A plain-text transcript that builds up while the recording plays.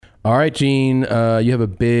All right, Gene, you have a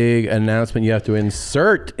big announcement you have to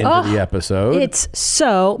insert into the episode. It's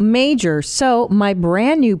so major. So my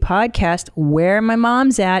brand new podcast, Where My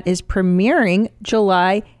Mom's At, is premiering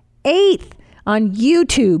July 8th on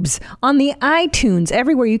YouTube's, on the iTunes,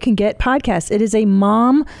 everywhere you can get podcasts. It is a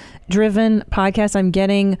mom-driven podcast. I'm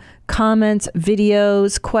getting comments,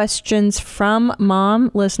 videos, questions from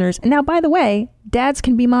mom listeners. And now, by the way, dads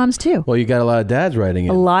can be moms too. Well, you got a lot of dads writing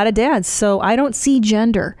in. A lot of dads. So I don't see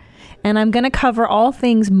gender. And I'm going to cover all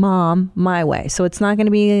things mom my way. So it's not going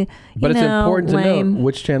to be, But it's important lame. to know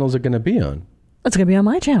which channels are going to be on. It's going to be on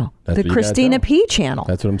my channel, the Christina P channel.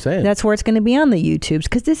 That's what I'm saying. That's where it's going to be on the YouTubes,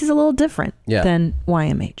 because this is a little different than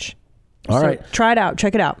YMH. All right. Try it out.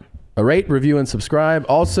 Check it out. Rate, review, and subscribe.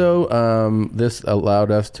 Also, this allowed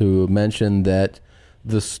us to mention that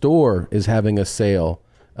the store is having a sale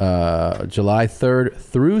July 3rd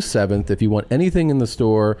through 7th. If you want anything in the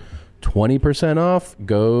store, 20% off.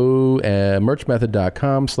 Go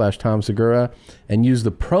merchmethod.com/Tom Segura and use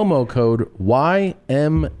the promo code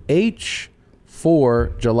YMH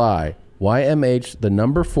for July. YMH, the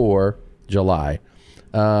number 4, July.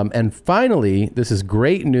 And finally, this is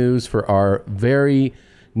great news for our very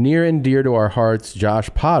near and dear to our hearts, Josh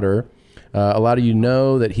Potter. A lot of you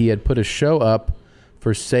know that he had put a show up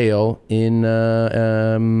for sale in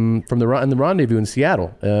the Rendezvous in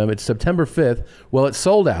Seattle. It's September 5th. Well, it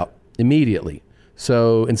sold out immediately.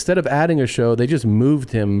 So instead of adding a show, they just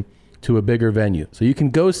moved him to a bigger venue. So you can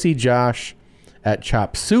go see Josh at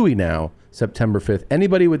Chop Suey now, September 5th.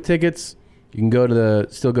 Anybody with tickets, you can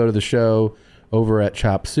still go to the show over at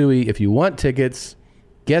Chop Suey. If you want tickets,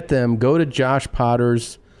 get them. Go to Josh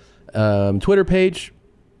Potter's Twitter page.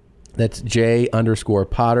 That's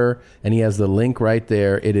J_Potter. And he has the link right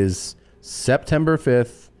there. It is September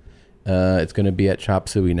 5th. It's going to be at Chop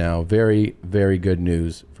Suey now. Very, very good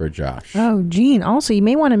news for Josh. Oh, Gene. Also, you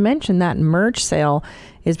may want to mention that merch sale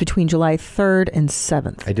is between July 3rd and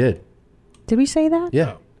 7th. I did. Did we say that?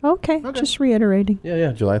 Yeah. Okay. Just reiterating.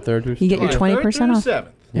 Yeah. July 3rd through 7th. You get your 20% off.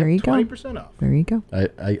 7th. There you go. 20% off. There you go.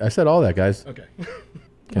 I said all that, guys. Okay.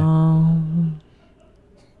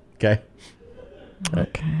 Okay.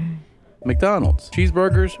 Okay. McDonald's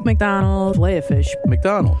cheeseburgers, McDonald's filet-o-fish,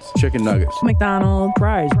 McDonald's chicken nuggets, McDonald's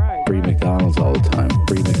fries. Free McDonald's all the time.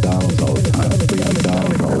 Free McDonald's all the time. Free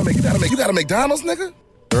McDonald's all the time. You got a McDonald's, nigga?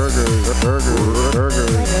 Burgers,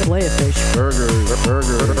 Filet-o-fish, burgers,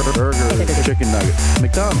 chicken nuggets,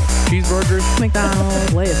 McDonald's cheeseburgers, McDonald's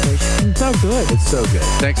filet-o-fish. It's so good. It's so good.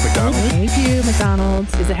 Thanks, McDonald's. Thank you,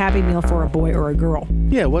 McDonald's. Is a Happy Meal for a boy or a girl?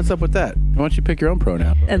 Yeah, what's up with that? Why don't you pick your own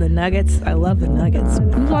pronoun? And the nuggets. I love the nuggets.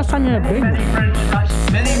 When's the last time you had a big one?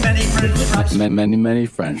 Many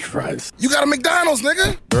French fries. You got a McDonald's,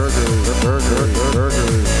 nigga? Burgers,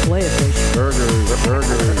 Filet-o-fish, burgers,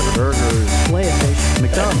 filet-o-fish.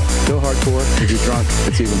 McDonald's. Go hardcore. If you're drunk,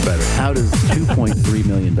 it's even better. How does $2.3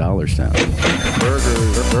 million sound?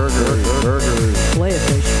 Burgers,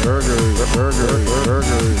 Filet-o-fish.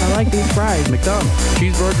 burgers. I like these fries. McDonald's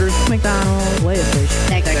cheeseburgers. McDonald's filet-o-fish.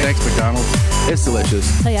 Thanks, McDonald's. It's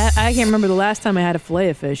delicious. Hey, I can't remember the last time I had a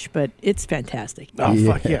filet-o-fish, but it's fantastic. Oh,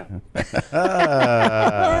 fuck yeah.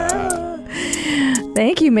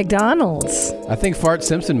 Thank you, McDonald's. I think Fart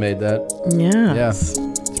Simpson made that. Yeah. Yeah.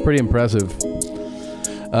 It's pretty impressive.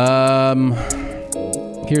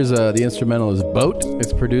 Here's the instrumental is Boat.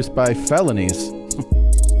 It's produced by Felonies.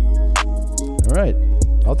 All right.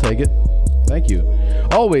 I'll take it. Thank you.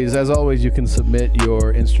 As always, you can submit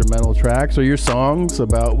your instrumental tracks or your songs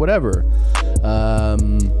about whatever.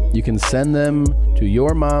 You can send them to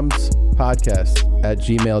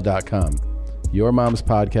yourmomspodcast@gmail.com.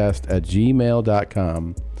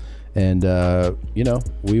 yourmomspodcast@gmail.com. And,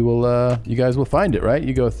 we will, you guys will find it, right?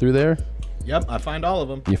 You go through there. Yep, I find all of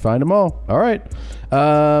them. You find them all. All right.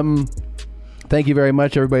 Thank you very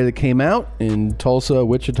much, everybody that came out in Tulsa,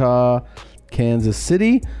 Wichita, Kansas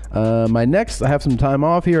City. I have some time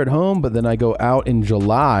off here at home, but then I go out in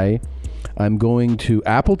July. I'm going to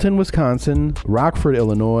Appleton, Wisconsin, Rockford,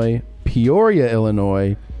 Illinois, Peoria,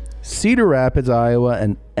 Illinois, Cedar Rapids, Iowa,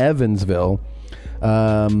 and Evansville.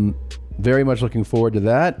 Very much looking forward to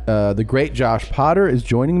that. The great Josh Potter is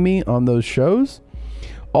joining me on those shows.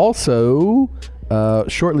 Also,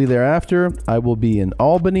 shortly thereafter, I will be in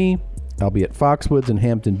Albany. I'll be at Foxwoods in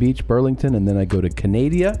Hampton Beach, Burlington, and then I go to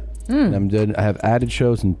Canada. And I have added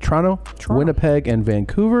shows in Toronto, Winnipeg, and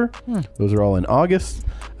Vancouver. Those are all in August.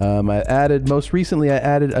 Most recently, I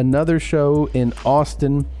added another show in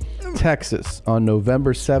Austin, Texas on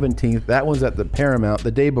November 17th. That one's at the Paramount.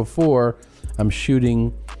 The day before, I'm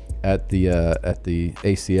shooting at the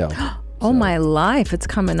ACL. Oh, my life. It's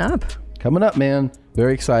coming up. Coming up, man.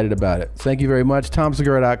 Very excited about it. Thank you very much.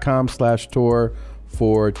 TomSegura.com/tour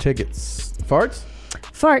for tickets. Farts?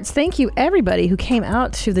 Farts, thank you everybody who came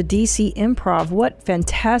out to the DC Improv. What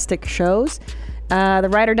fantastic shows. The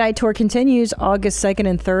Ride or Die Tour continues August 2nd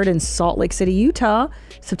and 3rd in Salt Lake City, Utah.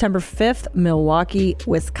 September 5th, Milwaukee,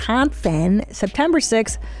 Wisconsin. September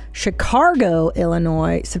 6th, Chicago,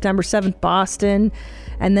 Illinois. September 7th, Boston.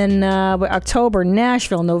 And then October,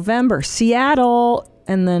 Nashville. November, Seattle.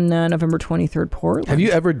 And then November 23rd, Portland. Have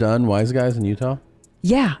you ever done Wise Guys in Utah?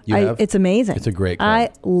 Yeah, it's amazing. It's a great club. I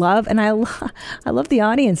love the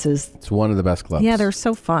audiences. It's one of the best clubs. Yeah, they're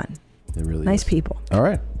so fun. They really nice is. people. All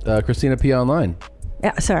right. Christina P. Online.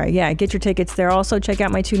 Yeah, sorry. Yeah, get your tickets there. Also, check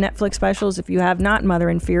out my 2 Netflix specials if you have not, Mother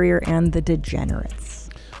Inferior and The Degenerates.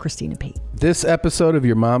 Christina P. This episode of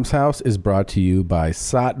Your Mom's House is brought to you by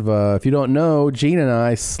Sattva. If you don't know, Gene and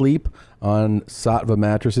I sleep on Sattva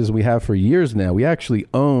mattresses. We have for years now. We actually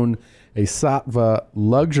own a Sattva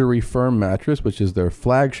luxury firm mattress, which is their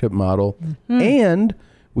flagship model. Mm-hmm. And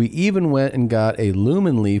we even went and got a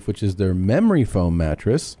Lumen Leaf, which is their memory foam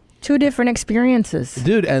mattress. 2 different experiences.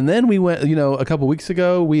 Dude, and then we went, a couple weeks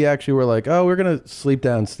ago, we actually were like, we're going to sleep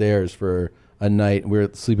downstairs for a night. We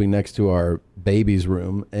were sleeping next to our baby's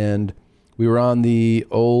room, and we were on the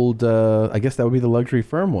old, I guess that would be the luxury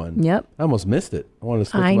firm one. Yep. I almost missed it. I wanted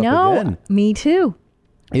to switch I them know. up again. Me too.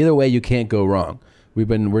 Either way, you can't go wrong.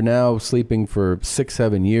 We're now sleeping for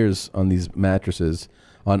 6-7 years on these mattresses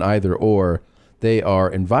on either or. They are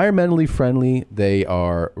environmentally friendly. They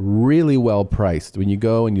are really well priced. When you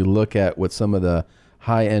go and you look at what some of the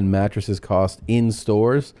high-end mattresses cost in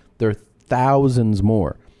stores, they're thousands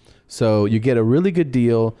more. So you get a really good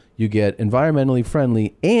deal, you get environmentally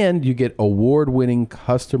friendly, and you get award-winning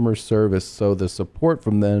customer service. So the support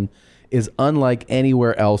from them is unlike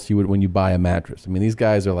anywhere else you would when you buy a mattress. I mean, these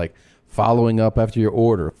guys are like following up after your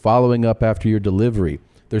order, following up after your delivery.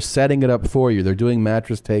 They're setting it up for you. They're doing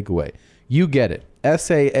mattress takeaway. You get it.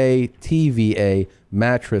 SAATVA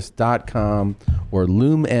mattress.com or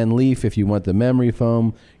Loom and Leaf if you want the memory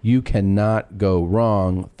foam. You cannot go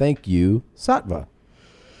wrong. Thank you, Sattva.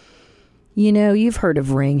 You've heard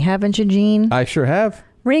of Ring, haven't you, Gene? I sure have.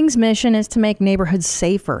 Ring's mission is to make neighborhoods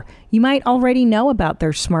safer. You might already know about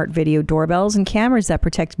their smart video doorbells and cameras that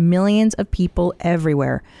protect millions of people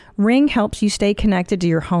everywhere. Ring helps you stay connected to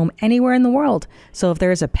your home anywhere in the world. So if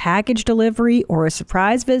there's a package delivery or a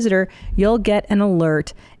surprise visitor, you'll get an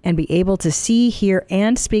alert and be able to see, hear,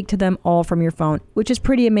 and speak to them all from your phone, which is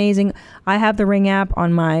pretty amazing. I have the Ring app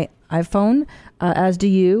on my iPhone, as do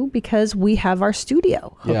you, because we have our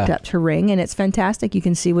studio hooked up to Ring, and it's fantastic. You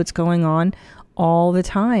can see what's going on all the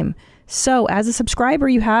time. So as a subscriber,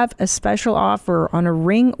 you have a special offer on a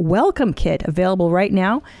Ring welcome kit available right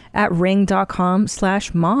now at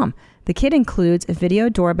ring.com/mom. The kit includes a video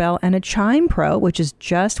doorbell and a Chime Pro, which is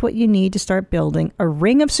just what you need to start building a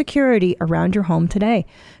ring of security around your home today.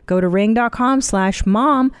 Go to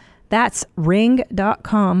ring.com/mom. That's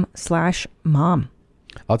ring.com/mom.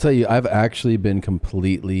 I'll tell you, I've actually been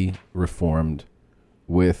completely reformed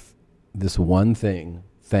with this one thing.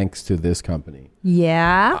 Thanks to this company.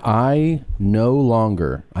 Yeah. I'm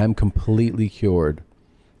completely cured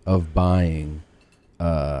of buying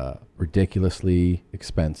ridiculously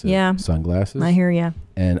expensive sunglasses. I hear you.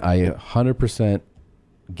 And I 100%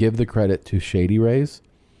 give the credit to Shady Rays.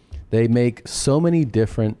 They make so many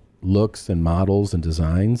different looks and models and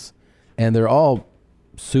designs, and they're all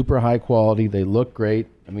super high quality. They look great.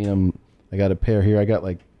 I mean, I got a pair here. I got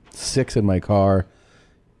like 6 in my car.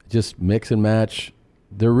 Just mix and match.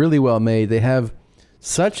 They're really well made. They have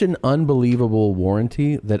such an unbelievable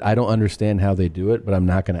warranty that I don't understand how they do it, but I'm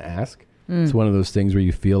not going to ask. It's one of those things where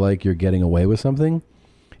you feel like you're getting away with something.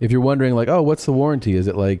 If you're wondering like, oh, what's the warranty? Is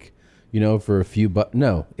it like, for a few bucks?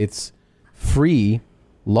 No, it's free,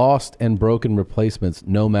 lost and broken replacements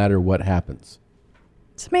no matter what happens.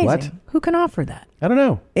 It's amazing. What? Who can offer that? I don't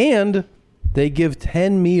know. And they give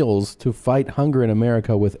 10 meals to fight hunger in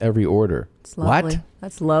America with every order. It's lovely. What?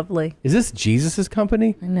 That's lovely. Is this Jesus's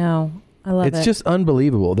company? I know. I love it. It's just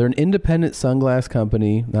unbelievable. They're an independent sunglass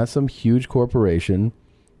company, not some huge corporation.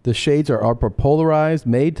 The shades are polarized,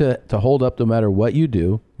 made to hold up no matter what you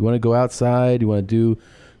do. You want to go outside, you want to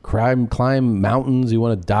climb mountains, you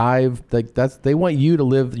want to dive. They want you to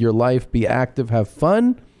live your life, be active, have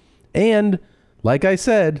fun. And like I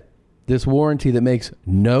said, this warranty that makes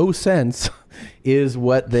no sense is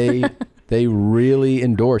what they really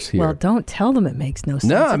endorse here. Well, don't tell them it makes no sense.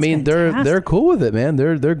 No, I It's mean they're cool with it, man.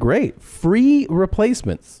 They're great. Free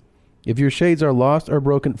replacements if your shades are lost or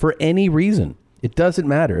broken for any reason. It doesn't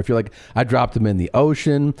matter. If you're like, I dropped them in the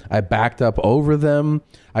ocean, I backed up over them,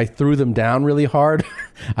 I threw them down really hard.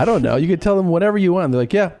 I don't know. You could tell them whatever you want. They're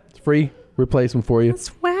like, yeah, it's free. Replace them for you. That's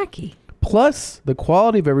wacky. Plus, the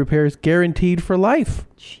quality of every pair is guaranteed for life.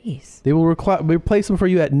 Jeez. They will replace them for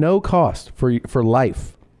you at no cost for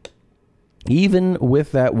life. Even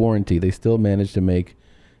with that warranty, they still manage to make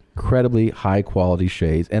incredibly high quality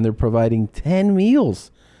shades, and they're providing 10 meals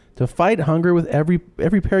to fight hunger with every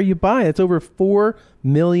pair you buy. It's over 4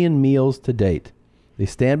 million meals to date. They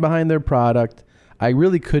stand behind their product. I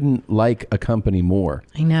really couldn't like a company more.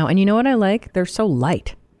 I know. And you know what I like? They're so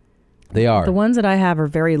light. They are. The ones that I have are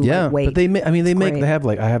very lightweight. But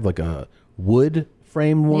I have like a wood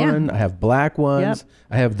framed one. I have black ones.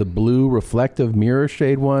 I have the blue reflective mirror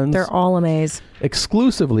shade ones. They're all amazing.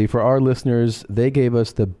 Exclusively for our listeners, they gave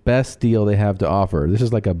us the best deal they have to offer. This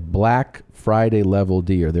is like a Black Friday level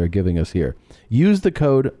deal they're giving us here. Use the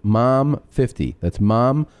code MOM50. That's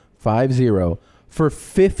MOM50 for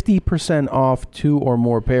 50% off 2 or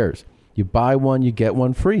more pairs. You buy one, you get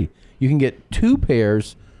one free. You can get 2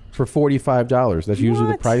 pairs for $45. That's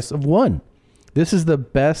usually the price of one. This is the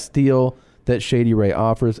best deal that Shady Ray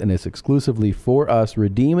offers, and it's exclusively for us.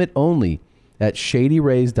 Redeem it only at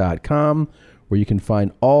shadyrays.com, where you can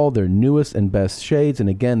find all their newest and best shades. And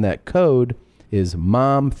again, that code is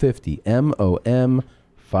MOM50, MOM50.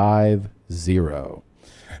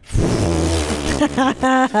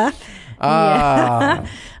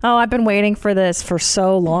 Oh, I've been waiting for this for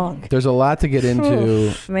so long. There's a lot to get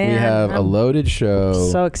into. Man, we have a loaded show.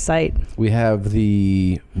 So excited. We have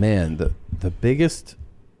the biggest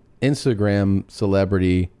Instagram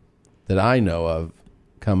celebrity that I know of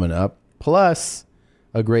coming up, plus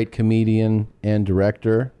a great comedian and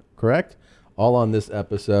director, correct? All on this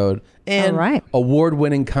episode. And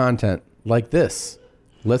award-winning content like this.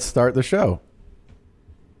 Let's start the show.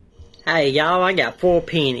 Hey, y'all, I got 4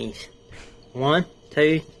 pennies. 1,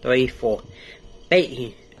 2, 3, 4. Bet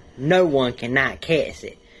you no one cannot catch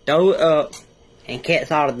it. Throw it up and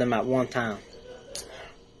catch all of them at one time.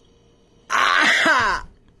 Ah!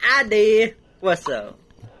 I did. What's up?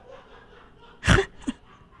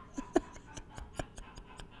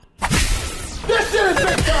 This shit is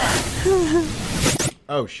big time!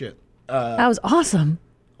 Oh, shit. That was awesome.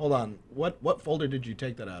 Hold on. What folder did you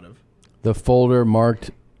take that out of? The folder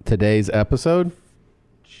marked today's episode.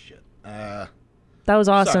 Shit. That was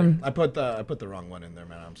awesome. Sorry. I put the wrong one in there,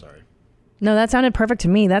 man. I'm sorry. No, that sounded perfect to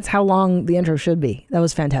me. That's how long the intro should be. That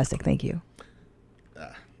was fantastic. Thank you.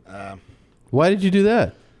 Why did you do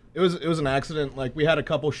that? It was an accident. Like, we had a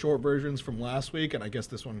couple short versions from last week, and I guess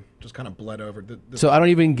this one just kind of bled over. So I don't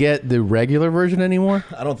even get the regular version anymore?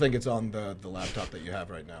 I don't think it's on the laptop that you have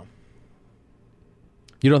right now.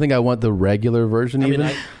 You don't think I want the regular version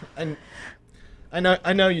even? I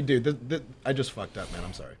know you do. I just fucked up, man.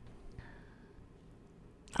 I'm sorry.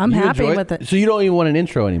 I'm happy with it. So you don't even want an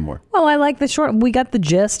intro anymore? Well, I like the short. We got the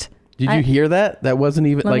gist. Did you hear that? That wasn't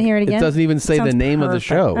even Let me hear it again. It doesn't even say the name of the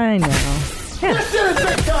show. I know. Yeah.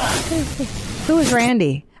 Who is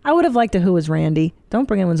Randy? I would have liked a Who is Randy. Don't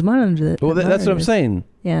bring anyone's money into it. Well, that's what I'm saying.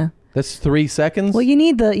 Yeah. That's 3 seconds. Well, you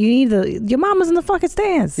need the your mama's in the fucking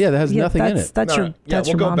stands. Yeah, that has nothing in it. That's we'll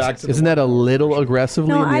your go mom's. back to Isn't that a little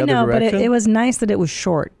aggressively in the I other know, direction? but it was nice that it was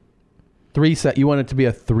short. 3 sec. You want it to be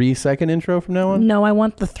a 3-second intro from now on? No, I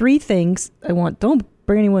want the 3 things. Don't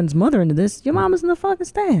bring anyone's mother into this. Your mama's in the fucking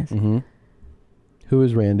stands. Mm-hmm. Who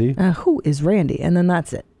is Randy? Who is Randy? And then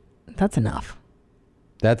that's it. That's enough.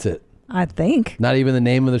 That's it. I think. Not even the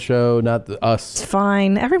name of the show, not us. It's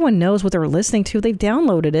fine. Everyone knows what they're listening to. They've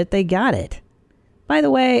downloaded it. They got it. By the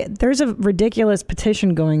way, there's a ridiculous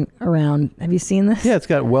petition going around. Have you seen this? Yeah, it's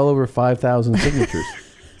got well over 5,000 signatures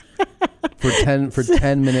for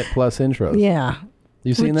 10-minute plus intros. Yeah.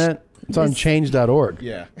 You seen that? It's on change.org.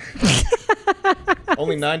 Yeah.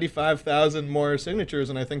 Only 95,000 more signatures,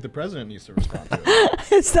 and I think the president needs to respond to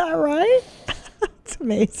it. Is that right? It's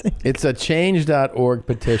amazing. It's a change.org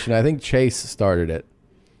petition. I think Chase started it.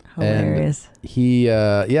 Hilarious. And he,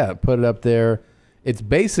 put it up there. It's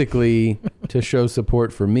basically to show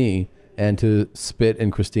support for me and to spit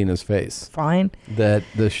in Christina's face. Fine. That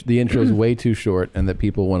the intro is way too short and that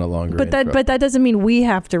people want a longer intro. But that doesn't mean we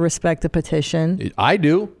have to respect the petition. I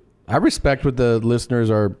do. I respect what the listeners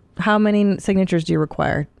are. How many signatures do you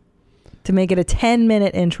require to make it a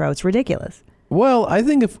 10-minute intro? It's ridiculous. Well, I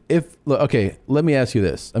think if okay, let me ask you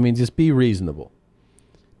this. I mean, just be reasonable.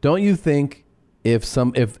 Don't you think if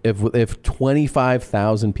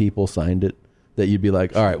 25,000 people signed it, that you'd be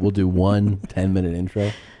like, all right, we'll do one 10-minute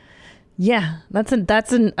intro? Yeah, that's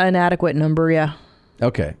an adequate number. Yeah.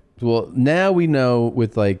 Okay. Well, now we know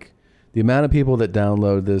with like the amount of people that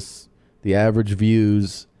download this, the average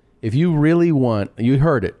views. If you really want, you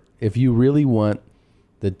heard it. If you really want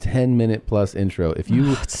the 10-minute plus intro, if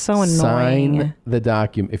you it's so sign annoying. the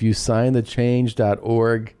document, if you sign the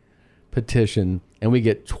change.org petition, and we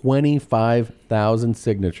get 25,000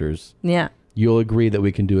 signatures, Yeah. you'll agree that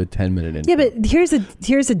we can do a 10-minute intro. Yeah, but here's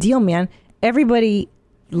the deal, man. Everybody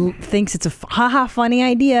thinks it's a haha funny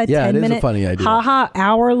idea. Yeah, it is a 10-minute funny idea. haha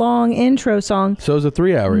hour-long intro song. So it's a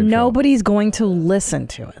 3-hour intro. Nobody's going to listen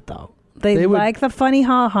to it, though. They would- like the funny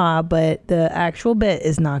haha, but the actual bit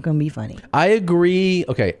is not going to be funny. I agree.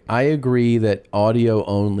 Okay, I agree that audio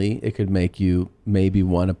only, it could make you maybe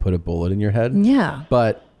want to put a bullet in your head. Yeah.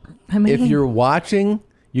 But I mean, if you're watching,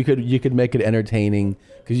 you could make it entertaining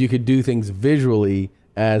because you could do things visually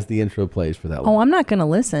as the intro plays for that long. oh, I'm not going to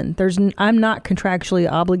listen. I'm not contractually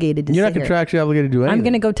obligated to You're sit not here. contractually obligated to do anything. I'm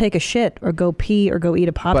going to go take a shit or go pee or go eat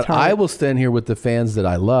a Pop-Tart. But I will stand here with the fans that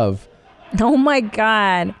I love, Oh, my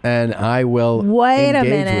God. and I will Wait a engage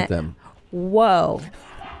minute. with them. Whoa.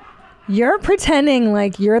 You're pretending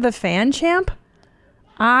like you're the fan champ?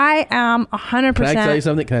 I am 100%. Can I tell you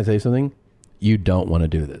something? Can I tell you something? You don't want to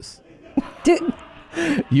do this. Dude,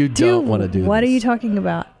 You don't want to do what this. are you talking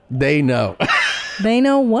about? They know. They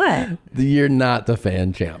know what? You're not the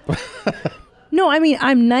fan champ. No, I mean,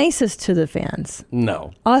 I'm nicest to the fans.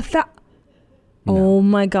 No. Oh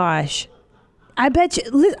my gosh. I bet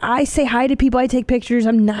you, I say hi to people, I take pictures,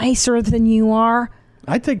 I'm nicer than you are.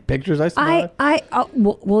 I take pictures. I smile.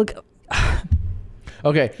 Well,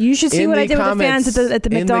 Okay. you should see In what I the did with the fans comments- at the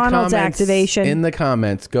in the McDonald's comments- activation. In the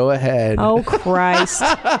comments, go ahead. Oh, Christ.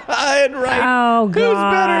 I'd write, Oh, who's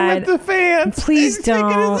better with God. the fans? Please He's taking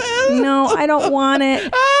his don't. ass. No, I don't want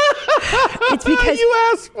it. It's because you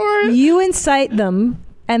asked for it. you incite them,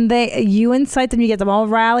 and you get them all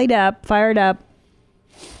rallied up, fired up.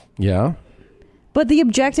 Yeah. But the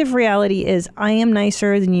objective reality is I am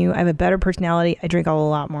nicer than you. I have a better personality. I drink a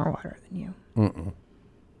lot more water than you.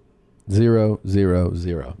 0, 0,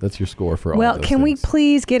 0. That's your score for all Well, of those can we things.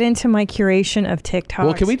 please get into my curation of TikToks?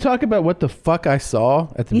 Well, can we talk about what the fuck I saw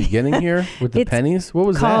at the beginning here with the It's pennies? What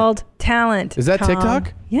was called talent. Is that Tom.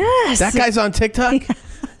 TikTok? Yes. that? That guy's on TikTok?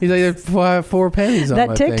 He's like, there's 4 pennies on That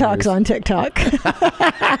my TikTok's fingers. on TikTok.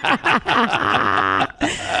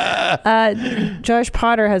 Josh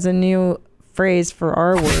Potter has a new phrase for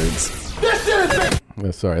R words.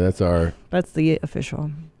 Oh, sorry, that's our... That's the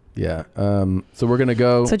official. Yeah. So we're going to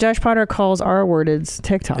go... So Josh Potter calls R worded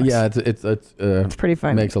TikToks. Yeah, it's pretty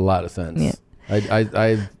funny. Makes a lot of sense.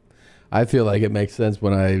 Yeah. I feel like it makes sense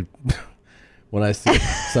when I see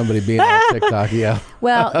somebody being on TikTok. Yeah.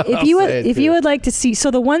 Well, if I'll you say it would too. like to see,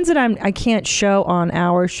 so the ones that I can't show on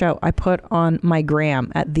our show, I put on my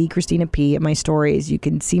gram at the Christina P at my stories. You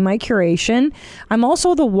can see my curation. I'm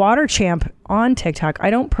also the water champ on TikTok. I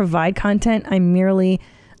don't provide content. I'm merely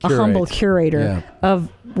a humble curator of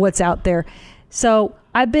what's out there. So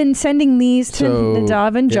I've been sending these to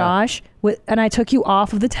Nadav and Josh, and I took you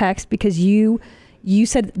off of the text because you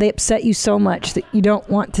said they upset you so much that you don't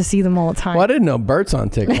want to see them all the time. Well, I didn't know Bert's on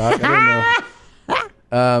TikTok. I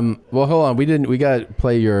didn't know. Well, hold on. We got to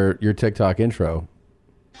play your TikTok intro.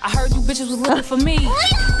 I heard you bitches was looking for me.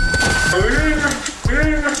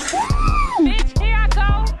 Bitch, here I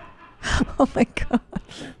go. Oh my god!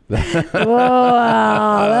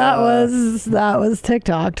 Wow, that was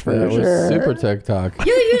TikTok for That sure. was super TikTok.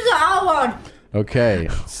 You use the R one. Okay,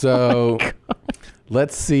 so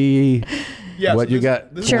let's see Yes, what you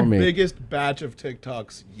got This for is the me. biggest batch of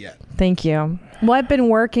TikToks yet. Thank you. Well, I've been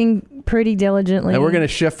working pretty diligently. And we're going to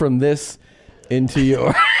shift from this into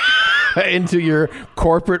your into your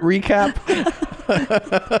corporate recap.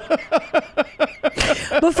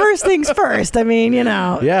 But first things first. I mean,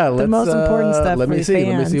 Yeah, the most important stuff. Let for me the see. Let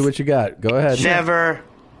me fans. see what you got. Go ahead. Never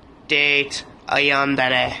date a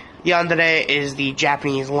yandere. Yandere is the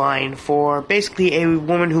Japanese line for basically a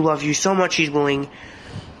woman who loves you so much she's willing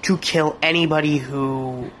to kill anybody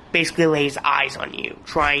who basically lays eyes on you,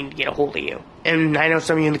 trying to get a hold of you. And I know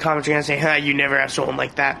some of you in the comments are going to say, you never have someone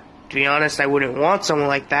like that. To be honest, I wouldn't want someone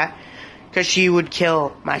like that, because she would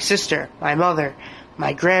kill my sister, my mother,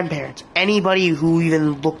 my grandparents, anybody who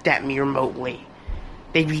even looked at me remotely.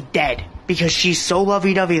 They'd be dead, because she's so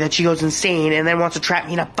lovey-dovey that she goes insane and then wants to trap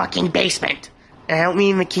me in a fucking basement. And I don't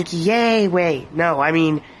mean the kinky yay way. No, I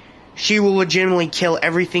mean, she will legitimately kill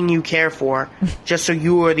everything you care for just so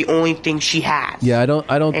you are the only thing she has. Yeah, I don't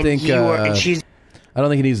And think you are, and she's I don't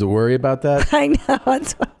think he needs to worry about that. I know.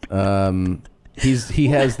 That's what, He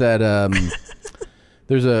has that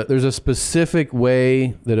there's a specific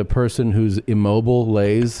way that a person who's immobile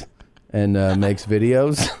lays and makes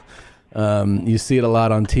videos. You see it a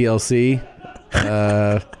lot on TLC.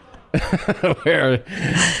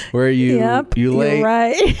 where you Yep, you lay you're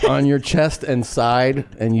right. on your chest and side,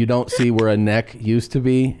 and you don't see where a neck used to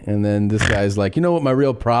be, and then this guy's like, you know what my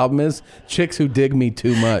real problem is? Chicks who dig me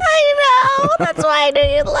too much. I know. That's why I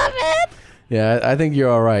knew you'd love it. Yeah, I think you're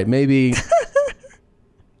all right. Maybe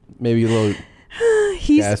a little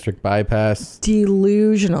He's gastric bypass.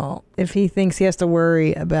 delusional if he thinks he has to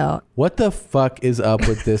worry about. What the fuck is up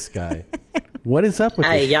with this guy? What is up with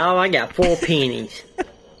Hey, this? y'all, I got 4 pennies.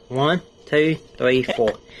 1, 2, 3,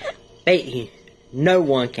 4. Bet you no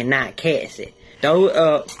one cannot catch it. Throw it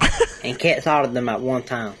up and catch all of them at one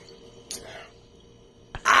time.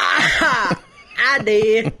 Ah! I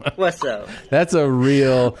did. What's up? That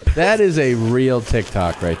is a real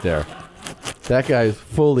TikTok right there. That guy's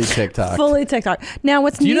fully TikTok. Fully TikTok. Now,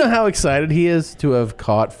 what's Do you neat- know how excited he is to have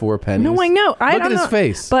caught 4 pennies? No, I know. I Look don't at his know.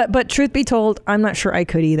 face. But truth be told, I'm not sure I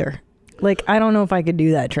could either. Like, I don't know if I could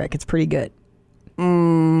do that trick. It's pretty good.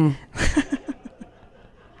 I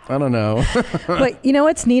don't know. But you know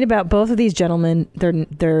what's neat about both of these gentlemen?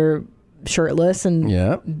 They're shirtless and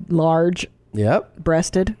Yep. large, Yep.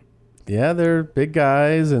 breasted. Yeah, they're big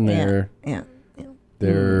guys, and they're Yeah.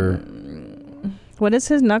 What does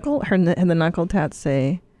his knuckle? The knuckle tats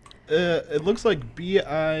say? It looks like BICH.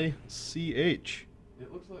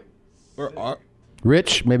 It looks like or R.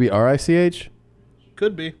 rich, maybe RICH.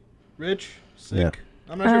 Could be rich, sick. Yeah.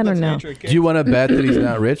 I'm not sure if I that's don't know. nature. Do you want to bet that he's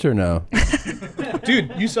not rich or no?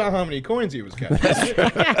 Dude, you saw how many coins he was catching.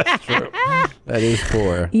 That is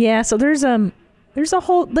 4. Yeah. So there's a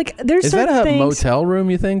whole there's Is that certain a things. motel room,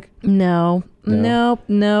 you think? No. No?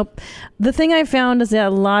 Nope. The thing I found is that a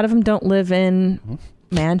lot of them don't live in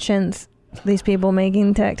mansions. These people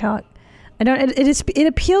making TikTok. It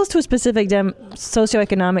appeals to a specific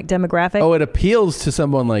socioeconomic demographic. Oh, it appeals to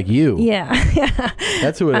someone like you. Yeah.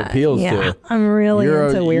 That's who it appeals yeah. to. I'm really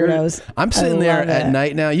into weirdos. I'm sitting there love at it.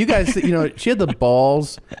 night now. You guys, she had the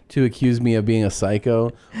balls to accuse me of being a psycho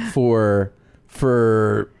for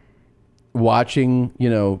watching,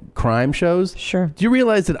 crime shows. Sure. Do you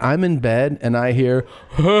realize that I'm in bed and I hear,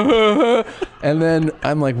 and then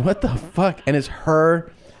I'm like, what the fuck? And it's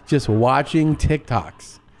her just watching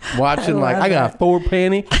TikToks. Watching I got 4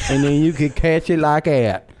 penny, and then you could catch it like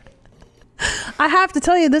that. I have to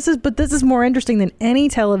tell you, this is more interesting than any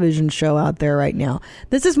television show out there right now.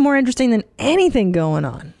 This is more interesting than anything going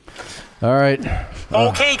on. All right.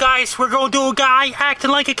 Okay, guys, we're gonna do a guy acting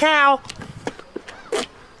like a cow.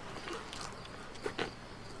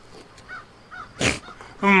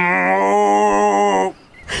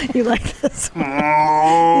 You like this one?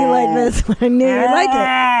 You like this one? I knew you like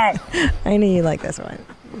it. I knew you like this one.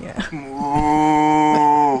 Yeah.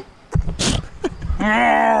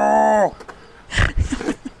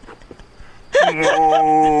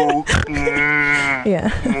 Yeah.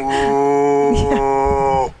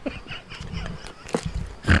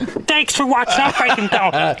 Thanks for watching. I'm Frankie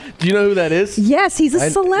Down. Do you know who that is? Yes, he's a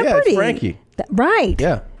celebrity. Yeah, it's Frankie. Right.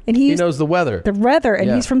 Yeah. And he knows the weather. The weather, and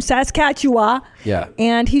Yeah. he's from Saskatchewan. Yeah.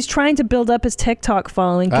 And he's trying to build up his TikTok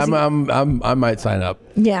following. 'Cause I might sign up.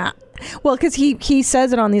 yeah. Well, because he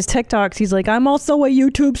says it on these TikToks. He's like, I'm also a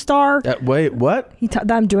YouTube star. Wait, what?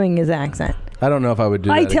 I'm doing his accent. I don't know if I would do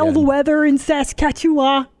that I tell again. the weather in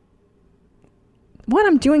Saskatchewan. What?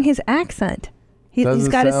 I'm doing his accent. He's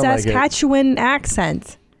Doesn't got a sound like it. Saskatchewan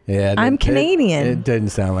accent. Yeah, I'm Canadian. It didn't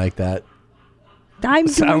sound like that. I'm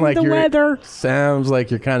doing the weather. Sounds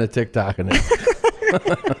like you're kind of TikToking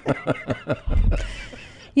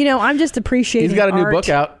it. I'm just appreciating He's got a new art. book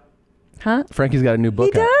out. Huh? Frankie's got a new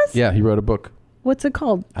book out. does? Yeah, he wrote a book. What's it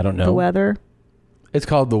called? I don't know. The weather. It's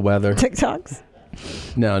called The Weather. TikToks.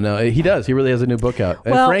 No, he does. He really has a new book out.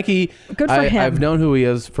 And Well, Frankie, good for him. I've known who he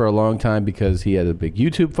is for a long time because he had a big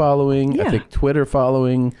YouTube following, Yeah. I think Twitter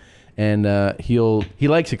following, and he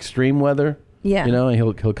likes extreme weather. Yeah. And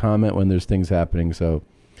he'll comment when there's things happening. So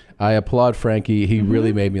I applaud Frankie. He Mm-hmm.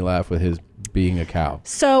 really made me laugh with his being a cow.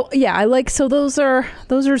 So yeah, those are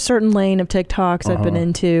a certain lane of TikToks I've been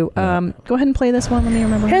into. Go ahead and play this one. Let me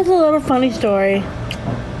remember. Here's a little funny story.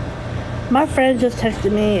 My friend just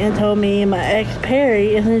texted me and told me my ex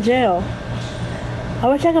Perry is in jail. I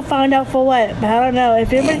wish I could find out for what, but I don't know.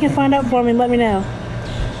 If anybody can find out for me, let me know.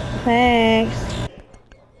 Thanks.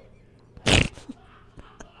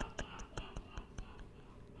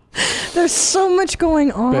 There's so much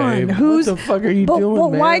going on. Babe, Who's what the fuck are you doing,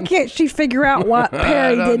 But why man? can't she figure out what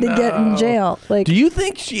Perry did to get in jail? Like, Do you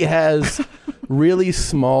think she has really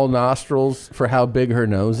small nostrils for how big her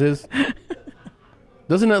nose is?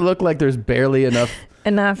 Doesn't it look like there's barely enough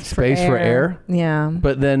space for air? Yeah.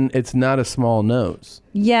 But then it's not a small nose.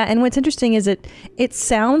 Yeah, and what's interesting is it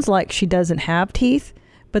sounds like she doesn't have teeth,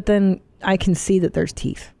 but then I can see that there's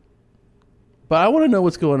teeth. But I want to know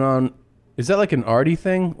what's going on. Is that like an arty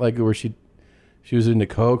thing? Like where she was into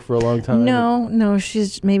coke for a long time? No,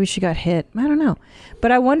 maybe she got hit. I don't know.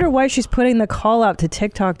 But I wonder why she's putting the call out to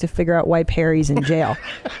TikTok to figure out why Perry's in jail.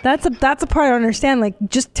 That's a part I don't understand. Like,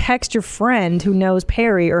 just text your friend who knows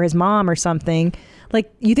Perry or his mom or something. Like,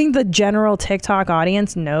 you think the general TikTok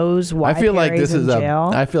audience knows why Perry's in jail?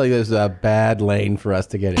 I feel like this is a bad lane for us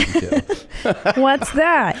to get into. What's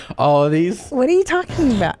that? All of these? What are you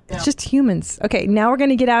talking about? It's just humans. Okay, now we're going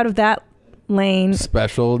to get out of that lane.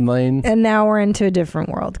 Special lane. And now we're into a different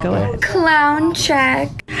world. Go ahead. Clown check.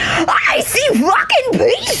 I see rockin'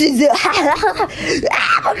 pieces.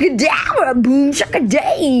 Abracadabra, boom, shaka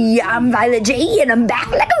day. I'm Violet J and I'm back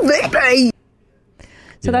like a vapor.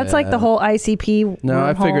 So that's like the whole ICP. No,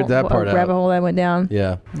 I figured that part out. Rabbit hole that went down.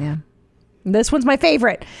 Yeah. Yeah. This one's my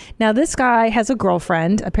favorite. Now, this guy has a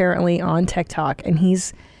girlfriend apparently on TikTok, and he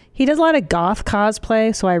does a lot of goth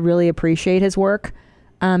cosplay, so I really appreciate his work.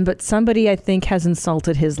 But somebody, I think, has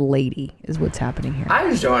insulted his lady, is what's happening here. I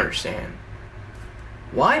just don't understand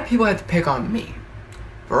why people have to pick on me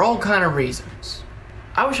for all kind of reasons.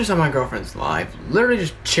 I was just on my girlfriend's live, literally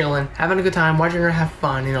just chilling, having a good time, watching her have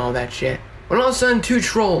fun and all that shit. When all of a sudden, two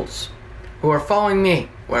trolls who are following me,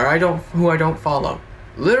 who I don't follow,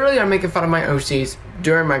 literally are making fun of my OCs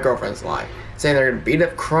during my girlfriend's live, saying they're gonna beat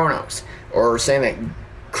up Kronos, or saying that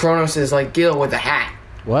Kronos is like Gil with a hat.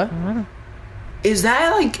 What? Is that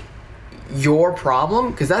like your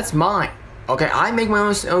problem? Because that's mine. Okay, I make my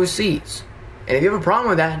own OCs. And if you have a problem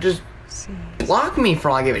with that, just block me for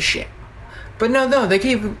all I give a shit. But no, they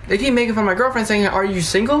keep making fun of my girlfriend, saying, "Are you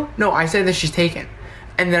single?" No, I say that she's taken.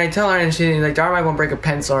 And then I tell her, and she's like, "Darn, I'm gonna break a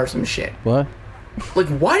pencil or some shit." What? Like,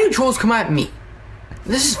 why do trolls come at me?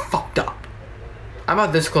 This is fucked up. I'm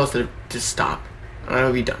about this close to stop. And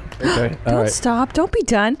I'll be done. Okay. Don't stop. Don't be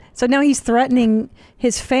done. So now he's threatening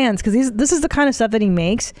his fans because this is the kind of stuff that he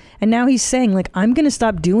makes. And now he's saying, like, I'm going to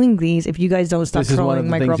stop doing these if you guys don't stop trolling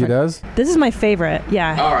my girlfriend. This is one of the things he does? This is my favorite.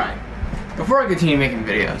 Yeah. All right. Before I continue making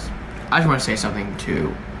videos, I just want to say something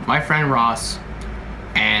to my friend Ross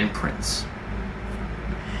and Prince.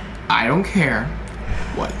 I don't care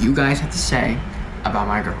what you guys have to say about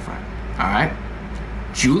my girlfriend. All right?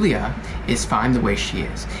 Julia is fine the way she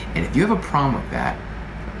is. And if you have a problem with that,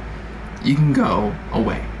 you can go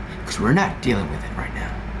away. Because we're not dealing with it right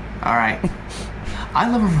now. Alright? I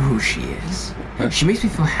love her for who she is. She makes me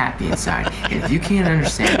feel happy inside. And if you can't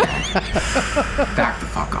understand that, back the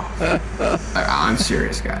fuck off. I'm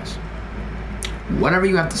serious, guys. Whatever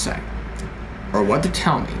you have to say, or what to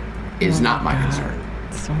tell me, is not my concern.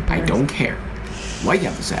 I don't care what you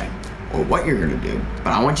have to say or what you're gonna do,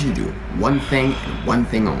 but I want you to do one thing and one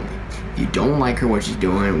thing only. If you don't like her, what she's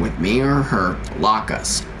doing with me or her, lock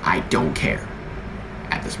us. I don't care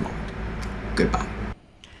at this moment. Goodbye.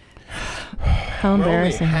 How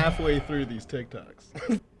embarrassing. We're only halfway through these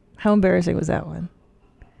TikToks. How embarrassing was that one?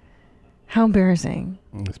 How embarrassing.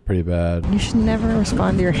 It's pretty bad. You should never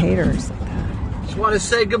respond to your haters like that. Just want to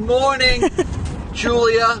say good morning,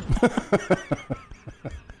 Julia.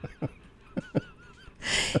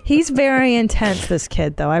 He's very intense, this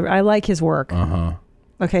kid, though. I like his work. Uh-huh.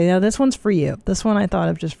 Okay, now this one's for you. This one I thought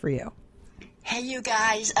of just for you. Hey, you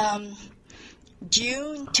guys.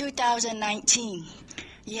 June 2019.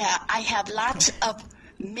 Yeah, I have lots of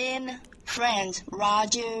men friends.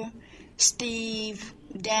 Roger, Steve,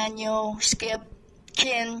 Daniel, Skip,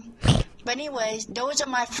 Ken. But anyways, those are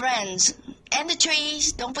my friends. And the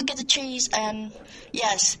trees. Don't forget the trees.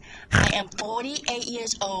 Yes, I am 48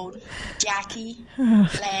 years old. Jackie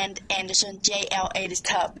Land Anderson, JL8 is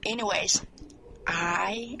tough. Anyways,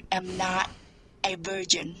 I am not a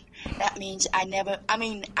virgin. That means I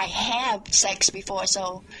have sex before,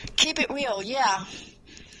 so keep it real, yeah.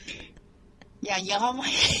 Yeah, y'all.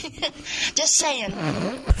 Just saying.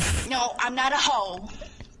 No, I'm not a hoe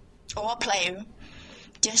or a player.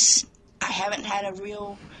 Just, I haven't had a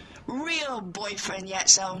real boyfriend yet,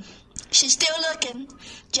 so she's still looking.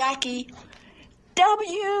 Jackie,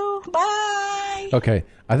 W, bye. Okay,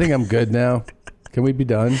 I think I'm good now. Can we be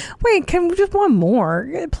done? Wait, can we just one more,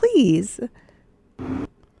 please?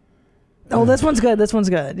 Oh, this one's good. This one's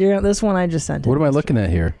good. This one I just sent. What am I looking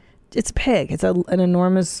at here? It's a pig. It's an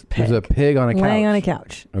enormous pig. There's a pig on a couch. Laying on a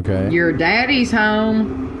couch. Okay. Your daddy's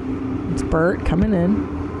home. It's Bert coming in.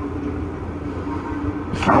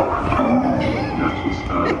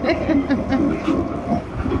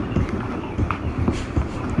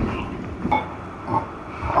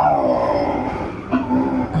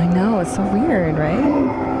 I know, it's so weird, right?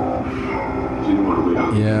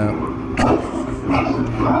 Yeah.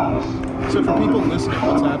 So for people listening,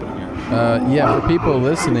 what's happening here? Yeah, for people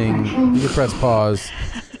listening, you can press pause.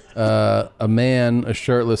 a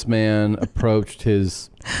shirtless man, approached his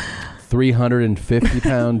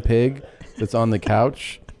 350-pound pig that's on the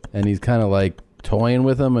couch, and he's kind of like toying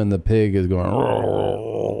with him, and the pig is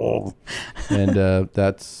going, and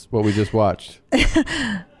that's what we just watched.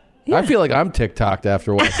 I feel like I'm TikToked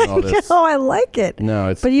after watching all this. Oh, I like it. No,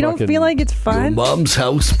 it's but you don't feel like it's fun? Your Mom's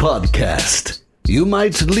House Podcast. You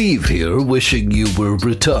might leave here wishing you were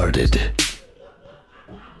retarded.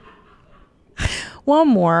 One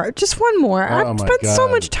more. Just one more. Oh, I've my spent so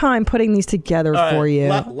God. much time putting these together for you.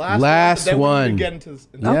 Last then we one. can get into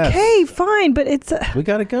Yes. Okay, fine, but it's... We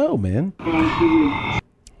gotta go, man.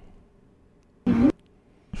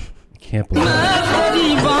 Can't believe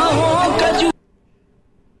it.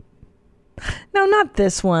 No, not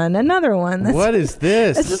this one. Another one. What is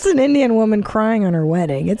this? It's just an Indian woman crying on her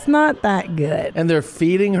wedding. It's not that good. And they're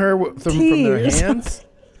feeding her from their Tears. hands?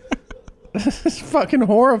 It's fucking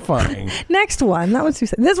horrifying. Next one. That one's too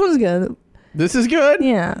sad. This one's good. This is good?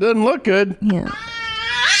 Yeah. Doesn't look good. Yeah.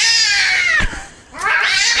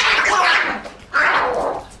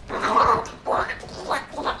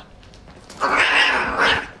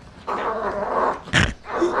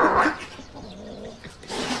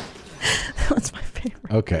 That's my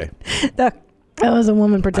favorite. Okay. That was a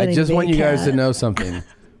woman I pretending just to be want a you guys cat. to know something.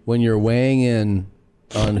 When you're weighing in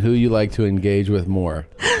on who you like to engage with more,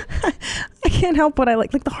 I can't help what I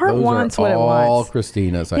like. Like the heart those wants are what it all wants.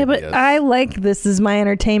 Christina's Yeah, ideas. but I like this as my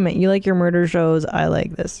entertainment. You like your murder shows. I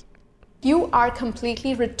like this. You are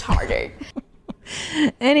completely retarded.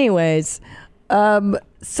 Anyways,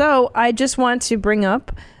 so I just want to bring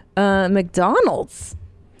up McDonald's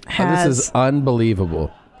Oh, this is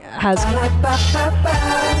unbelievable. has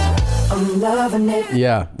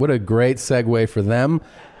Yeah, what a great segue for them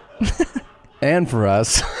and for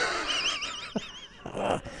us.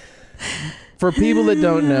 For people that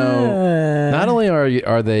don't know, not only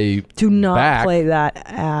are they do not back, play that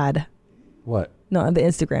ad. What? No, the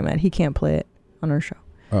Instagram ad. He can't play it on our show.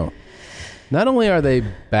 Oh, not only are they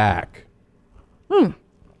back.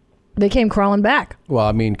 They came crawling back. Well,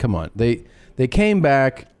 I mean, come on. They came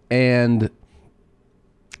back and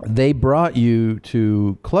they brought you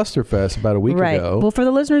to Clusterfest about a week ago. Well, for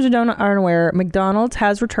the listeners who aren't aware, McDonald's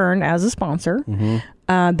has returned as a sponsor.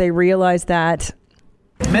 Mm-hmm. They realized that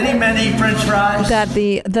Many French fries.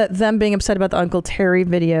 that them being upset about the Uncle Terry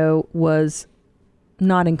video was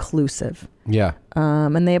not inclusive. Yeah.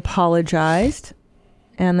 And they apologized,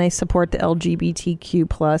 and they support the LGBTQ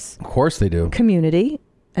plus Of course they do. community.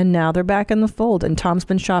 And now they're back in the fold. And Tom's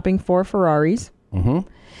been shopping for Ferraris. Mm-hmm.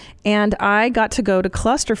 And I got to go to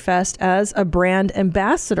Clusterfest as a brand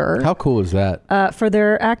ambassador. How cool is that? For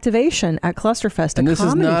their activation at Clusterfest, And a this is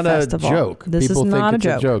comedy not festival. a joke. This People is think not it's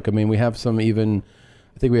a joke. I mean, we have I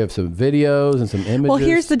think we have some videos and some images. Well,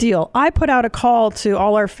 here's the deal. I put out a call to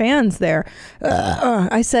all our fans there.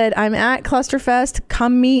 I said, I'm at Clusterfest.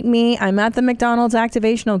 Come meet me. I'm at the McDonald's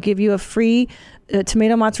activation. I'll give you a free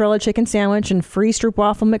tomato mozzarella chicken sandwich and free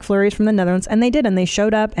stroopwafel McFlurries from the Netherlands. And they did. And they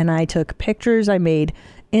showed up, and I took pictures. I made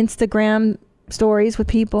Instagram stories with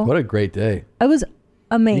people. What a great day. It was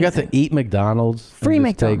amazing. You got to eat McDonald's. and Free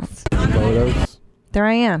just McDonald's. Take photos. There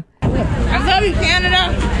I am. I love you,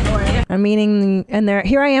 Canada. I'm meeting, and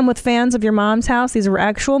here I am with fans of Your Mom's House. These are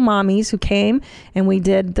actual mommies who came, and we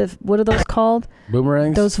did what are those called?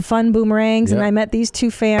 Boomerangs? Those fun boomerangs, and Yep. I met these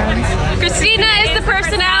two fans. Christina is the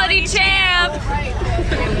personality champ.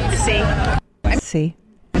 See.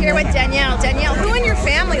 Here with Danielle. Danielle, who in your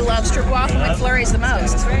family loves stroopwafel McFlurries the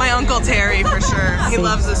most? My Uncle Terry, for sure. He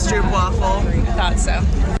loves the stroopwafel. Thought so.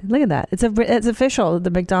 Look at that. It's official. The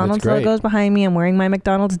McDonald's That's great. logo is behind me. I'm wearing my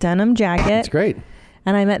McDonald's denim jacket. It's great.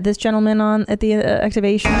 And I met this gentleman at the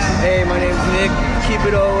activation. Hey, my name's Nick. Keep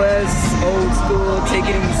it OS, old school,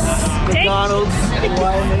 taking McDonald's.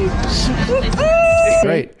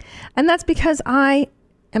 Great. And that's because I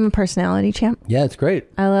am a personality champ. Yeah, it's great.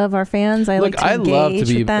 I love our fans. I Look, like to I engage love to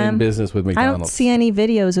be with them. in business with I McDonald's. don't see any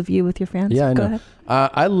videos of you with your fans. Yeah, I Go know.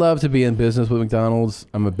 ahead. I love to be in business with McDonald's.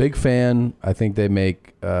 I'm a big fan. I think they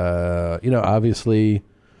make, obviously,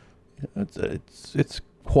 it's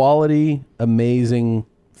quality, amazing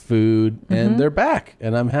food, and they're back,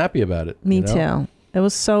 and I'm happy about it. Me too. It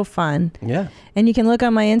was so fun. Yeah. And you can look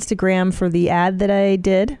on my Instagram for the ad that I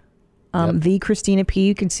did. The Christina P.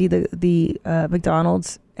 You can see the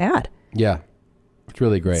McDonald's ad. Yeah, it's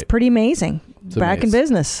really great. It's pretty amazing. It's Back in amazing.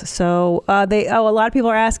 business. So a lot of people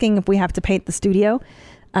are asking if we have to paint the studio.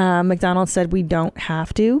 McDonald's said we don't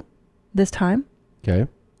have to this time. Okay.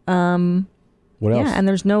 What else? Yeah, and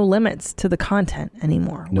there's no limits to the content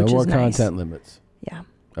anymore. No which more is nice. content limits. Yeah.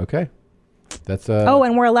 Okay. That's Oh,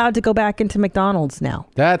 and we're allowed to go back into McDonald's now.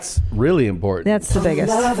 That's really important. That's the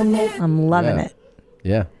biggest. I'm loving Yeah. it.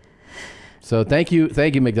 Yeah. So thank you,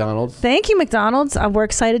 McDonald's. Thank you, McDonald's. We're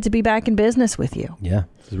excited to be back in business with you. Yeah,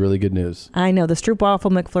 this is really good news. I know the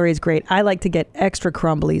Stroopwafel McFlurry is great. I like to get extra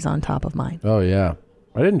crumblies on top of mine. Oh yeah,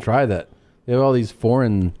 I didn't try that. They have all these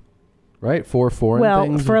foreign, right? 4 foreign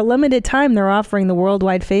things. Well, for a limited time, they're offering the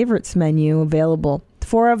worldwide favorites menu available.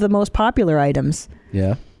 4 of the most popular items.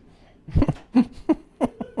 Yeah.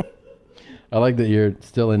 I like that you're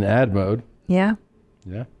still in ad mode. Yeah.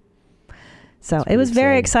 Yeah. So it was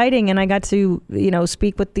very exciting, and I got to,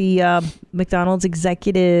 speak with the McDonald's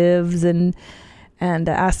executives and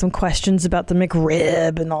ask them questions about the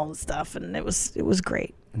McRib and all the stuff, and it was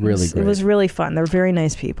great. Really great. It was really fun. They're very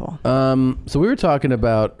nice people. So we were talking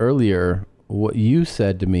about earlier what you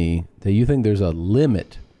said to me, that you think there's a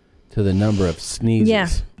limit to the number of sneezes. Yeah.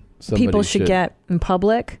 somebody People should get in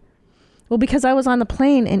public. Well, because I was on the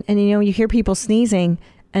plane and you hear people sneezing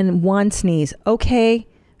and 1 sneeze. Okay,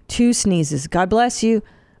 2 sneezes. God bless you.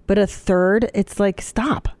 But a 3rd, it's like,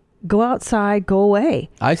 stop. Go outside. Go away.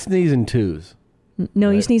 I sneeze in 2s. No,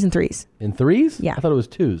 you sneeze in 3s. In 3s? Yeah. I thought it was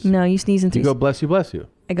 2s. No, you sneeze in 3s. You go, bless you, bless you.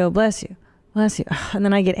 I go, bless you. Bless you. And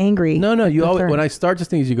then I get angry. No, you the always, 3rd. when I start to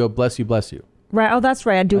sneeze, you go, bless you, bless you. Right. Oh, that's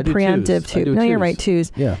right. I do preemptive 2s. too. I do No, you're 2s. right.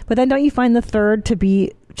 2s. Yeah. But then don't you find the 3rd to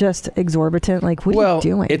be just exorbitant? Like, what are you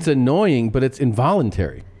doing? It's annoying, but it's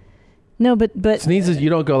involuntary. No, but sneezes, you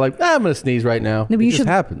don't go like, I'm going to sneeze right now. No, but it you just should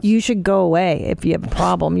happens. You should go away if you have a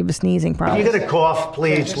problem. You have a sneezing problem. If you get a cough,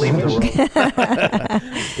 please leave the room.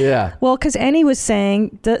 Yeah. Well, because Annie was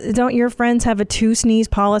saying, don't your friends have a 2 sneeze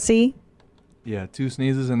policy? Yeah, 2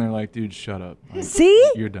 sneezes and they're like, dude, shut up. Like,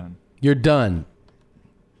 See? You're done. You're done.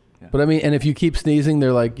 Yeah. But I mean, and if you keep sneezing,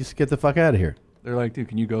 they're like, just get the fuck out of here. They're like, dude,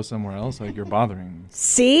 can you go somewhere else? Like, you're bothering me.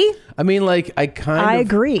 See? I mean, like, I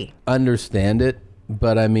agree. Understand it,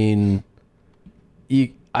 but I mean,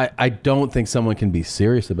 I don't think someone can be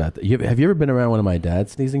serious about that. Have you ever been around one of my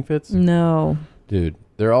dad's sneezing fits? No. Dude,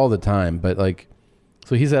 they're all the time. But like,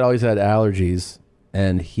 so he's always had allergies,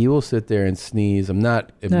 and he will sit there and sneeze. I'm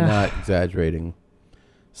not exaggerating.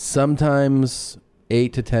 Sometimes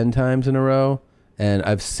 8 to 10 times in a row. And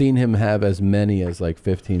I've seen him have as many as like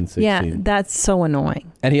 15, 16. Yeah, that's so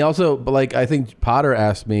annoying. And he also, but like, I think Potter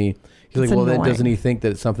asked me, he's like, well, then doesn't he think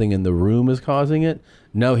that something in the room is causing it?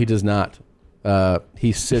 No, he does not.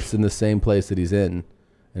 He sits in the same place that he's in,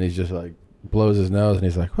 and he's just like, blows his nose, and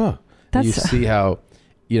he's like, oh. And you see how,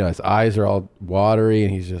 his eyes are all watery,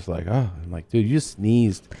 and he's just like, oh. I'm like, dude, you just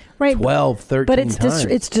sneezed 12, 13 but it's times.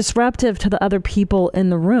 it's disruptive to the other people in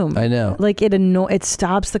the room. I know. Like it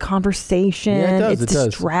stops the conversation. Yeah, it does. It's It does.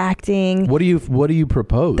 distracting. What do you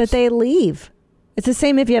propose? That they leave. It's the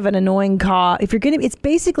same if you have an annoying cough. If you're it's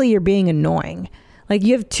basically you're being annoying. Like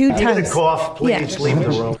you have 2 times. If you get a cough, please leave the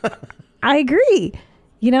room. I agree.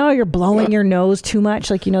 You're blowing your nose too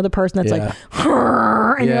much. Like, the person that's like,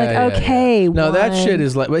 and you're like, okay. No, that one. shit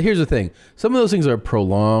is like, but here's the thing. Some of those things are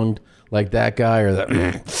prolonged, like that guy or that,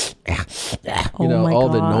 my all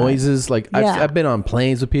the God. noises. Like, Yeah. I've been on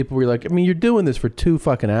planes with people where you're like, I mean, you're doing this for 2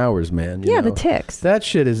 fucking hours, man. you Yeah, the know? ticks. That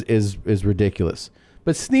shit is ridiculous.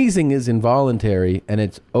 But sneezing is involuntary and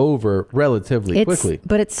it's over relatively quickly.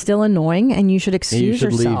 But it's still annoying, and you should excuse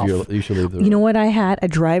You should yourself. you should leave the room. You know what? I had a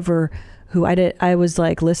driver who I was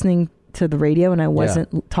like listening to the radio and I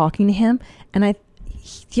wasn't talking to him. And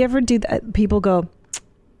do you ever do that? People go,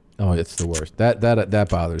 oh, it's the worst. That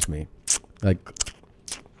bothers me. Like,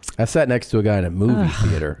 I sat next to a guy in a movie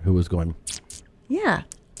theater who was going, yeah.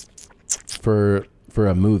 For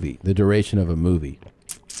a movie, the duration of a movie.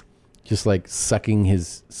 Just like sucking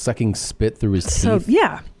spit through his So teeth.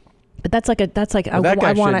 yeah. But that's like Well, that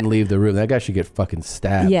guy shouldn't leave the room. That guy should get fucking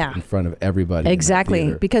stabbed in front of everybody.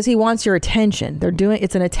 Exactly, because he wants your attention.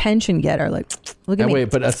 It's an attention getter. Like, look at me. Wait,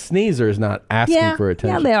 but a sneezer is not asking for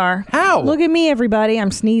attention. Yeah, they are. How? Look at me, everybody. I'm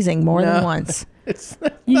sneezing more than once.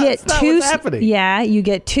 You get not 2. what's happening. Yeah, you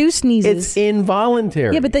get 2 sneezes. It's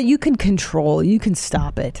involuntary. Yeah, but that you can control. You can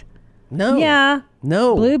stop it. No. Yeah.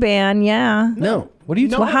 No. Blue band. Yeah. No. What are you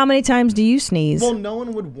talking Well, how many times do you sneeze? Well, no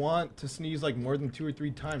one would want to sneeze like more than 2 or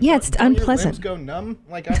 3 times. Yeah, it's Don't unpleasant. Your limbs go numb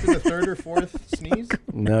like after the 3rd or 4th sneeze.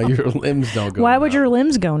 No, your limbs don't go. Why would your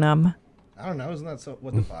limbs go numb? I don't know. Isn't that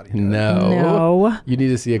what the body does? No. You need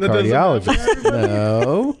to see a That doesn't cardiologist.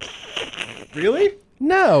 No. Really?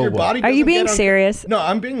 No. Your body Are you doesn't being get serious? No,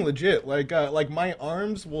 I'm being legit. Like my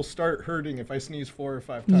arms will start hurting if I sneeze 4 or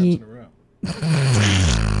 5 times in a row.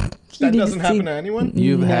 That doesn't happen to anyone?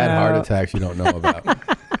 You've had heart attacks you don't know about.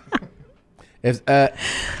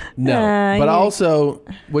 No. But also,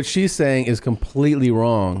 what she's saying is completely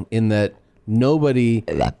wrong in that Nobody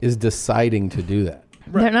is deciding to do that.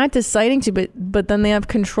 They're not deciding to, but then they have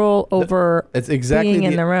control over It's exactly being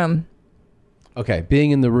in the room. Okay,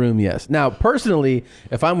 being in the room, yes. Now, personally,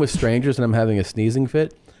 if I'm with strangers and I'm having a sneezing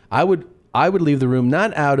fit, I would leave the room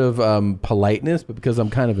not out of politeness, but because I'm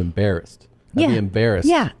kind of embarrassed. I'd be embarrassed.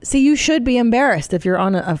 Yeah. See, you should be embarrassed if you're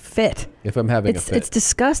on a fit. If I'm having a fit. It's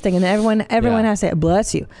disgusting, and everyone has to say,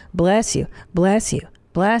 bless you, bless you, bless you,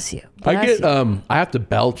 bless you. I get I have to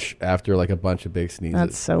belch after like a bunch of big sneezes.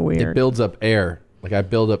 That's so weird. It builds up air. Like I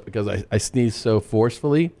build up because I sneeze so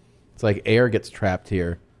forcefully. It's like air gets trapped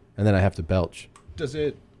here, and then I have to belch. Does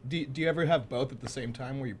it? Do you ever have both at the same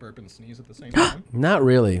time, where you burp and sneeze at the same time? Not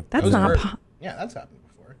really. That's not. Yeah, that's happened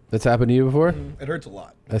before. That's happened to you before? It hurts a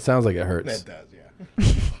lot. That sounds like it hurts. It does,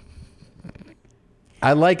 yeah.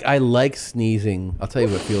 I like sneezing. I'll tell you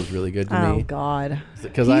what feels really good to me. Oh God.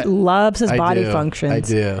 Because he loves his body functions. I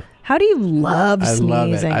do. How do you love I love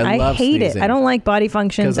it. sneezing? I love hate sneezing. it. I don't like body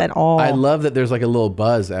functions at all. I love that there's like a little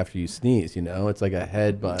buzz after you sneeze, you know? It's like a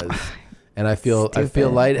head buzz. And I feel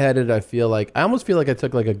lightheaded. I almost feel like I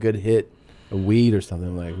took like a good hit of weed or something.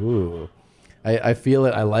 I'm like, ooh. I feel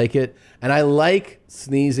it. I like it. And I like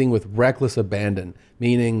sneezing with reckless abandon,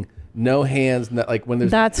 meaning no hands, like when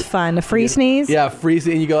there's... That's fun. A free sneeze? Yeah, free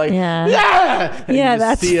sneeze. And you go like, yeah. And yeah, you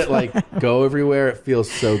that's see it fun. like go everywhere. It feels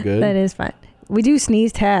so good. That is fun. We do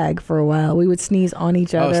sneeze tag for a while. We would sneeze on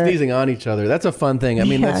each other. Oh, sneezing on each other. That's a fun thing. I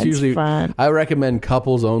mean, Yeah, that's it's usually fun. I recommend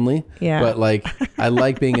couples only. Yeah. But like I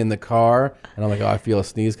like being in the car and I'm like, oh, I feel a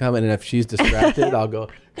sneeze coming. And if she's distracted, I'll go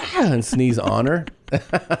and sneeze on her.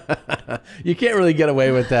 You can't really get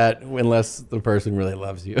away with that unless the person really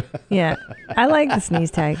loves you. Yeah. I like the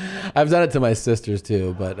sneeze tag. I've done it to my sisters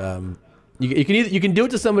too, but you can do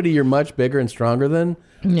it to somebody you're much bigger and stronger than,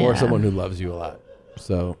 or Yeah. someone who loves you a lot.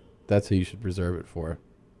 So that's who you should preserve it for.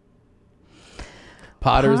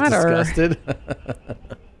 Potter's disgusted.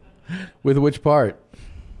 With which part?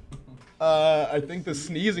 I think the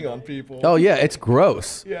sneezing on people. Oh yeah, it's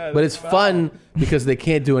gross. Yeah, but it's fun because they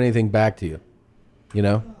can't do anything back to you. You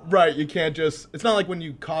know? Right, you can't just... It's not like when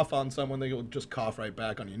you cough on someone, they will just cough right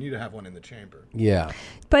back on you. You need to have one in the chamber. Yeah.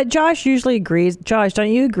 But Josh usually agrees. Josh, don't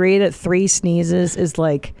you agree that 3 sneezes is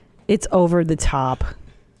like, it's over the top?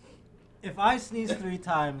 If I sneeze 3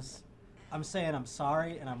 times, I'm saying I'm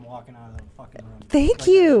sorry and I'm walking out of the fucking room. Thank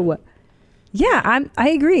you. Yeah, I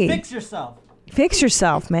agree. Fix yourself. Fix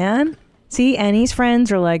yourself, man. See, Annie's friends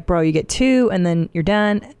are like, bro, you get 2 and then you're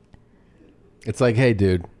done. It's like, hey,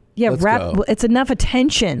 dude. Yeah, let's go. it's enough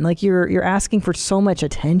attention. Like you're asking for so much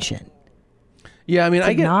attention. Yeah, I mean,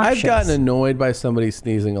 I've obnoxious. gotten annoyed by somebody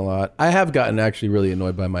sneezing a lot. I have gotten actually really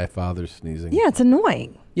annoyed by my father sneezing. Yeah, it's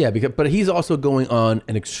annoying. Yeah, but he's also going on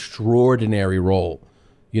an extraordinary roll.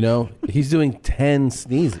 You know, he's doing 10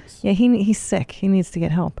 sneezes. Yeah, he's sick. He needs to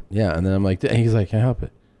get help. Yeah, and then I'm like, he's like, can't help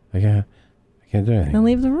it. I can't do anything. Then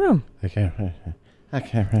leave the room. I can't.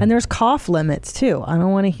 And there's cough limits too. I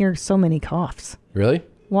don't want to hear so many coughs. Really?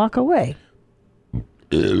 Walk away.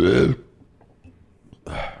 Oh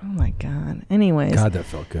my God. Anyways. God, that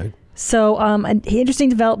felt good. So, an interesting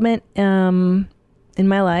development in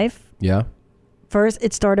my life. Yeah. First,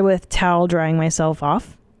 it started with towel drying myself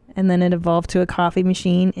off, and then it evolved to a coffee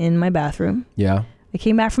machine in my bathroom. Yeah. I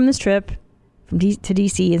came back from this trip to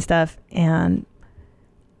DC and stuff, and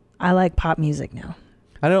I like pop music now.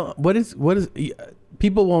 What is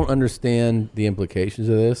people won't understand the implications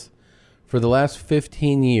of this. For the last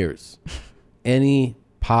 15 years, any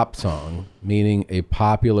pop song, meaning a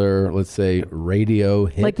popular, let's say, radio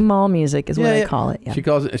hit. Like mall music is what I call it. Yeah. She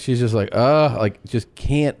calls it, she's just like, just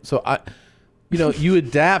can't. So you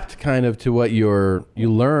adapt kind of to what you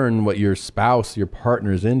learn what your spouse, your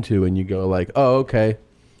partner's into, and you go like, oh, okay.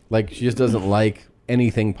 Like she just doesn't like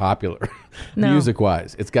anything popular music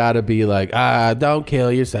wise. It's got to be like, don't kill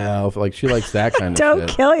yourself. Like she likes that kind of Don't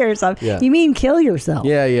shit. kill yourself. Yeah. You mean kill yourself?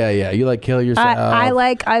 Yeah. You like kill yourself.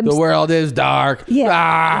 The world is dark.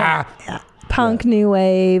 Yeah. Punk new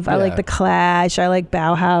wave. I like Yeah. the Clash. I like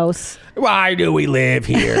Bauhaus. Why do we live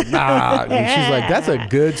here? And she's like, that's a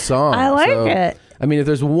good song. I like it. I mean, if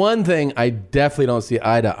there's one thing I definitely don't see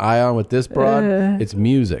eye to eye on with this broad, it's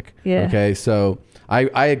music. Yeah. Okay, so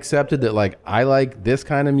I accepted that, like, I like this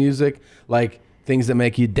kind of music, like things that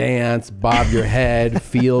make you dance, bob your head,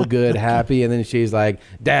 feel good, happy, and then she's like,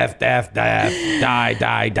 death, die,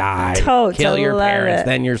 Totes, kill I your love parents, it.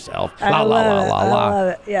 then yourself, I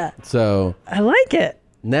love it. Yeah. So I like it.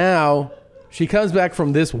 now she comes back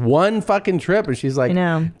from this one fucking trip and she's like,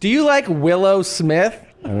 do you like Willow Smith?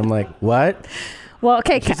 And I'm like, what? Well,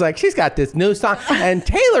 okay. She's like, she's got this new song, and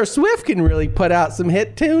Taylor Swift can really put out some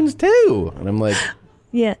hit tunes too. And I'm like,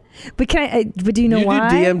 Yeah, but but do you know why?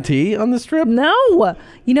 Do DMT on the strip? No.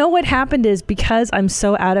 You know what happened is because I'm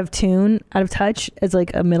so out of touch as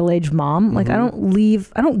like a middle-aged mom. Like I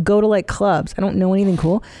don't go to like clubs. I don't know anything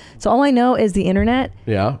cool. So all I know is the internet.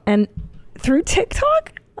 Yeah. And through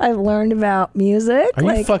TikTok, I've learned about music. Are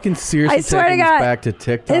you fucking seriously I swear taking to this God, back to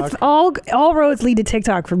TikTok? It's all roads lead to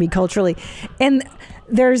TikTok for me culturally. And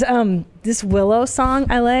there's this Willow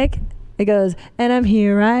song I like. It goes, and I'm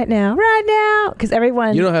here right now, because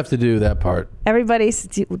everyone. You don't have to do that part. Everybody's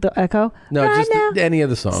the echo. No, right just now. any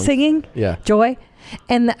of the songs. Singing. Yeah. Joy.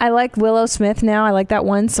 And I like Willow Smith now. I like that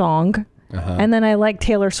one song. And then I like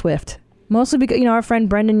Taylor Swift. Mostly because, our friend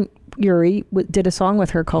Byrne-Your did a song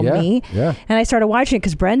with her called Me. Yeah. And I started watching it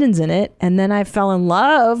because Brendan's in it. And then I fell in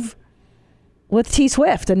love with T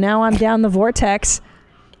Swift. And now I'm down the vortex.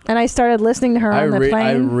 And I started listening to her on the plane.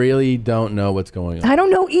 I really don't know what's going on. I don't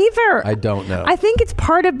know either. I don't know. I think it's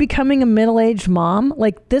part of becoming a middle-aged mom.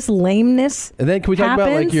 Like this lameness. And then can we talk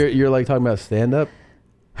about like you're like talking about stand-up?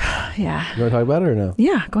 Yeah. You want to talk about it or no?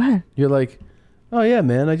 Yeah, go ahead. You're like, oh yeah,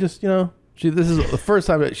 man. I just this is the first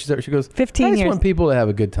time that she goes. 15 I just years. want people to have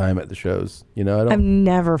a good time at the shows. I've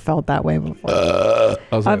never felt that way before.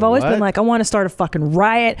 I've always been like, I want to start a fucking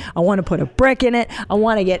riot. I want to put a brick in it. I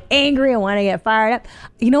want to get angry. I want to get fired up.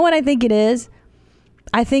 You know what I think it is?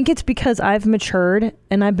 I think it's because I've matured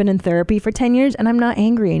and I've been in therapy for 10 years and I'm not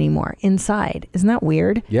angry anymore inside. Isn't that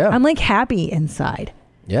weird? Yeah. I'm like happy inside.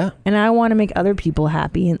 Yeah. And I want to make other people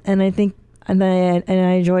happy. And I think, and I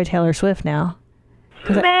enjoy Taylor Swift now.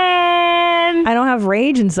 I don't have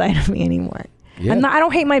rage inside of me anymore. Yeah. I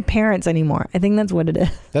don't hate my parents anymore. I think that's what it is.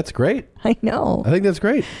 That's great. I know. I think that's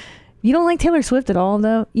great. You don't like Taylor Swift at all,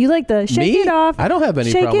 though? You like the Shake It Off. I don't have any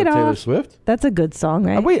Shake problem It with Taylor Off. Swift. That's a good song,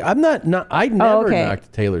 right? Wait, I never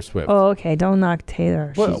knocked Taylor Swift. Oh, okay. Don't knock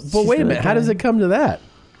Taylor. Well, but wait a minute. How does it come to that?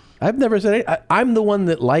 I've never said I'm the one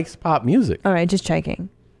that likes pop music. All right, just checking.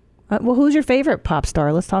 Well, who's your favorite pop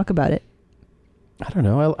star? Let's talk about it. I don't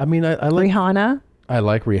know. I mean, I like Rihanna. I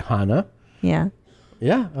like Rihanna. Yeah.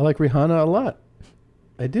 Yeah, I like Rihanna a lot.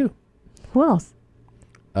 I do. Who else?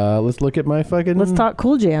 Let's look at my fucking. Let's talk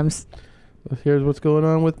cool jams. Here's what's going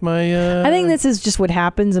on with my. I think this is just what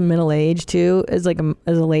happens in middle age too. As a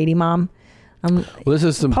lady mom. Well, this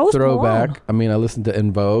is some Post throwback. Malone. I mean, I listened to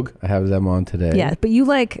En Vogue. I have them on today. Yeah, but you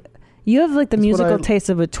have like the musical taste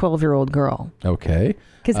of a 12-year-old girl. Okay.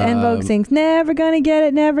 Because En Vogue sings, "Never gonna get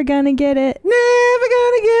it, never gonna get it, never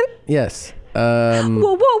gonna get it." Yes. Whoa,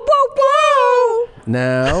 whoa, whoa, whoa!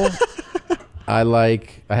 Now, I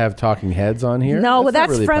have Talking Heads on here. No, but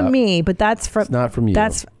that's really from pop. me. But that's from. It's not from you.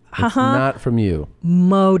 That's it's not from you.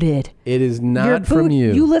 Moded. It is not from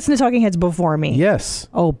you. You listened to Talking Heads before me. Yes.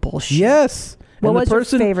 Oh bullshit. Yes. What was your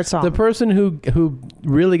favorite song? The person who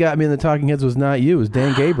really got me in the Talking Heads was not you. It was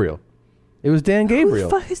Dan Gabriel. It was Dan Gabriel.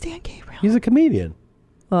 Who the fuck is Dan Gabriel? He's a comedian.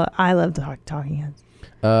 Well, I love Talking Heads.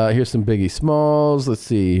 Here's some Biggie Smalls. Let's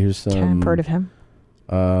see. Here's some. I've heard of him.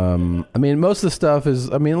 I mean, most of the stuff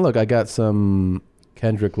is. I mean, look, I got some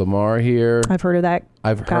Kendrick Lamar here. I've heard of that.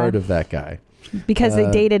 I've heard of that guy. Because they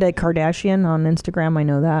dated a Kardashian on Instagram. I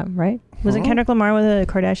know that, right? Was it Kendrick Lamar with a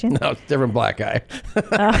Kardashian? No, it's a different black guy.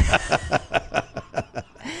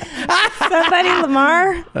 Somebody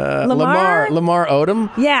Lamar? Lamar Odom?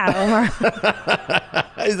 Yeah, Lamar.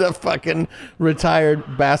 He's a fucking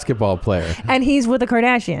retired basketball player. And he's with a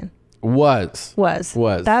Kardashian. Was.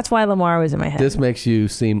 That's why Lamar was in my head. This makes you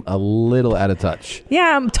seem a little out of touch.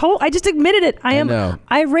 Yeah, I just admitted it. I know.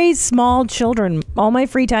 I raise small children. All my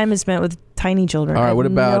free time is spent with tiny children. All right, what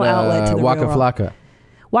about Waka Flocka?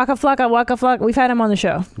 Waka Flocka. We've had him on the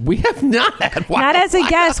show. We have not had Waka Not as a Flocka.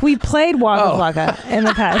 guest. We played Waka Flocka in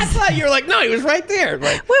the past. I thought you were like, no, he was right there.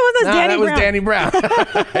 Like, was Danny that Brown. was Danny Brown.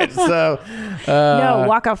 So, no,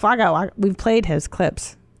 Waka Flocka. We've played his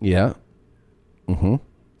clips. Yeah. Mm-hmm.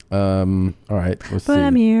 All right. Let's see.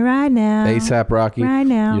 I'm here right now. ASAP Rocky. Right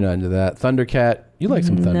now. You're not into that. Thundercat. You like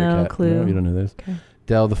some Thundercat. No clue. No, you don't know this. Okay.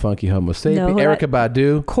 Del the Funky Homo Sapien. No, Erykah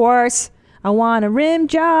Badu. Of course. I want a rim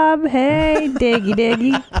job. Hey, diggy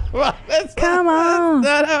diggy. Well, Come on.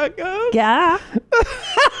 That's not how it goes. Yeah.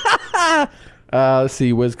 Let's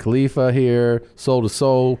see. Wiz Khalifa here. Soul to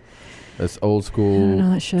Soul. That's old school. I don't know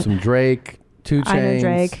that shit. Some Drake. 2 Chainz. I know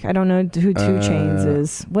Drake. I don't know who 2 Chainz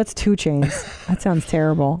is. What's 2 Chainz? That sounds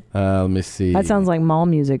terrible. Let me see. That sounds like mall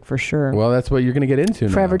music for sure. Well, that's what you're going to get into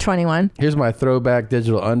now. Forever 21. Here's my throwback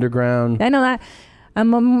Digital Underground. I know that.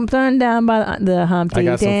 I'm thrown down by the Humpty I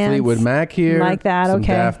got Dance. some Fleetwood Mac here. Like that, some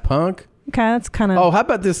okay. Daft Punk. Okay, that's kind of... Oh, how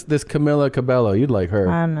about this Camila Cabello? You'd like her.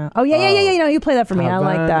 I don't know. Oh, yeah. You know, you play that for me. I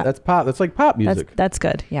like that. That's pop. That's like pop music. That's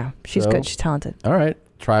good. Yeah, she's good. She's talented. All right.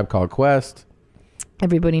 Tribe Called Quest.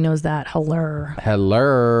 Everybody knows that.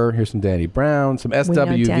 Hello. Here's some Danny Brown, some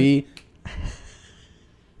SWV.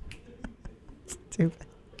 Stupid.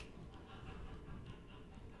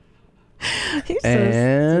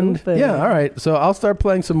 And stupid. yeah, all right. So I'll start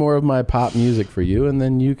playing some more of my pop music for you, and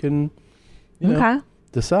then you can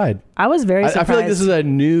decide. I was very surprised. I feel like this is a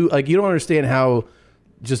new, like, you don't understand how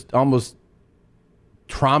just almost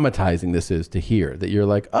traumatizing this is to hear that you're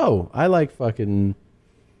like, oh, I like fucking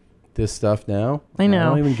this stuff now. I know. I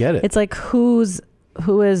don't even get it. It's like, who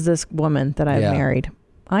is this woman that I've married?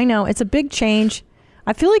 I know. It's a big change.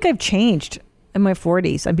 I feel like I've changed in my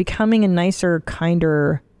 40s. I'm becoming a nicer,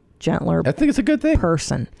 kinder, gentler I think it's a good thing.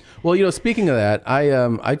 person. Well, speaking of that, I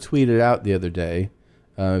tweeted out the other day,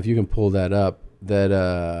 if you can pull that up,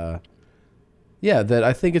 that that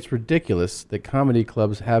I think it's ridiculous that comedy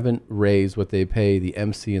clubs haven't raised what they pay the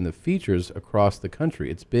MC and the features across the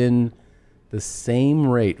country. It's been the same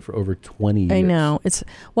rate for over 20 years. I know.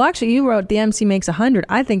 Well, actually, you wrote the MC makes 100.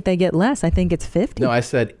 I think they get less. I think it's 50. No, I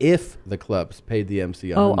said if the clubs paid the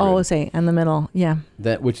MC 100. Oh, say in the middle. Yeah.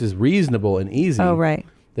 That, which is reasonable and easy. Oh, right.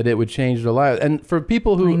 That it would change their lives. And for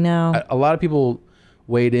people who, a lot of people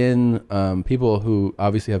weighed in, people who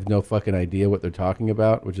obviously have no fucking idea what they're talking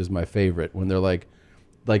about, which is my favorite, when they're like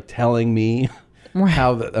telling me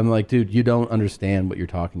how, I'm like, dude, you don't understand what you're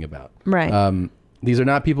talking about. Right. These are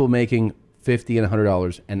not people making $50 and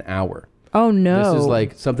 $100 an hour. Oh, no. This is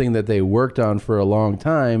like something that they worked on for a long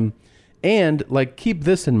time. And like, keep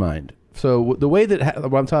this in mind. So the way that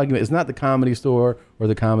what I'm talking about is not the Comedy Store or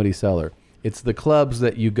the Comedy Cellar. It's the clubs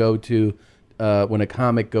that you go to when a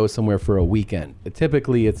comic goes somewhere for a weekend.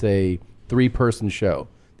 Typically, it's a 3-person show.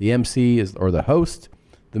 The MC is, or the host,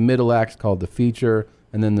 the middle act is called the feature,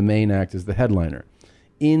 and then the main act is the headliner.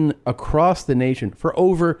 Across the nation for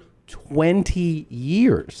over 20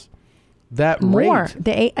 years, that more. rate...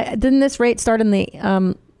 Didn't this rate start in the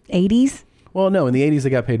 80s? Well, no, in the 80s they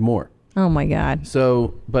got paid more. Oh my God.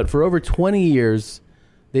 So, but for over 20 years,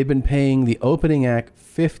 they've been paying the opening act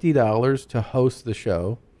 $50 to host the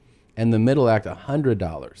show and the middle act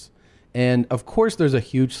 $100. And of course, there's a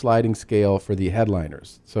huge sliding scale for the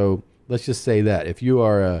headliners. So let's just say that if you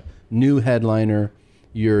are a new headliner,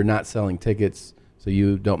 you're not selling tickets, so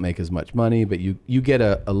you don't make as much money, but you get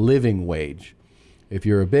a living wage. If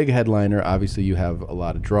you're a big headliner, obviously you have a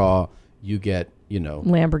lot of draw. You get,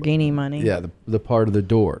 Lamborghini money. Yeah, the part of the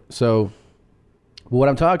door. So what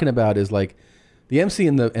I'm talking about is like the MC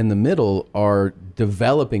in the middle are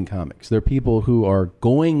developing comics. They're people who are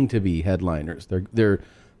going to be headliners. They're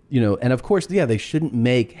and of course, they shouldn't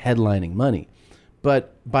make headlining money.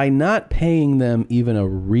 But by not paying them even a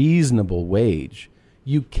reasonable wage,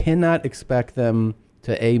 you cannot expect them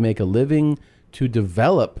to make a living, to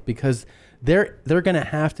develop, because they're going to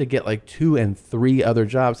have to get like 2 and 3 other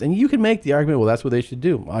jobs. And you can make the argument, well, that's what they should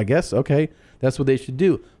do. Well, I guess, okay, that's what they should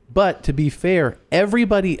do. But to be fair,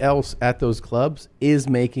 everybody else at those clubs is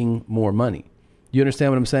making more money. You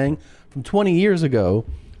understand what I'm saying? From 20 years ago,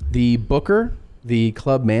 the booker, the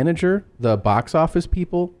club manager, the box office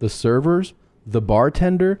people, the servers, the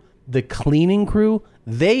bartender, the cleaning crew,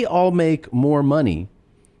 they all make more money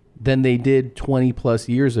than they did 20 plus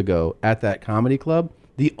years ago at that comedy club.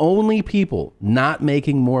 The only people not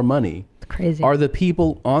making more money are the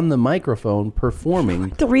people on the microphone performing,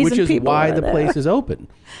 which is why the place is open.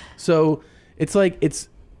 So it's like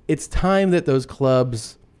it's time that those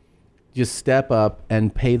clubs just step up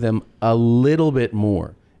and pay them a little bit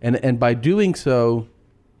more. And by doing so,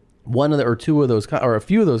 one of the, or two of those, or a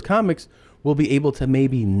few of those comics will be able to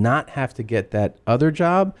maybe not have to get that other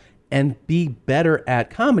job and be better at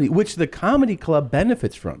comedy, which the comedy club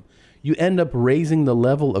benefits from. You end up raising the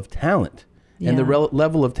level of talent. And the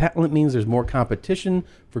level of talent means there's more competition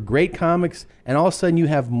for great comics. And all of a sudden you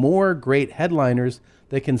have more great headliners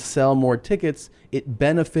that can sell more tickets. It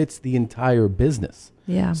benefits the entire business.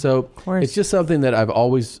 Yeah. So it's just something that I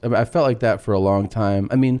felt like that for a long time.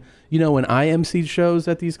 I mean, when I emceed shows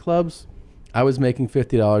at these clubs, I was making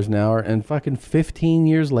 $50 an hour, and fucking 15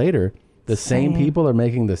 years later, the same people are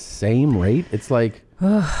making the same rate. It's like,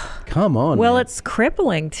 come on. Well, man. it's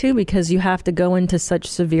crippling too, because you have to go into such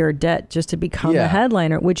severe debt just to become a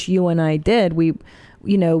headliner, which you and I did.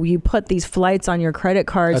 You put these flights on your credit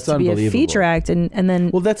cards to be a feature act, and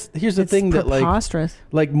then here's the thing that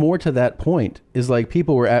like more to that point is like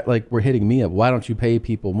people were hitting me up. Why don't you pay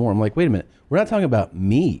people more? I'm like, wait a minute, we're not talking about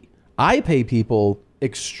me. I pay people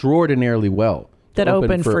extraordinarily well that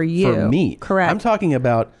open for you. For me, correct. I'm talking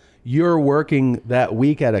about you're working that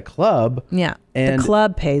week at a club. Yeah, and the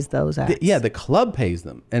club pays those acts. The club pays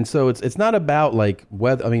them, and so it's not about like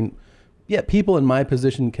whether. I mean, people in my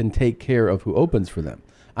position can take care of who opens for them.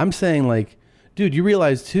 I'm saying like, dude, you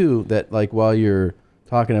realize too that like while you're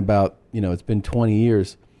talking about, it's been 20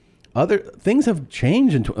 years, other things have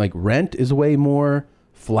changed. Like rent is way more.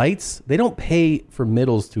 Flights, they don't pay for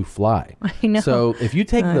middles to fly. I know. So if you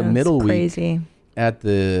take the middle crazy. week at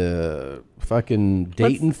the fucking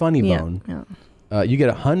Dayton Funny Bone, you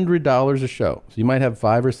get $100 a show. So you might have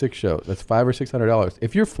 5 or 6 shows. That's $500 or $600.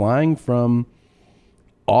 If you're flying from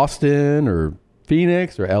Austin or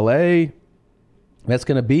Phoenix or LA, that's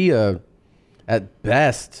going to be at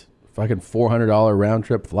best fucking $400 round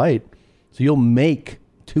trip flight. So you'll make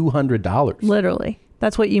 $200 Literally.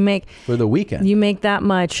 That's what you make for the weekend. You make that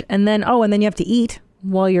much, and then you have to eat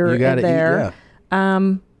while you're there.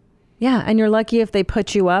 Eat, yeah. And you're lucky if they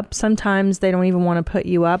put you up. Sometimes they don't even want to put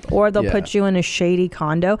you up, or they'll put you in a shady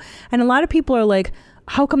condo. And a lot of people are like,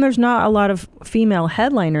 how come there's not a lot of female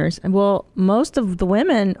headliners? And well, most of the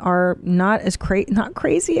women are not not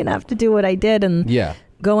crazy enough to do what I did and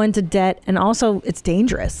go into debt. And also, it's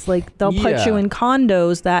dangerous. Like they'll put you in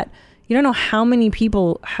condos that you don't know how many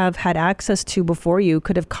people have had access to before you,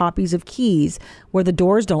 could have copies of keys where the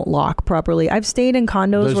doors don't lock properly. I've stayed in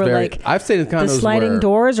condos I've stayed in condos the sliding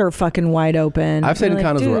doors are fucking wide open. I've stayed in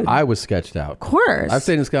condos dude. where I was sketched out. Of course. I've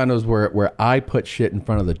stayed in condos where I put shit in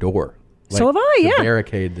front of the door. So have I, to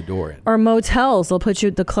barricade the door in. Or motels,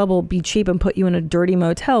 the club will be cheap and put you in a dirty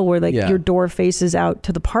motel where your door faces out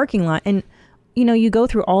to the parking lot. And you go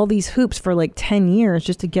through all these hoops for like 10 years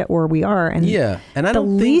just to get where we are. And and I the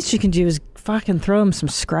don't least you can do is fucking throw them some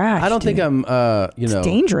scratch. I don't think I'm, it's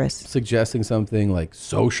dangerous. Suggesting something like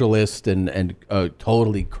socialist and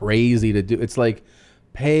totally crazy to do. It's like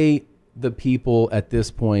pay the people at this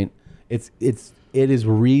point. It is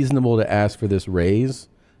reasonable to ask for this raise.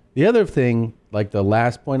 The other thing, like the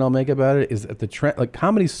last point I'll make about it, is that the trend, like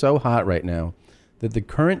comedy's so hot right now that the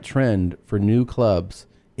current trend for new clubs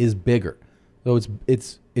is bigger. So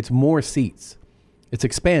it's more seats. It's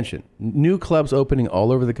expansion. New clubs opening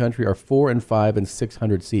all over the country are 400 and 500 and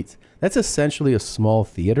 600 seats. That's essentially a small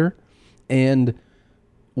theater. And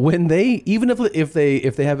when even if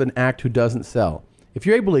they have an act who doesn't sell, if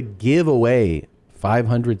you're able to give away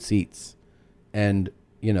 500 seats and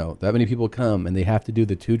that many people come and they have to do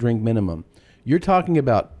the 2-drink minimum, you're talking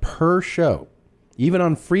about per show, even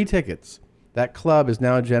on free tickets, that club is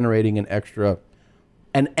now generating an extra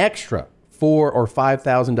 $4,000 or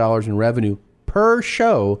 $5,000 in revenue per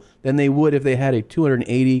show than they would if they had a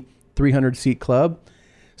 280, 300 seat club.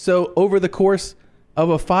 So over the course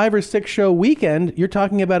of a 5 or 6 show weekend, you're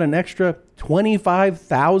talking about an extra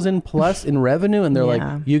 $25,000 plus in revenue, and they're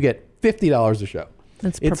like, you get $50 a show.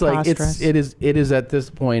 It's preposterous. It is at this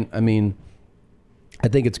point. I mean, I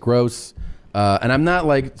think it's gross, and I'm not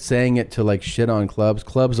like saying it to like shit on clubs.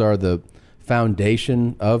 Clubs are the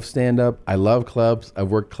foundation of stand-up. I love clubs. I've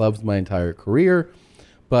worked clubs my entire career,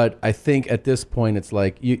 but I think at this point it's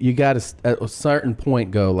like you got to at a certain point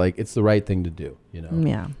go like it's the right thing to do. It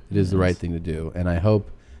is the right thing to do, and I hope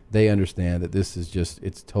they understand that this is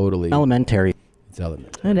it's totally elementary. It's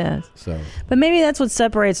elementary. It is. So, but maybe that's what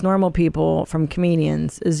separates normal people from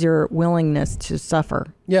comedians is your willingness to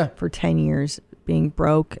suffer. Yeah. For 10 years, being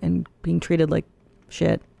broke and being treated like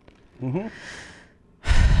shit. Mm-hmm.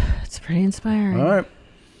 It's pretty inspiring. All right.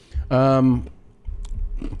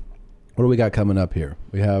 What do we got coming up here?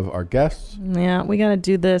 We have our guests. Yeah, we got to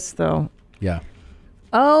do this though. Yeah.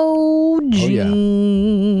 Oh,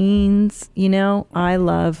 jeans. I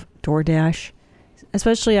love DoorDash,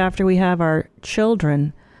 especially after we have our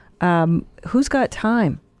children. Who's got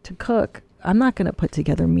time to cook? I'm not going to put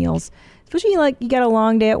together meals. Especially like you got a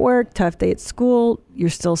long day at work, tough day at school, you're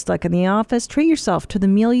still stuck in the office. Treat yourself to the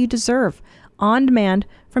meal you deserve on demand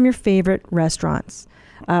from your favorite restaurants.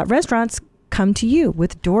 Restaurants come to you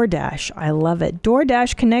with DoorDash. I love it.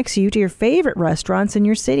 DoorDash connects you to your favorite restaurants in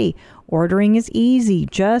your city. Ordering is easy.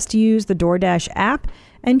 Just use the DoorDash app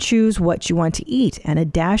and choose what you want to eat, and a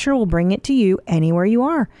Dasher will bring it to you anywhere you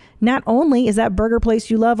are. Not only is that burger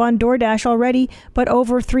place you love on DoorDash already, but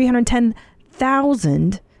over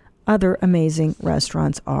 310,000 other amazing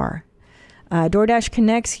restaurants are. DoorDash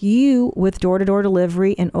connects you with door-to-door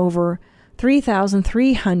delivery in over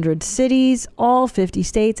 3,300 cities, all 50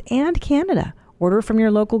 states, and Canada. Order from your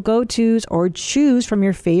local go-tos or choose from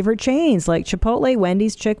your favorite chains like Chipotle,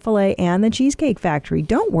 Wendy's, Chick-fil-A, and the Cheesecake Factory.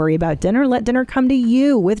 Don't worry about dinner. Let dinner come to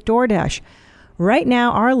you with DoorDash. Right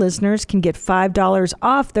now, our listeners can get $5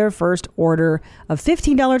 off their first order of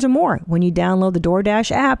 $15 or more when you download the DoorDash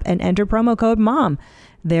app and enter promo code MOM.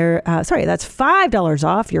 That's $5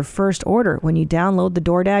 off your first order when you download the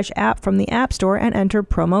DoorDash app from the App Store and enter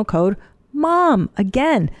promo code MOM.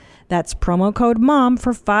 Again, that's promo code MOM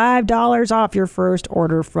for $5 off your first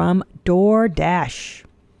order from DoorDash.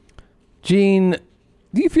 Gene,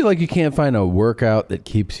 do you feel like you can't find a workout that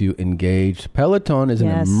keeps you engaged? Peloton is an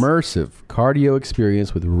immersive cardio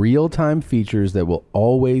experience with real-time features that will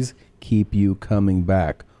always keep you coming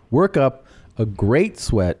back. Work up a great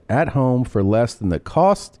sweat at home for less than the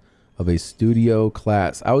cost of a studio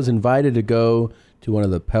class. I was invited to go to one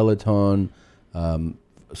of the Peloton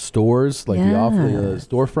stores, like the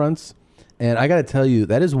storefronts. And I got to tell you,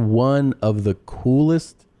 that is one of the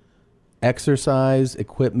coolest exercise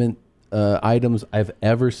equipment items I've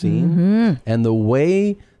ever seen. And the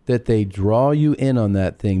way that they draw you in on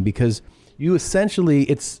that thing, because you essentially,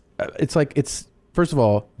 it's first of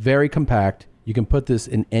all, very compact. You can put this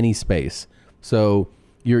in any space. So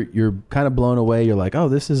you're kind of blown away. You're like, oh,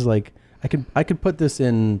 this is like, I could put this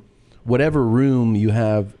in whatever room you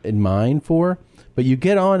have in mind for, but you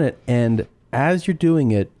get on it, and as you're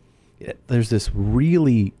doing it, there's this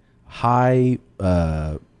really high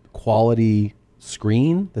quality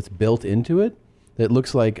screen that's built into it that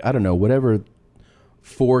looks like, I don't know, whatever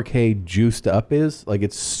 4K juiced up is. Like,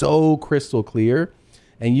 it's so crystal clear,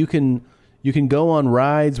 and you can go on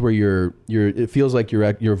rides where it feels like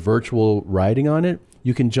you're virtual riding on it.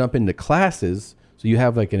 You can jump into classes, so you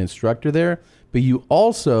have like an instructor there, but you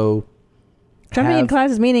also jumping in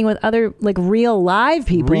classes, meaning with other like real live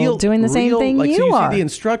people doing the same thing like, you so you are. see the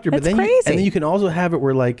instructor, That's but then crazy. and then you can also have it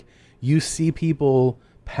where like you see people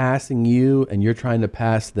passing you and you're trying to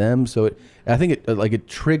pass them. So I think it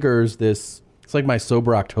triggers this. It's like my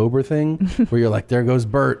Sober October thing where you're like, there goes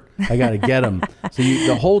Bert. I got to get him. So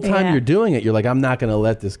the whole time you're doing it, you're like, I'm not going to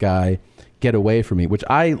let this guy get away from me, which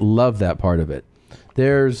I love that part of it.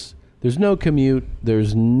 There's no commute.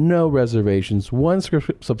 There's no reservations. One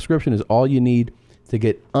subscription is all you need to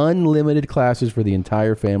get unlimited classes for the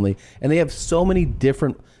entire family. And they have so many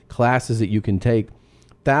different classes that you can take.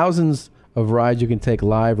 Thousands of rides you can take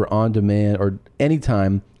live or on demand or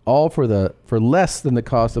anytime, all for less than the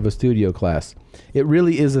cost of a studio class. It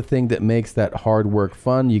really is a thing that makes that hard work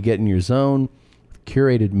fun. You get in your zone.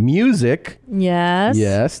 Curated music.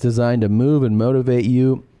 Yes, designed to move and motivate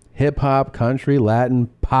you. Hip hop, country, Latin,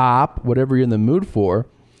 pop, whatever you're in the mood for.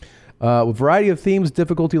 A variety of themes,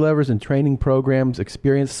 difficulty levels, and training programs.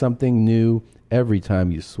 Experience something new every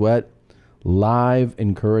time you sweat. Live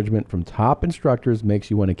encouragement from top instructors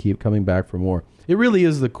makes you want to keep coming back for more. It really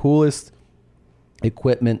is the coolest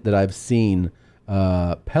equipment that I've seen.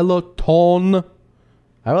 Peloton.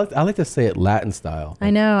 I like to say it Latin style.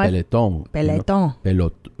 I know. Peloton. Peloton.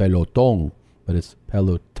 Peloton. But it's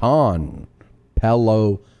Peloton.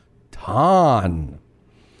 Peloton.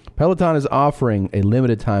 Peloton is offering a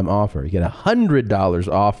limited time offer. You get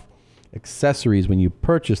 $100 off accessories when you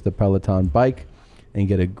purchase the Peloton bike and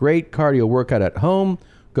get a great cardio workout at home.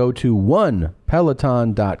 Go to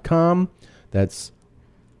onepeloton.com. That's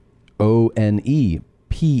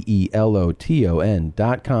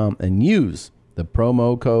ONEPELOTON.com and use the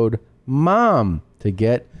promo code MOM to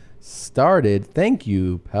get started. Thank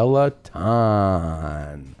you, Peloton.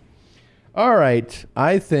 All right,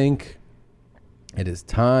 I think it is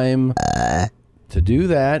time to do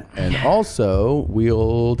that. And also,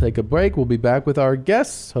 we'll take a break. We'll be back with our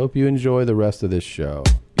guests. Hope you enjoy the rest of this show.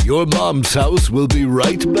 Your mom's house will be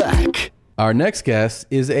right back. Our next guest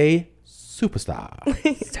is a superstar.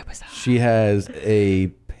 She has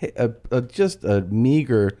just a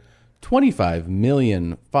meager 25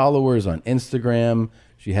 million followers on Instagram.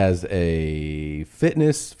 She has a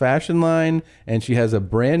fitness fashion line, and she has a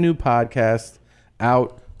brand new podcast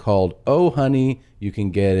out called Oh Honey. You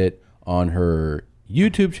can get it on her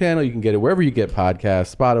YouTube channel. You can get it wherever you get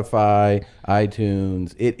podcasts, Spotify,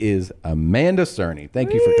 iTunes. It is Amanda Cerny.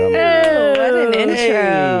 Thank you for coming. Oh, what an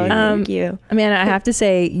intro. Thank you. Amanda, I have to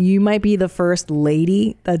say, you might be the first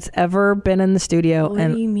lady that's ever been in the studio.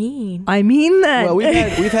 What do you mean? I mean that. Well, we've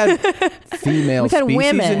had female We've had species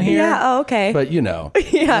women. in here. Yeah, oh, okay. But, you know.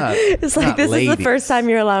 Yeah. It's like, this is the first time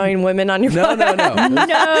you're allowing women on your podcast.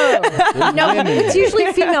 No, it's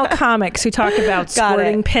usually female comics who talk about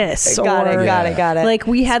squirting piss. Got it. Like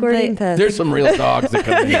we had There's some real dogs that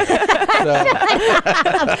come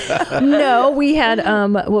in. No, we had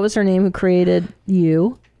what was her name who created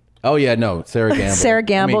you? Oh yeah, no, Sarah Gamble. Sarah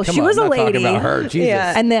Gamble. Come she on, was I'm a not lady. talking about her. Jesus.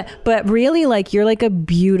 Yeah. But really, like, you're like a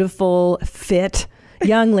beautiful, fit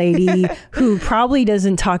young lady who probably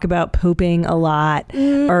doesn't talk about pooping a lot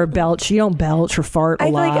or belch. You don't belch or fart a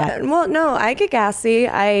lot. No, I get gassy.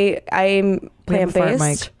 I'm We have a fart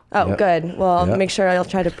plant-based. mic. Oh, Yep. good. Well, Yep. make sure I'll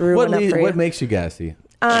try to brew one up for you. What makes you gassy?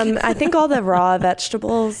 I think all the raw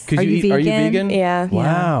vegetables. Are you vegan? Yeah.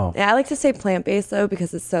 Wow. Yeah, I like to say plant-based though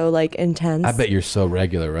because it's so like intense. I bet you're so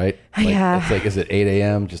regular, right? Like, Yeah. It's like, is it 8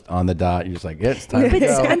 a.m. just on the dot? You're just like, yeah, it's time to But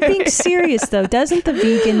go. I'm being serious though. Doesn't the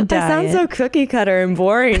vegan I diet? sound so cookie cutter and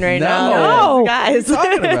boring right No. now. Guys.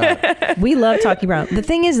 We love talking about. The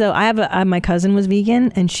thing is though, I have my cousin was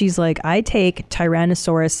vegan and she's like, I take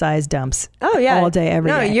Tyrannosaurus size dumps. Oh yeah, all day, every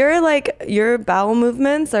day. Your bowel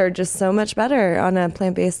movements are just so much better on a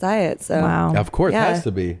plant-based diet. So Of course, yeah. it has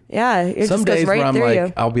to be. Yeah, it Some just goes days right where I'm through like,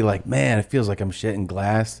 you. I'll be like, man, it feels like I'm shitting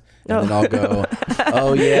glass. And then I'll go,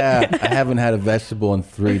 oh yeah, I haven't had a vegetable in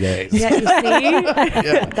 3 days. Yeah, you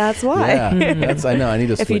see, that's why. Yeah, I know. I need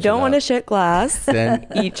to. If you don't want to shit glass, Then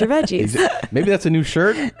eat your veggies. Maybe that's a new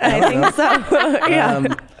shirt. I think so.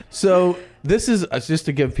 Yeah. So this is just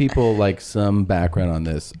to give people like some background on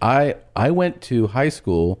this. I went to high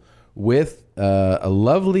school with a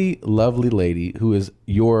lovely lady who is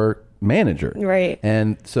your manager, Right.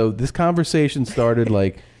 And so this conversation started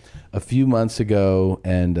like a few months ago,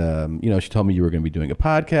 and she told me you were going to be doing a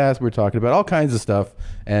podcast. We were talking about all kinds of stuff,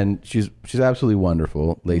 and she's absolutely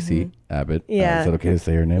wonderful, Lacey Abbott. Yeah. Is that okay to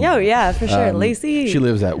say her name? Oh yeah, for sure, Lacey. She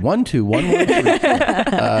lives at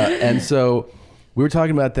 12113. And so we were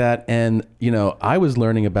talking about that, and I was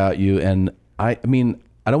learning about you, and I mean,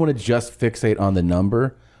 I don't want to just fixate on the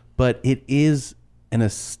number, but it is an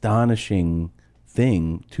astonishing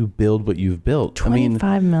thing to build what you've built.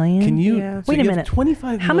 25 million. Can you wait a minute?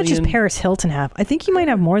 25 How much does million? Paris Hilton have? I think you might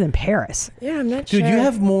have more than Paris. Yeah, I'm not Dude, sure. you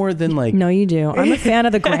have more than like. No, you do. I'm a fan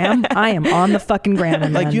of the gram. I am on the fucking gram.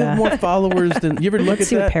 Amanda. Like you have more followers than you ever look Let's at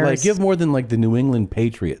see what that. Paris- Like you have more than like the New England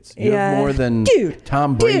Patriots. You have more than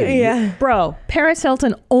Tom Brady. Bro, Paris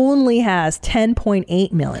Hilton only has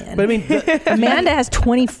 10.8 million. But I mean, Amanda has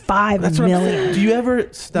 25 That's what I'm million. saying. Do you ever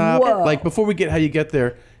stop? Whoa. Like before we get how you get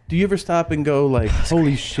there. Do you ever stop and go like,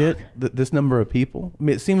 holy shit, this number of people? I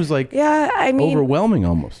mean, it seems like I mean, overwhelming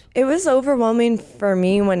almost. It was overwhelming for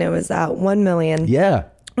me when it was at 1 million. Yeah.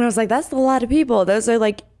 And I was like, that's a lot of people. Those are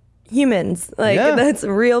like humans. Like that's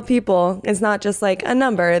real people. It's not just like a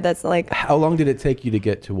number that's like. How long did it take you to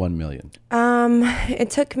get to 1 million? It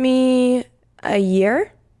took me a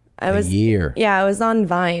year. A year. Yeah, I was on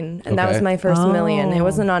Vine, and that was Okay. my first million. It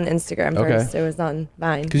wasn't on Instagram Okay. first. It was on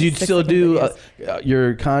Vine. Because you 6 still second do videos.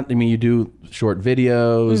 your I mean, you do short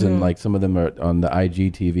videos, and Mhm. like some of them are on the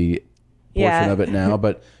IGTV portion Yeah. of it now.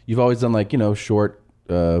 But you've always done like short,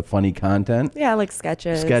 funny content. Yeah, like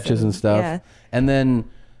sketches. And stuff. Yeah. And then,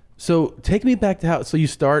 so take me back to how. So you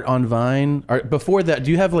start on Vine. Or before that,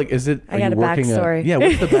 do you have like? Is it? I got a backstory. Yeah.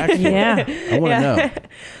 What's the backstory? Yeah. I want to know.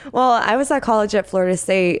 Well, I was at college at Florida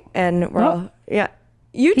State, and we're all, yeah.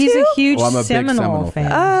 You He's too? a huge Oh, I'm a big Seminole Seminole fan.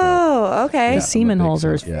 fan, Oh, okay. Yeah, Seaman holes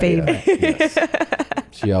are his Yeah, favorite. yes.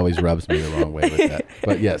 She always rubs me the wrong way with that.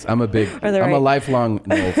 But yes, I'm a Are they I'm a right? lifelong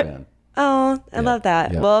Noel fan. Oh, I love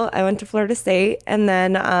that. yeah. Well, I went to Florida State, and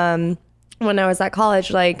then when I was at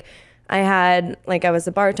college, like I was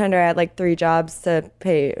a bartender. I had like 3 jobs to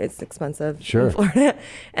pay. It's expensive Sure. in Florida.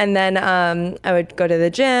 And then I would go to the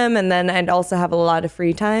gym, and then I'd also have a lot of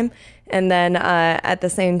free time. And then at the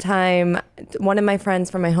same time, one of my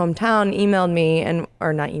friends from my hometown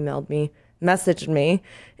messaged me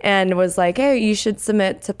and was like, hey, you should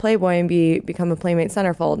submit to Playboy and become a Playmate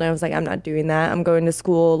centerfold. And I was like, I'm not doing that. I'm going to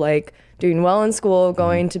school, like doing well in school,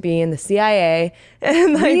 going to be in the CIA.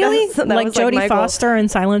 And like, Really? that Like was, Jodie my goal. Foster in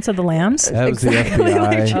Silence of the Lambs? That was the Exactly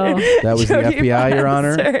FBI. like That was Jodie the FBI, Your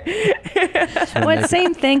Honor. Foster. What,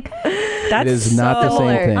 same thing? That's It is not the same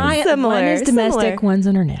Similar. thing. One Similar, is domestic, similar. one's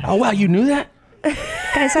international. Oh wow, you knew that?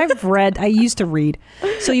 Guys, I used to read.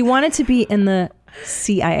 So you wanted to be in the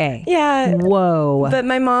CIA. Yeah. Whoa. But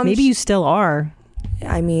my mom... Maybe you still are.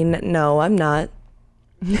 I mean, no, I'm not.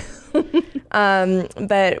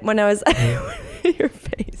 But when I was... Your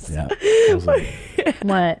face. Yeah. I was like,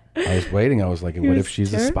 What? I was waiting. I was like, what if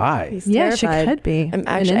she's a spy? He's Yeah, she terrified. could be. I An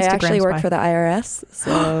actually Instagram work spy. for the IRS,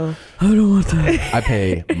 so... I don't want that. I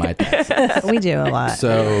pay my taxes. We do a lot.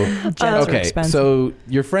 So Jets are okay, expensive. so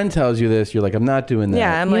your friend tells you this. You're like, I'm not doing that.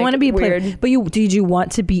 Yeah, I'm you like, want to be weird. But did you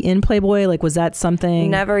want to be in Playboy? Like, was that something?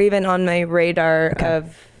 Never even on my radar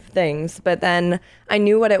of things. But then I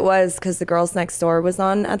knew what it was because The Girls Next Door was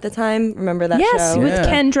on at the time. Remember that Yes, show? with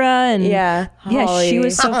Kendra and Yeah, she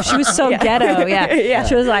was so Yeah. ghetto. Yeah. Yeah.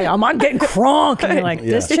 She was like, I'm not getting crunk. And you're like,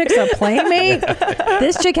 this chick's a playmate.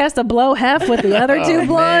 This chick has to blow Hef with the other two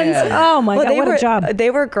blondes. man. Oh my Well, god, what a job. They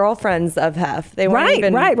were girlfriends of Hef. They weren't Right,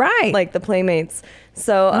 even right. like the playmates.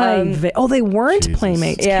 So they weren't Jesus.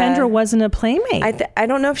 playmates. Yeah. Kendra wasn't a playmate. I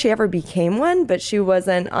don't know if she ever became one, but she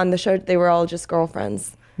wasn't on the show. They were all just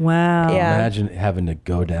girlfriends. Wow. Yeah. Imagine having to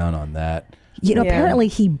go down on that. You know, apparently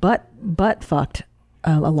he butt fucked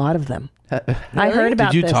a lot of them. I heard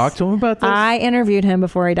about Did you this. talk to him about this? I interviewed him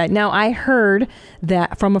before he died. Now, I heard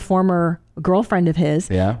that from a former girlfriend of his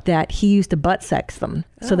that he used to butt sex them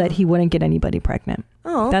so that he wouldn't get anybody pregnant.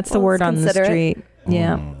 Oh, that's the word on the street.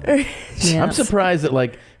 Yeah. Yeah. I'm surprised that,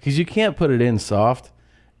 like, because you can't put it in soft.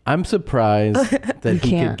 I'm surprised that he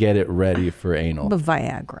can't. could get it ready for anal. But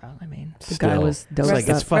Viagra. I mean, the Still. guy was It's dosed like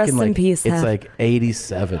it's up. fucking like it's like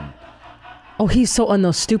 87. Oh, he's so on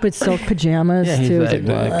those stupid silk pajamas Yeah, he's too. like,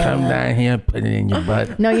 come down here, put it in your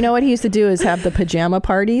butt. No, you know what he used to do is have the pajama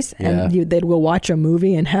parties, and they'd go watch a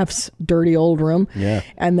movie and have dirty old room. Yeah.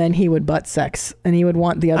 And then he would butt sex, and he would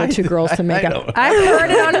want the other two girls to make don't- up. I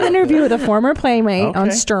heard it on an interview with a former playmate on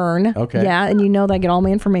Okay. Stern. Okay. Yeah, and you know that I get all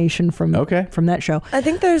my information from that show. I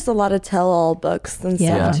think there's a lot of tell-all books and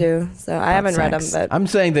stuff too. So I haven't read them, but I'm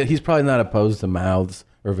saying that he's probably not opposed to mouths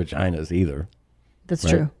or vaginas either. That's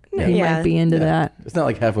Right? true. He might be into that. It's not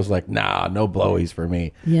like Hef was like, nah, no blowies for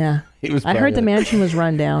me. Yeah. He was. I heard probably the like- mansion was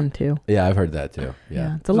run down too. Yeah, I've heard that too.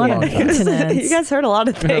 Yeah, It's a lot of long time. maintenance. you guys heard a lot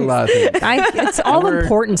of Heard a things. lot of things. It's all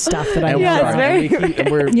important stuff that I And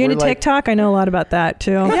know. we're You into like- TikTok? I know a lot about that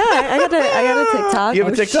too. Yeah, I got a TikTok. You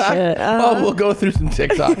have a TikTok? shit. We'll go through some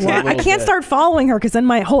TikToks. Well, I can't start following her because then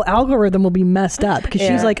my whole algorithm will be messed up because she's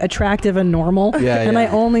Yeah. like attractive and normal. Yeah, and yeah. I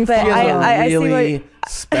only But follow. I see really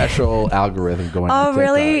special algorithm going. Oh, on TikTok.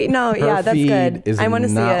 really? No, Her yeah, that's feed good. Is I wanna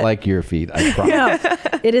see not it. like your feed. I promise.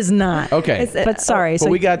 No, it is not. Okay. But sorry. But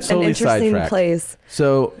we got totally interesting sidetracked. place.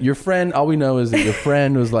 So your friend, all we know is that your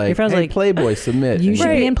friend was like, Your friend's hey, like, Playboy, submit. You And should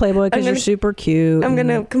you're be like, in Playboy because you're super cute. I'm and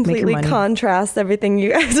gonna make completely your money. contrast everything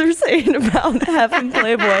you guys are saying about Hef and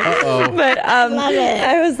Playboy. But Love it.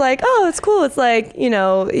 I was like, oh, it's cool. It's like, you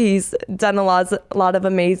know, he's done a lot of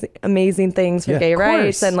amazing things for Yeah, gay of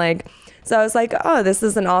rights, course. and like. So I was like, oh, this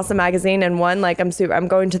is an awesome magazine. And one, like, I'm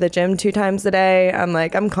going to the gym 2 times a day. I'm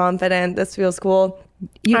like, I'm confident. This feels cool.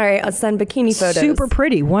 All right, I'll send bikini photos. Super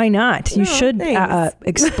pretty. Why not? You should thanks.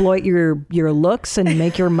 exploit your looks and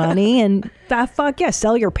make your money and fuck yeah,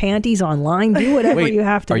 sell your panties online. Do whatever Wait, you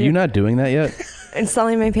have to are do. you not doing that yet? And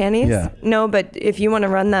selling my panties? Yeah. No, but if you want to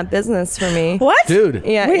run that business for me. What? Dude.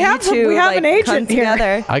 Yeah, We you have- two, we have like, an agent come here.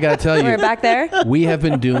 together. I gotta tell you, We're back there.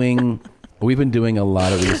 we've been doing a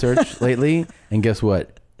lot of research lately, and guess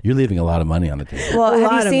what? You're leaving a lot of money on the table. Well, A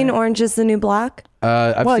have lot you of seen it. Orange is the New Black?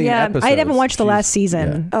 I've Well, seen yeah, episodes. I haven't watched the last She's-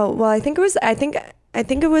 season. Oh, well, I think it was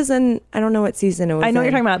in, I don't know what season it was I know what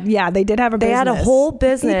you're in. talking about. Yeah, they did have a They business. had a whole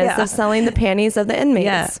business Yeah. of selling the panties of the inmates.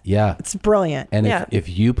 Yeah. Yeah. It's brilliant. And Yeah. if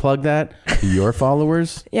you plug that to your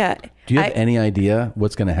followers, Yeah. do you have any idea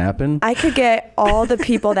what's going to happen? I could get all the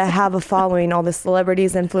people that have a following, all the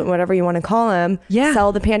celebrities, influence, whatever you want to call them,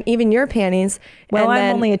 sell the even your panties. Well, and I'm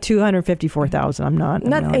then, only at 254,000. I'm not. a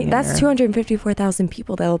that's millionaire. 254,000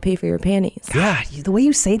 people that will pay for your panties. Yeah. The way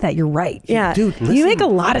you say that, you're right. Yeah. Dude, You listen. make a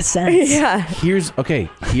lot of sense. Yeah. Here's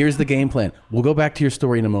the game plan. We'll go back to your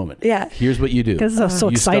story in a moment. Yeah. Here's what you do. 'Cause this is so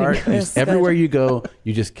you exciting. It's everywhere good. you go,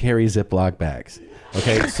 you just carry Ziploc bags.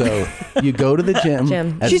 Okay, so you go to the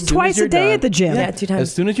gym. As She's soon twice as you're a day done- at the gym. Yeah, 2 times.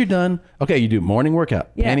 As soon as you're done, okay, you do morning workout.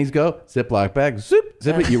 Yeah. Panties go, Ziploc bag, zip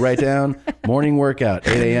it. You write down morning workout,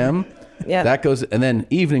 8 a.m. Yeah. That goes, and then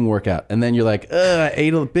evening workout, and then you're like, I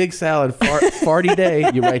ate a big salad, farty day.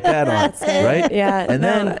 You write that on, That's it. right? Yeah, And no,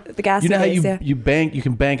 then the gas you know how days, you yeah. you bank, you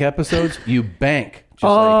can bank episodes. You bank just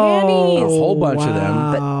Panties. like a whole bunch of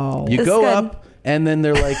Wow. them. You It's go good. up, and then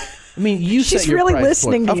they're like, I mean, you She's set your really price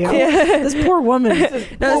listening point. to you. Of course. This poor woman. No,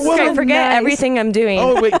 this is great. Forget everything I'm doing.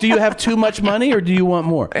 Oh wait, do you have too much money or do you want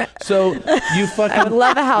more? So you fucking. I would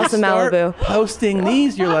love a house you in start Malibu. Posting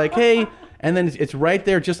these, you're like, hey, and then it's right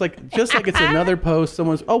there, just like it's another post.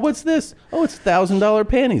 Someone's, oh, what's this? Oh, it's $1,000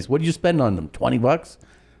 panties. What did you spend on them? $20.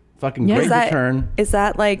 Fucking great return. Is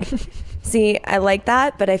that like? See, I like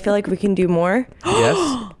that, but I feel like we can do more.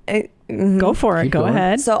 Yes. Go for it. Keep Go going.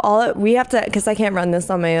 ahead. So we have to, because I can't run this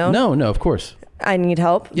on my own. No, of course. I need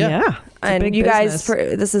help. Yeah. It's a And big you business.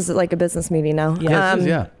 guys, this is like a business meeting now. Yes, it is,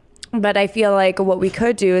 yeah. But I feel like what we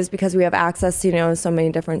could do is, because we have access to, so many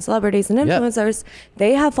different celebrities and influencers,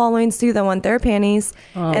 they have followings too that want their panties,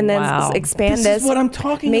 and then expand This this. is what I'm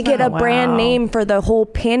talking make about. it a brand Wow. name for the whole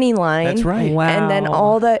panty line. That's right. Wow. And then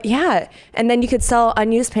and then you could sell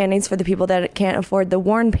unused panties for the people that can't afford the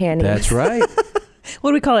worn panties. That's right.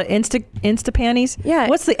 What do we call it? Insta panties? Yeah.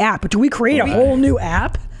 What's the app? Do we create a whole new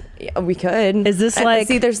app? Yeah, we could. Is this And like-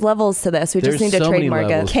 see? There's levels to this. We just There's need to so many trademark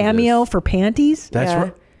levels it. to Cameo for panties? That's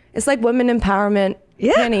right. It's like women empowerment.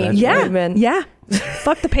 Yeah. Panty Yeah. movement. Yeah.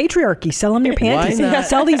 Fuck the patriarchy. Sell them your panties. Why not?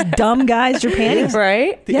 Sell these dumb guys your panties.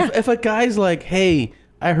 Right? Yeah. If a guy's like, hey,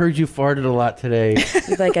 I heard you farted a lot today.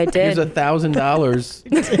 He's like, I did. Here's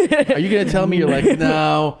 $1,000. Are you going to tell me you're like,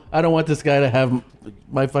 no, I don't want this guy to have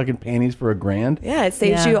my fucking panties for $1,000? Yeah, it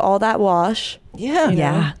saves you all that wash. Yeah. You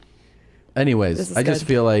know? Anyways, I just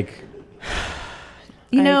feel like...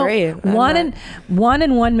 You know, agree. one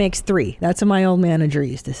and one makes three. That's what my old manager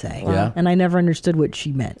used to say. Yeah. And I never understood what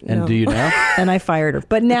she meant. And do you now? And I fired her.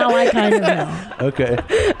 But now I kind of know.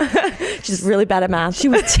 Okay. She's really bad at math. She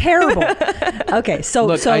was terrible. Okay, so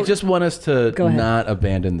Look, I just want us to Go ahead. not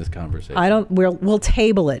abandon this conversation. We'll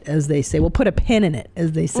table it, as they say. We'll put a pin in it,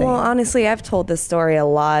 as they say. Well, honestly, I've told this story a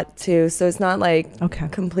lot too, so it's not like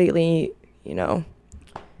completely,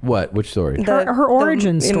 What? Which story? Her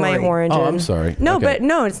origin story. My origin. Oh, I'm sorry. No, Okay. but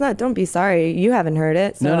no, it's not. Don't be sorry. You haven't heard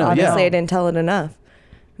it. So No, obviously yeah. I didn't tell it enough.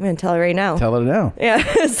 I'm going to tell it right now. Tell it now. Yeah.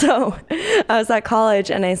 So I was at college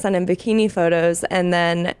and I sent in bikini photos, and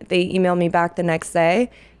then they emailed me back the next day,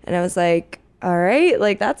 and I was like, all right,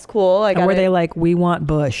 like that's cool. And were they like, we want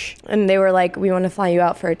Bush? And they were like, we want to fly you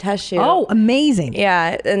out for a test shoot. Oh, amazing.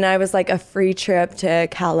 Yeah. And I was like, a free trip to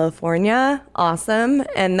California. Awesome.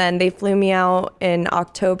 And then they flew me out in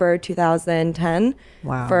October 2010.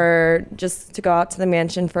 Wow. For just to go out to the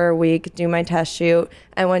mansion for a week, do my test shoot.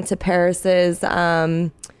 I went to Paris's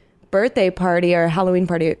birthday party or Halloween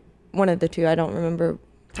party, one of the two. I don't remember.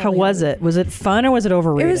 How was it? Was it fun or was it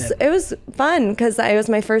overrated? It was fun because it was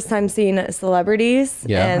my first time seeing celebrities.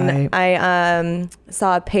 Yeah. And Right. I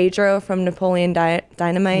saw Pedro from Napoleon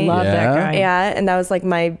Dynamite. Love that guy. Yeah, and that was like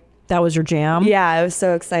that was your jam? Yeah, I was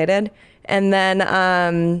so excited. And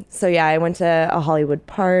then, so yeah, I went to a Hollywood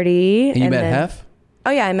party. And you met then, Hef?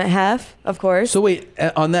 Oh yeah, I met Hef, of course. So wait,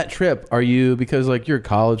 on that trip, are you, because like you're a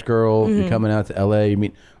college girl, you're Mhm. coming out to LA,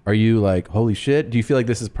 are you like, holy shit? Do you feel like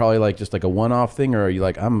this is probably like just like a one-off thing, or are you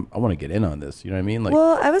like, I want to get in on this? You know what I mean? Like,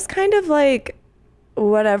 Well, I was kind of like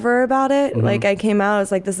whatever about it. Mhm. Like I came out, I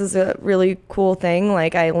was like, this is a really cool thing.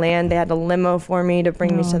 Like they had a limo for me to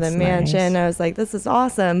bring me to the that's mansion. nice. I was like, this is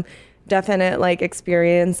awesome. Definite like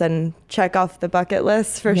experience and check off the bucket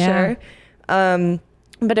list for Yeah. sure.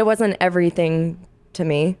 But it wasn't everything to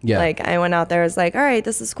me. Yeah. Like I went out there, I was like, all right,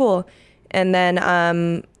 this is cool. And then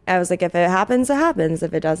I was like, if it happens, it happens.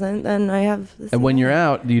 If it doesn't, then I have this. and when you're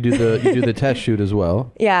out, you do the test shoot as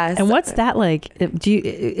well. Yeah. And what's that like?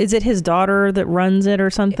 Is it his daughter that runs it or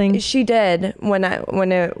something? She did when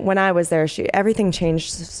I was there. Everything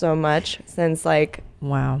changed so much since like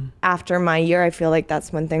wow. After my year, I feel like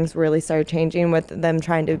that's when things really started changing with them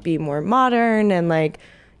trying to be more modern and like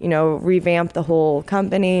revamp the whole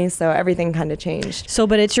company. So everything kind of changed. So,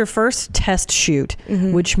 but it's your first test shoot,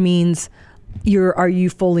 Mhm. which means are you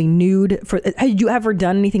fully nude? Had you ever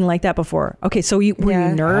done anything like that before? Okay, so were you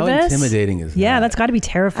nervous? How intimidating is that? Yeah, that's got to be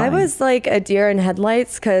terrifying. I was like a deer in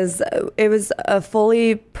headlights because it was a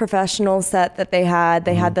fully professional set that they had.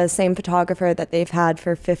 They had the same photographer that they've had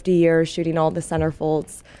for 50 years shooting all the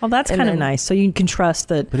centerfolds. Well, that's And kind of then- nice. So you can trust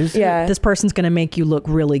that Yeah. this person's going to make you look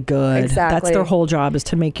really good. Exactly. That's their whole job, is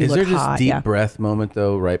to make you Is look there just hot. deep yeah. breath moment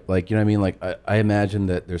though, right? Like, you know what I mean? Like I imagine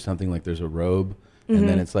that there's something like there's a robe, and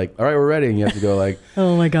then Mhm. it's like, all right, we're ready, and you have to go like,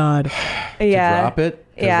 oh my god, Yeah. drop it.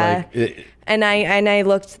 'Cause, Yeah. like, And I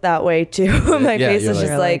looked that way too. My Yeah, face you're was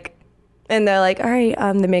just like- like, and they're like, all right.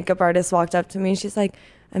 The makeup artist walked up to me. She's like,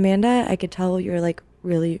 Amanda, I could tell you're like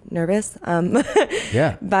really nervous.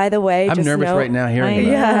 Yeah. By the way, I'm just nervous know- right now hearing I-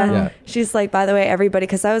 that. Yeah. Yeah. She's like, by the way, everybody,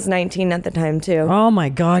 because I was 19 at the time too. Oh my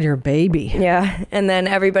god, you're a baby. Yeah. And then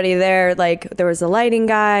everybody there, like there was a lighting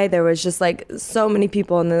guy. There was just like so many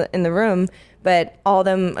people in the room, but all of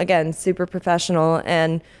them again super professional.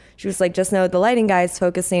 And she was like, just know the lighting guy is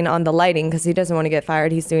focusing on the lighting because he doesn't want to get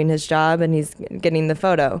fired. He's doing his job and he's getting the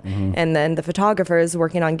photo. Mhm. And then the photographer is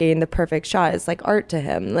working on getting the perfect shot. It's like art to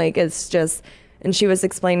him. Like it's just. And she was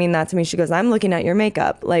explaining that to me. She goes, I'm looking at your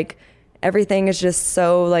makeup. Like everything is just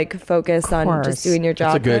so like focused on course. just doing your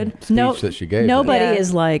job. That's a good speech that she gave. Nobody Yeah.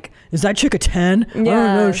 is like, is that chick a 10? I don't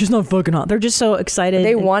know. Yeah. She's not fucking hot. They're just so excited.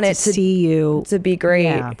 They want it to see you to be great.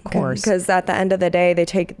 Yeah, of course. Because at the end of the day, they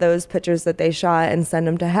take those pictures that they shot and send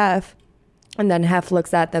them to Hef. And then Hef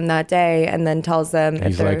looks at them that day and then tells them He's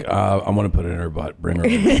if they're like, I want to put it in her butt. Bring her.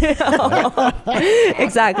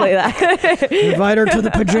 exactly that. Invite her to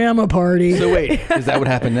the pajama party. So wait, is that what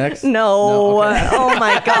happened next? No. Oh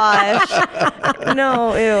my gosh.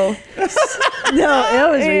 No. Ew. No,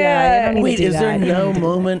 it was yeah. I don't need Wait, to do is there that. no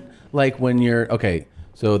moment like when you're okay?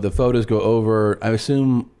 So the photos go over. I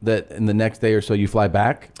assume that in the next day or so you fly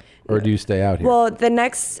back, or do you stay out here? Well, the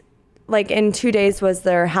next like in 2 days was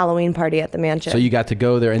their Halloween party at the mansion. So you got to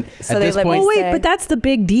go there, and So at they this live- point, Oh wait, but that's the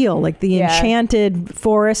big deal, like the Yeah. enchanted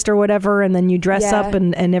forest or whatever, and then you dress Yeah. up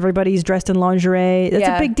and everybody's dressed in lingerie. That's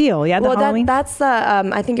a big deal. Yeah, the well, Halloween. that's the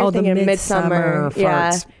I think you're Oh, the thinking Midsummer Midsummer.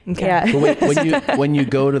 Yeah, farts. Okay. yeah. but when you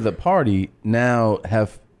go to the party now,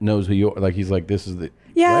 Hef knows who you're. Like he's like, this is the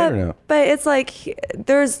Yeah, right or no? but it's like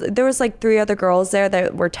there was like 3 other girls there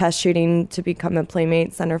that were test shooting to become a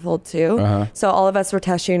Playmate centerfold too. Uh-huh. So all of us were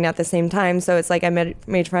test shooting at the same time. So it's like I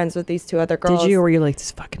made friends with these 2 other girls. Did you, or were you like,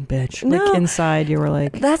 this fucking bitch? No. Like inside, you were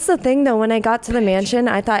like, That's the thing though. When I got to the mansion,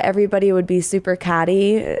 I thought everybody would be super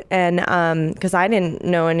catty, and because I didn't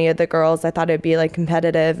know any of the girls, I thought it'd be like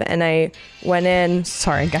competitive. And I went in.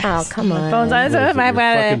 Sorry, guys. Oh, come on. phone's on. What is it, your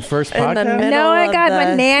fucking first In the podcast? middle No, I of got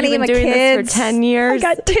my nanny you've and been my doing kids. this for 10 years.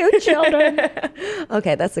 I got 2 children.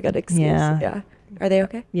 Okay, that's a good excuse. Yeah. Are they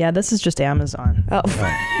okay? Yeah, this is just Amazon. Oh.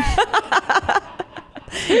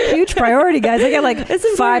 Huge priority, guys. I get like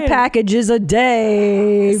 5 packages a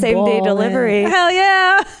day. Same day Ballin'. delivery. Hell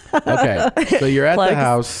yeah. Okay, so you're at the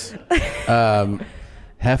Plugs. house.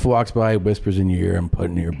 Hef walks by, whispers in your ear, and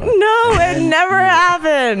put in your butt. No, it never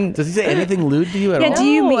happened. Does he say anything lewd to you at all? Yeah, do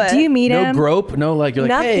you meet No him? grope? No, like you're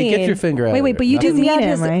like, hey, get Nothing. your finger out. Wait, of but it. you do Nothing? meet Yeah,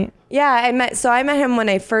 him, right? Yeah, I met him when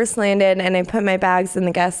I first landed, and I put my bags in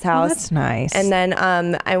the guest house. That's nice. And then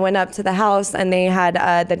I went up to the house, and they had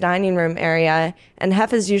the dining room area, and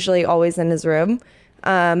Hef is usually always in his room.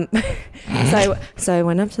 So I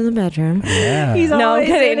went up to the bedroom. Yeah. He's No, I'm always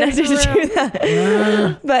kidding. in I his didn't do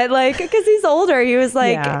that. But like, because he's older, he was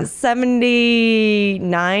like Yeah.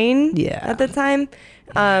 79 at the time.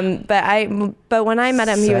 But when I met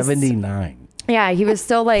him, he was 79. Yeah, he was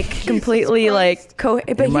still like completely like but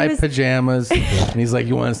In he my was pajamas, and he's like,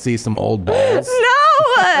 "You want to see some old balls?" no.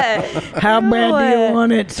 How bad do you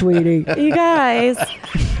want it, sweetie? You guys,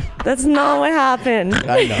 that's not what happened.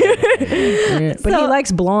 I know. But he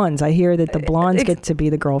likes blondes. I hear that the blondes get to be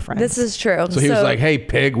the girlfriends. This is true. So he was like, "Hey,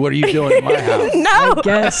 pig, what are you doing in my house?" no. I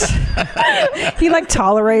guess he like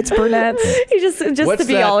tolerates brunettes. He just What's to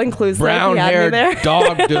be that all inclusive. he had me brown-haired there.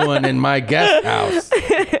 dog doing in my guest house?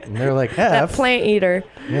 And they're like, That "Hef." plant eater.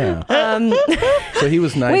 Yeah. So he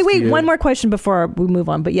was nice. Wait, to you. one more question before we move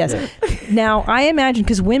on. But yes, now I imagine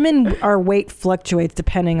because our weight fluctuates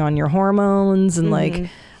depending on your hormones and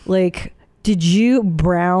like, did you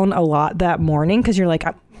brown a lot that morning? Because you're like,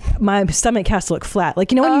 my stomach has to look flat.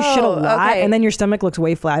 Like, you know when you shit a lot and then your stomach looks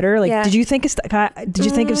way flatter. Like, Yeah. did you think of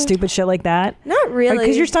stupid shit like that? Not really.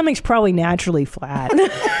 Because your stomach's probably naturally flat.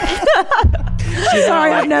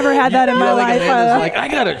 Sorry, I've never had that in my life. Amanda's like, I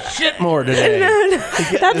gotta shit more today.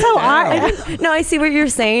 That's how I see what you're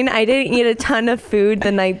saying. I didn't eat a ton of food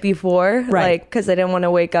the night before, like because I didn't want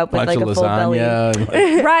to wake up with Bunch like of a full belly.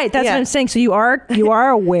 lasagna. Right, that's what I'm saying. So you are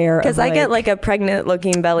aware Because I get like a pregnant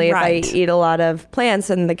looking belly Right. if I eat a lot of plants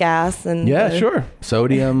and the gas and Yeah, the- sure.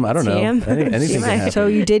 Sodium. I don't know. TM. Anything can happen. So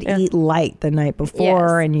you did eat light the night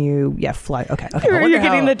before, and you fly. Okay. You're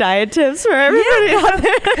getting the diet tips for everybody out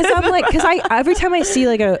there. Because I every time I see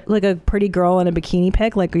like a pretty girl in a bikini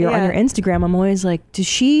pic, like you're on your Instagram, I'm always like, does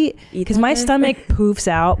she? Because my stomach poofs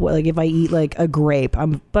out like if I eat like a grape.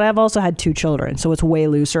 But I've also had 2 children, so it's way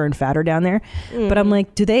looser and fatter down there. But I'm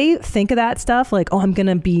like, do they think of that stuff? Like, oh, I'm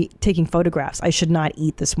gonna be taking photographs. I should not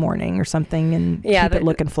eat this morning or something, and keep it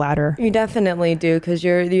looking flatter. You definitely do because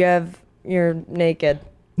you're naked.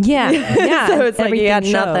 Yeah, yeah. So it's like you got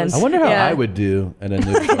Everything nothing. shows. I wonder how I would do in a nude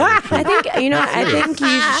photo shoot. I think I think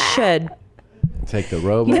you should. Take the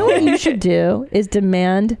robe. You know what you should do is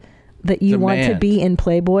demand that you want to Demand. be in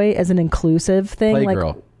Playboy as an inclusive thing.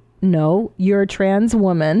 Playgirl. Like, no, you're a trans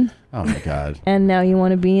woman, Oh my god. and now you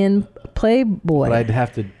want to be in Playboy. But I'd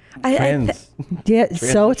have to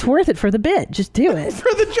So it's worth it for the bit. Just do it.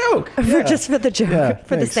 for the joke. Just for the joke, Yeah,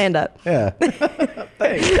 for the thanks. stand up. Yeah.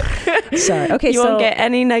 Sorry. Okay, You so won't get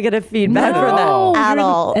any negative feedback for No. that at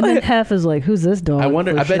all. And then Hef is like, "Who's this dog?" I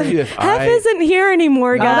wonder. I bet you if Hef isn't here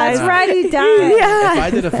anymore, guys. that's right. He died. Yeah. If I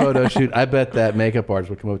did a photo shoot, I bet that makeup artist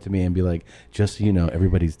would come up to me and be like, "Just so you know,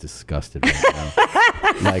 everybody's disgusted right now."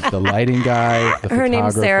 Like the lighting guy, the Her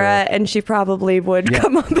name's photographer. Sarah, and she probably would Yeah.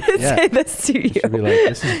 come up and Yeah. say this to you. She'd be like,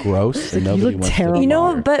 "This is gross," and nobody wants to. You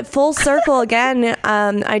know, but full circle again,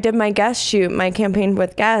 I did my guest shoot, my campaign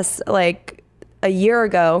with guests, like a year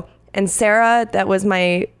ago, and Sarah, that was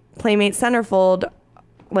my Playmate centerfold,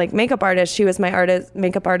 like makeup artist, she was my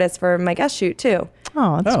makeup artist for my guest shoot too.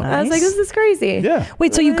 Oh, that's nice. I was like, this is crazy. Yeah.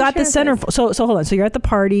 Wait, so you got the centerfold. So hold on. So you're at the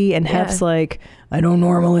party and Hef's like, I don't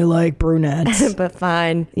normally like brunettes. But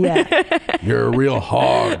fine. Yeah. You're a real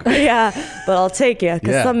hog. Yeah, but I'll take you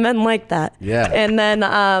because Yeah. some men like that. Yeah. And then,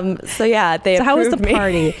 they So how was the approved me.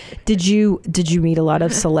 party? Did you meet a lot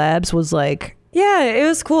of celebs? Was like, Yeah, it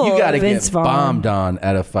was cool. You got to Vince get Vaughn. bombed on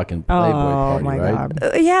at a fucking Playboy party, my right?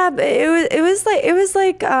 God. Yeah, but it was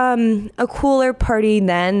like a cooler party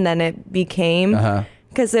then than it became.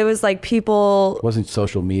 Because it was like people. Wasn't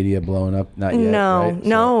social media blowing up? Not yet. No, right?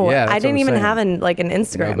 no. Yeah, that's I what didn't I'm even saying. have an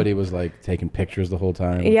Instagram. Nobody was like taking pictures the whole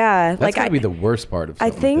time. Yeah, that's like gotta be the worst part of. I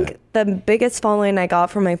something think like that. the biggest following I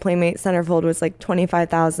got from my Playmate Centerfold was like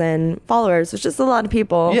 25,000 followers, which is a lot of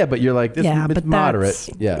people. Yeah, but you're like this. Yeah, It's but moderate.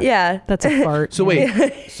 Yeah. Yeah. That's a fart. So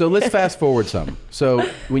wait. So let's fast forward some. So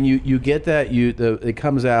when you get that, it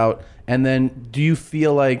comes out, and then do you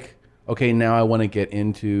feel like, okay, now I want to get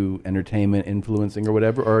into entertainment, influencing, or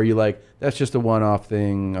whatever, or are you like, that's just a one-off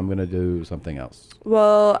thing, I'm gonna do something else?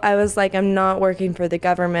 Well, I was like, I'm not working for the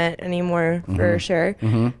government anymore for sure.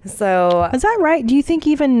 So is that right? Do you think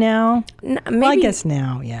even now? maybe, Well, I guess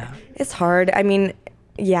now, yeah. it's hard. I mean,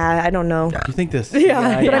 yeah, I don't know. Do you think this?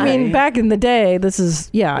 Yeah. But I mean, back in the day, this is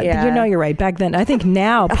Yeah. You know, you're right. Back then, I think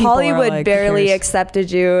now people Hollywood are like, barely who cares?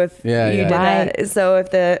 accepted you if you did Right. that. So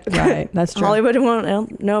if the Right, that's true. Hollywood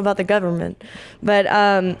won't know about the government. But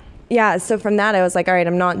yeah, so from that I was like, all right,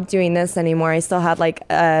 I'm not doing this anymore. I still had like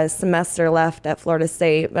a semester left at Florida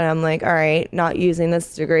State, but I'm like, all right, not using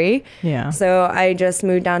this degree. Yeah. So I just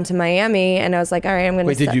moved down to Miami, and I was like, all right, I'm gonna.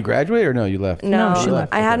 Wait, did you graduate or no? You left. No, she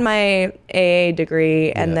left. I had my AA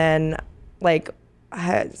degree, and then like I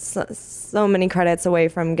had so many credits away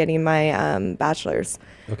from getting my bachelor's.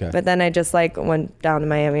 Okay. But then I just like went down to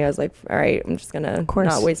Miami. I was like, all right, I'm just gonna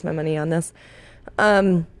not waste my money on this.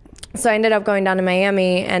 So I ended up going down to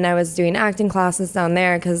Miami, and I was doing acting classes down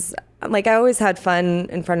there because like I always had fun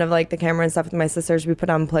in front of like the camera and stuff with my sisters. We put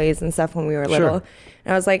on plays and stuff when we were little.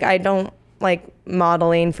 And I was like, I don't like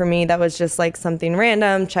modeling. For me, that was just like something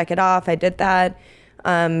random. Check it off. I did that.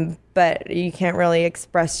 But you can't really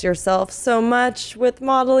express yourself so much with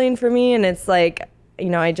modeling for me. And it's like, you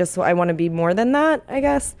know, I want to be more than that, I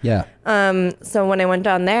guess. Yeah. So when I went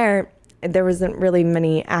down there wasn't really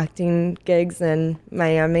many acting gigs in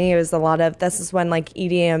Miami. It was a lot of, this is when like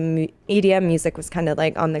EDM music was kind of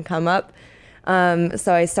like on the come up.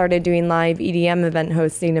 So I started doing live EDM event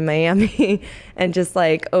hosting in Miami and just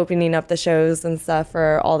like opening up the shows and stuff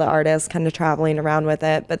for all the artists, kind of traveling around with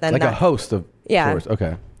it. But then like a host of sorts.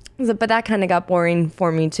 Okay. But that kind of got boring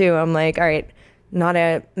for me too. I'm like, all right, not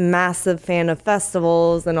a massive fan of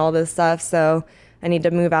festivals and all this stuff. So I need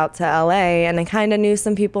to move out to LA. And I kind of knew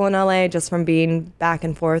some people in LA just from being back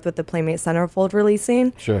and forth with the Playmate Centerfold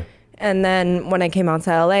releasing. Sure. And then when I came out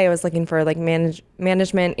to LA, I was looking for like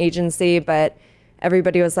management agency, but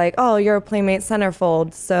everybody was like, oh, you're a Playmate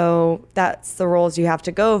Centerfold, so that's the roles you have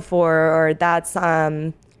to go for, or that's,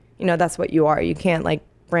 that's what you are. You can't like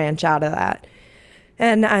branch out of that.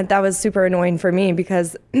 And that was super annoying for me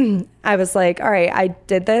because I was like, all right, I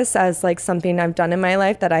did this as like something I've done in my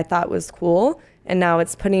life that I thought was cool. And now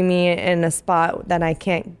it's putting me in a spot that I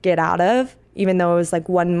can't get out of. Even though it was like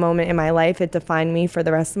one moment in my life, it defined me for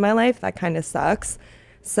the rest of my life. That kind of sucks.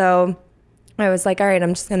 So I was like, all right,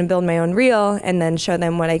 I'm just going to build my own reel and then show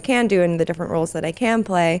them what I can do and the different roles that I can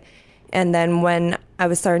play. And then when I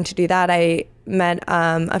was starting to do that, I met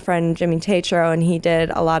a friend, Jimmy Tatro, and he did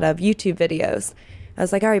a lot of YouTube videos. I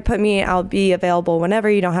was like, all right, I'll be available whenever.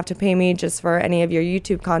 You don't have to pay me just for any of your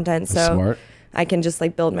YouTube content. So smart. I can just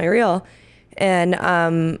like build my reel. And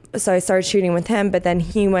so I started shooting with him, but then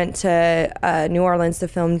he went to New Orleans to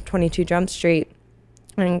film 22 Jump Street,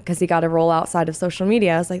 and because he got a role outside of social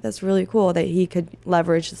media. I was like, that's really cool that he could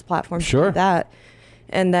leverage this platform to do that.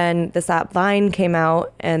 And then this app Vine came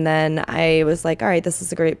out, and then I was like, all right, this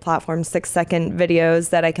is a great platform, 6-second videos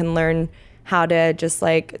that I can learn how to just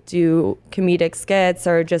like do comedic skits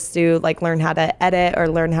or just do like learn how to edit or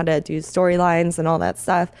learn how to do storylines and all that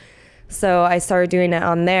stuff. So I started doing it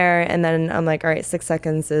on there, and then I'm like, all right, 6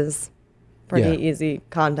 seconds is pretty easy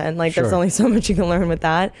content. Like there's only so much you can learn with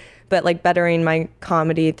that, but like bettering my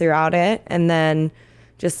comedy throughout it. And then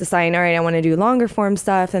just deciding, all right, I want to do longer form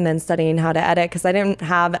stuff, and then studying how to edit. Cause I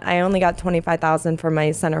only got $25,000 for my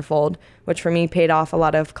centerfold, which for me paid off a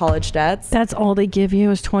lot of college debts. That's all they give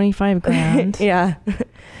you is $25,000. Yeah.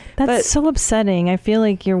 That's so upsetting. I feel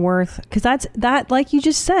like you're worth, cause that, like you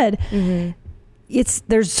just said,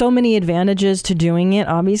 there's so many advantages to doing it,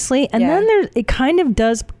 obviously. And then it kind of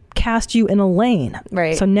does cast you in a lane.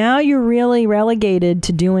 Right. So now you're really relegated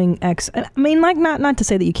to doing X. I mean, like not to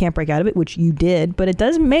say that you can't break out of it, which you did, but it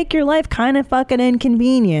does make your life kind of fucking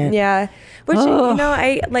inconvenient. Yeah. Which,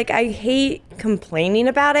 I hate complaining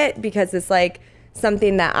about it because it's like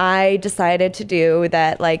something that I decided to do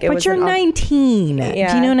that like it was. But you're 19.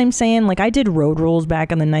 Yeah. Do you know what I'm saying? Like I did road rules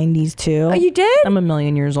back in the 90s too. Oh, you did? I'm a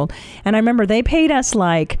million years old. And I remember they paid us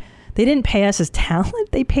they didn't pay us as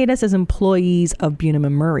talent. They paid us as employees of Byrne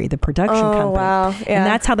and Murray, the production company. Wow. Yeah. And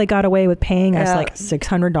that's how they got away with paying us like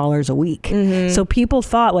 $600 a week. Mm-hmm. So people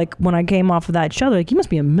thought like when I came off of that show, they're like, you must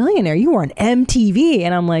be a millionaire. You were on MTV.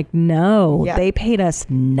 And I'm like, no, they paid us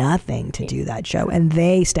nothing to do that show. And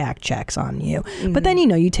they stack checks on you. Mm-hmm. But then,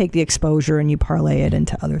 you take the exposure and you parlay it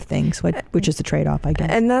into other things, which is the trade-off, I guess.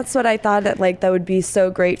 And that's what I thought that like that would be so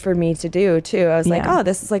great for me to do too. I was like, Yeah. oh,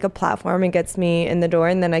 this is like a platform. It gets me in the door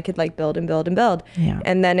and then I could like build and build and build. Yeah.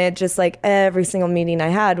 And then it just like every single meeting I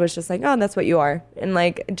had was just like, oh, that's what you are. And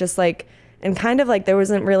like just like and kind of like there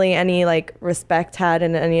wasn't really any like respect had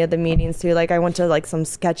in any of the meetings too. Like I went to like some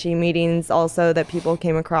sketchy meetings also that people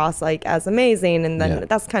came across like as amazing. And then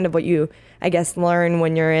that's kind of what you, I guess, learn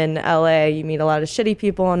when you're in LA. You meet a lot of shitty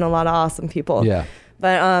people and a lot of awesome people. Yeah.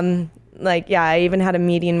 But I even had a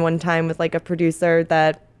meeting one time with like a producer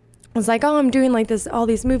that was like, oh, I'm doing like all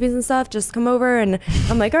these movies and stuff, just come over. And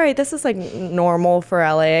I'm like, all right, this is like normal for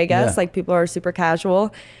LA, I guess. Yeah. Like people are super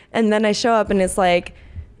casual. And then I show up and it's like,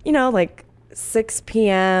 like 6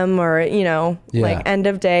 p.m. or, like end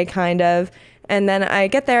of day kind of. And then I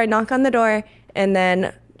get there, I knock on the door, and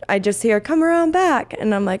then I just hear, come around back.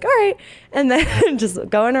 And I'm like, all right. And then just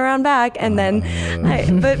going around back. And then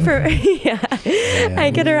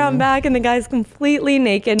I get around back and the guy's completely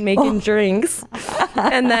naked making drinks.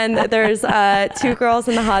 And then there's 2 girls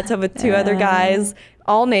in the hot tub with 2 other guys,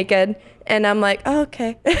 all naked. And I'm like, oh,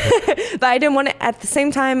 okay. But I didn't want to, at the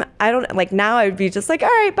same time, I don't, like now I would be just like, all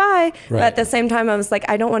right, bye. Right. But at the same time, I was like,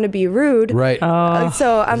 I don't want to be rude. Right. So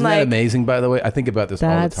I'm Isn't like. that amazing, by the way? I think about this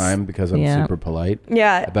all the time because I'm super polite.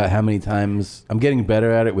 Yeah. About how many times, I'm getting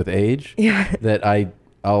better at it with age. Yeah. That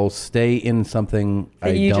I'll stay in something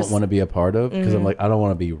I don't want to be a part of because I'm like, I don't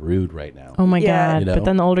want to be rude right now. Oh my God. But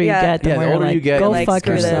then the older you get, the more the older like, you get, go like, fuck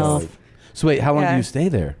yourself. So wait, how long do you stay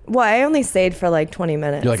there? Well, I only stayed for like 20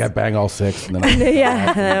 minutes. You're like, I bang all 6 and then and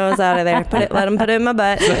then I was out of there. Let him put it in my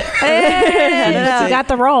butt. You got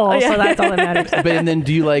the role, so that's all that matters. But and then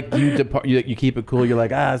do you like you keep it cool? You're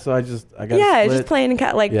like, I got just playing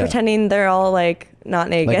pretending they're all like not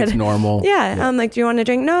naked. Like it's normal. Yeah. I'm like, do you want a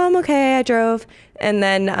drink? No, I'm okay. I drove. And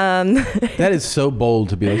then that is so bold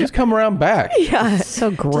to be like, just come around back. Yeah. So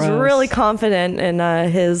gross. Just really confident in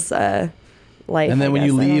his life. And then when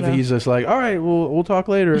you leave, he's just like, all right, we'll talk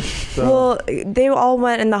later. So. Well, they all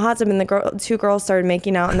went in the hot tub and the 2 girls started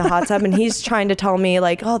making out in the hot tub and he's trying to tell me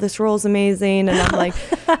like, oh, this role's amazing. And I'm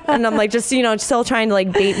like, just, still trying to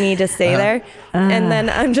like bait me to stay there. And then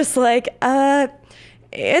I'm just like,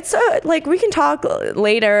 it's like, we can talk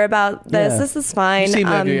later about this. Yeah. This is fine. You seem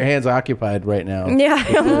like your hands are occupied right now. Yeah.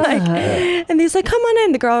 I'm like, and he's like, come on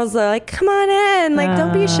in. The girls are like, come on in. Like,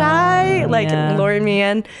 don't be shy. Like, luring me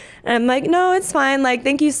in. And I'm like, no, it's fine. Like,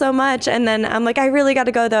 thank you so much. And then I'm like, I really got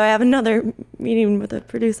to go, though. I have another meeting with a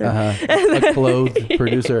producer. A clothed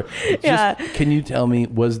producer. Yeah. Can you tell me,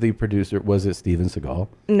 was it Steven Seagal?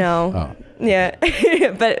 No. Oh. Yeah.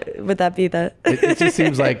 But would that be the... It just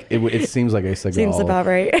seems like, it seems like a Seagal. Seems about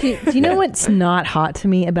right. Do you know what's not hot to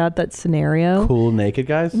me about that scenario? Cool naked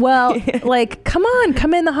guys? Well, like, come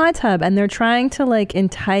in the hot tub. And they're trying to like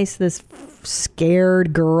entice this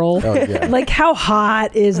scared girl. Oh, yeah. Like, how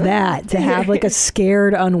hot is that to have like a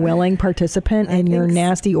scared, unwilling participant in your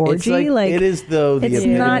nasty orgy? Like, it is though. It's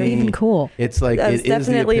not even cool. It's like it's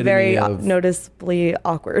definitely very noticeably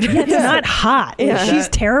awkward. Yeah, it's not hot. Yeah. She's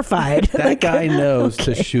terrified. That guy knows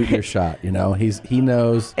to shoot your shot. He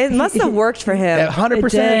knows. It must have worked for him.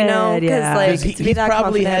 100%. Because like he's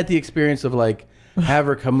probably had the experience of like have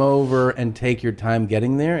her come over and take your time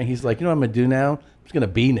getting there, and he's like, you know what I'm gonna do now? I'm just gonna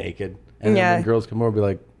be naked. And then when girls come over, be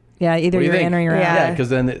like, yeah, either you're in or you're out. Yeah, because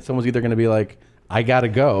then someone's either going to be like, I got to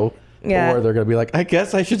go. Yeah. Or they're going to be like, I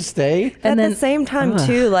guess I should stay. And at the same time,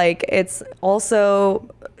 too, like, it's also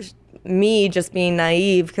me just being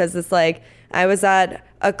naive because it's like, I was at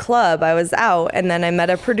a club, I was out, and then I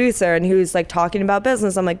met a producer and he was like talking about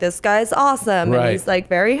business. I'm like, this guy's awesome. Right. And he's like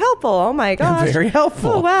very helpful. Oh my gosh. Very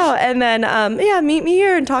helpful. Oh wow. And then meet me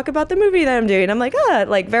here and talk about the movie that I'm doing. I'm like,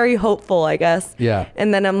 like very hopeful, I guess. Yeah.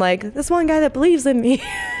 And then I'm like, this one guy that believes in me.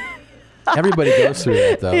 Everybody goes through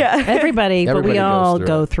that, though. Yeah. Everybody, but we Everybody all goes through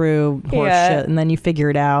go it. through horse Yeah. shit, and then you figure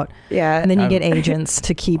it out. Yeah. And then you get agents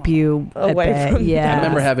to keep you Away at bay. from Yeah. I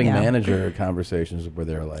remember having Yeah. manager conversations where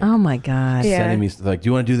they're like, Oh my god. sending me like, do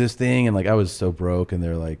you want to do this thing? And like, I was so broke, and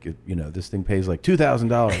they're like, this thing pays like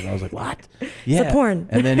 $2,000, and I was like, what? Yeah, a porn.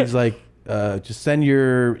 And then he's like, just send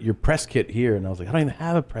your press kit here, and I was like, I don't even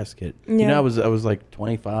have a press kit. Yeah. I was like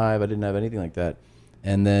 25, I didn't have anything like that,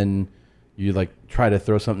 and then you like try to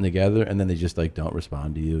throw something together, and then they just like don't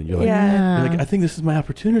respond to you, and you're like, I think this is my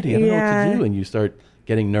opportunity. I don't know what to do, and you start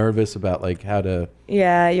getting nervous about like how to.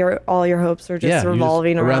 Yeah, all your hopes are just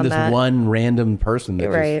revolving around this that. one random person that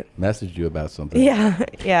Right. just messaged you about something. Yeah,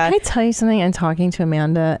 yeah. Can I tell you something? I'm talking to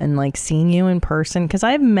Amanda and like seeing you in person, because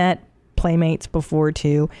I've met playmates before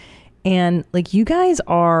too, and like you guys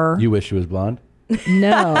are. You wish she was blonde?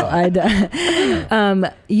 No,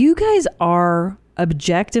 you guys are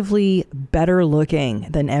objectively better looking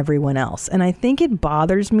than everyone else, and I think it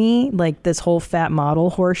bothers me, like this whole fat model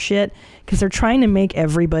horse shit, because they're trying to make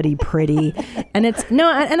everybody pretty, and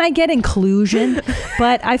and I get inclusion,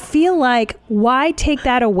 but I feel like why take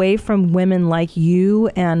that away from women like you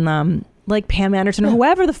and like Pam Anderson or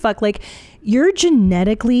whoever the fuck, like you're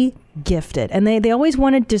genetically gifted, and they always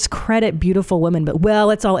want to discredit beautiful women, but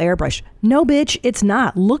it's all airbrush. No, bitch, it's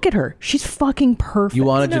not. Look at her, she's fucking perfect. You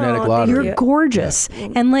want a genetic lottery. You're gorgeous.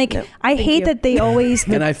 And like I hate that they always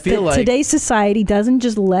And I feel like today's society doesn't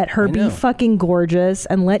just let her be fucking gorgeous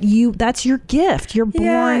and let you. That's your gift. You're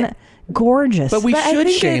born gorgeous. But we should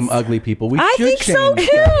shame ugly people. We I should think shame so fat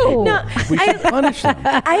too. people. No, We should punish them.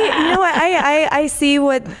 I see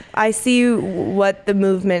what the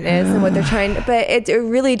movement is and what they're trying to, but it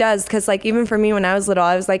really does, because like even for me when I was little,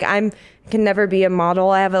 I was like, can never be a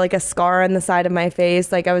model. I have like a scar on the side of my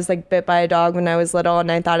face. Like I was like bit by a dog when I was little,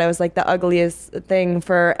 and I thought I was like the ugliest thing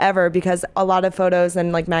forever, because a lot of photos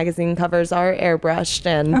and like magazine covers are airbrushed,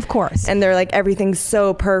 and of course, and they're like everything's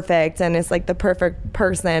so perfect and it's like the perfect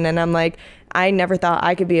person, and I'm like, I never thought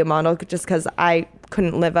I could be a model just because I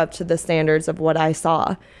couldn't live up to the standards of what I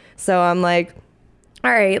saw. So I'm like,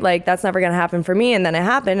 all right, like that's never gonna happen for me. And then it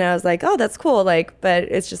happened, and I was like, oh, that's cool. Like, but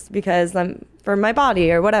it's just because I'm for my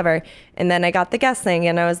body or whatever. And then I got the guest thing,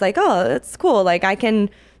 and I was like, oh, that's cool. Like I can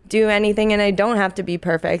do anything, and I don't have to be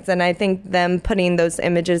perfect. And I think them putting those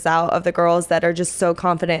images out of the girls that are just so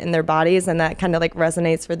confident in their bodies, and that kind of like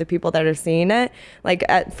resonates for the people that are seeing it. Like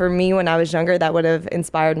for me when I was younger, that would have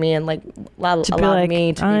inspired me and like allowed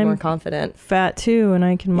me to be more confident. Fat too, and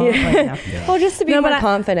I can model. Well, just to be more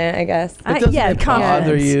confident, I guess. Doesn't it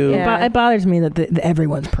bother you? It bothers me that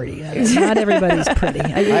everyone's pretty. Not everybody's pretty.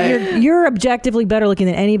 You're objectively better looking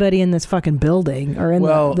than anybody in this fucking building or in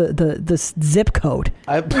the zip code.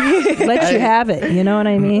 Let you have it. You know what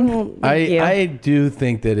I mean? I do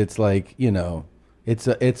think that it's like,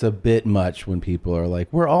 it's a bit much when people are like,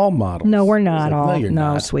 we're all models. No, we're not all. No, you're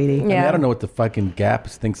no, not. sweetie. I mean, I don't know what the fucking Gap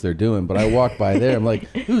thinks they're doing, but I walk by there, I'm like,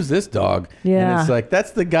 who's this dog? Yeah. And it's like,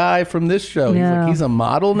 that's the guy from this show. He's like, he's a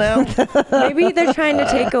model now. Maybe they're trying to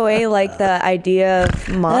take away like the idea of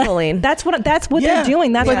modeling. That's what they're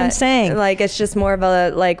doing. That's what I'm saying. Like it's just more of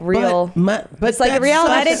a like real. But it's like a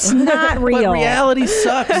reality. But it's not real. But reality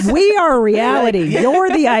sucks. We are reality. You're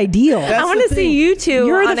the ideal. I want to see you two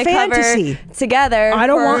You're on the a fantasy cover together. I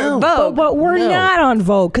don't want Vogue, but we're not on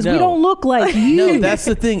Vogue because we don't look like you. No, that's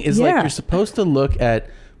the thing. Is like you're supposed to look at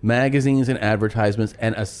magazines and advertisements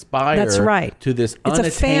and aspire to this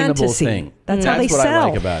unattainable thing. That's how they what sell. I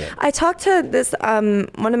like about it. I talked to this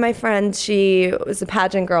one of my friends. She was a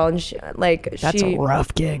pageant girl, and that's a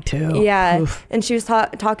rough gig too. Yeah, Oof. and she was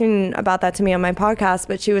talking about that to me on my podcast.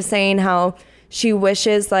 But she was saying how she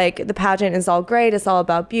wishes like the pageant is all great, it's all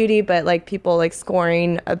about beauty, but like people like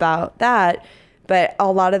scoring about that. But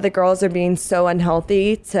a lot of the girls are being so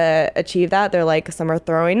unhealthy to achieve that. They're like, some are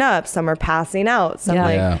throwing up, some are passing out, some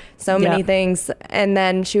so many things. And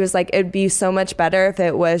then she was like, it'd be so much better if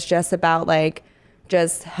it was just about like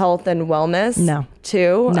just health and wellness.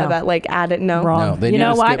 About like wrong. No, they need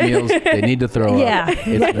to skip meals. They need to throw up.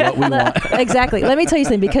 It's what we want. Exactly. Let me tell you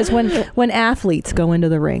something, because when athletes go into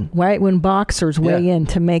the ring, right, when boxers weigh in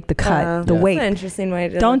to make the cut, the weight, that's an interesting way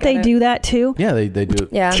to don't look they at do that too? Yeah, they do.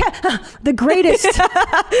 Yeah. The greatest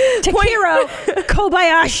Takehiro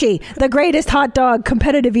Kobayashi, the greatest hot dog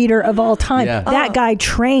competitive eater of all time. Yeah. That guy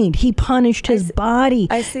trained. He punished his body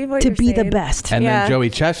I see what to you're be the saying. best. And then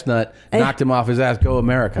Joey Chestnut knocked him off his ass. Go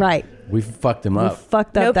America. Right. We fucked him up.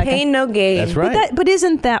 Fucked up. No that pain, guy. no gain. That's right. But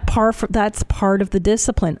isn't that that's part of the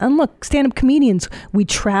discipline? And look, stand-up comedians, we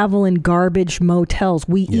travel in garbage motels.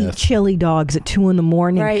 We eat chili dogs at 2 a.m.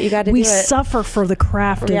 Right, you got to do We it. suffer for the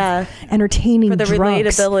craft of entertaining For the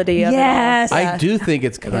drunks. relatability of it all. Yes. I do think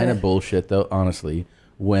it's kind of bullshit, though, honestly,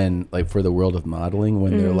 when, like, for the world of modeling,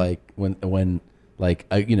 when they're like, when like,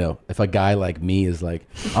 you know, if a guy like me is like,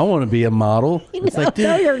 I want to be a model. It's like,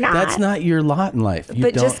 dude, you're not. that's not your lot in life. You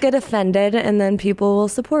But don't, just get offended, and then people will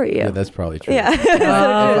support you. yeah, that's probably true. Yeah. If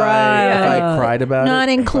I cried about Not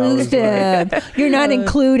it. inclusive. You're not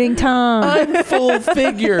including Tom. I'm full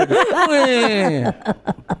figured.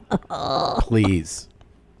 Please.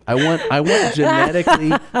 I want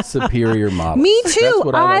genetically superior models. Me too. That's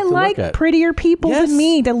what I I like like to look at. prettier people than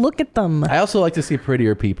me to look at them. I also like to see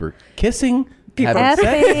prettier people kissing, having sex.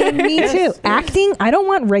 Effing, me too. Acting, I don't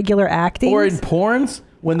want regular acting. Or in porns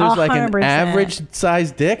when there's like an 100%. average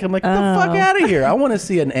sized dick. I'm like, get the fuck out of here. I want to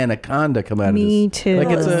see an anaconda come out of this. Me too. Like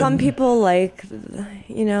it's Some people like,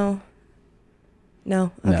 you know.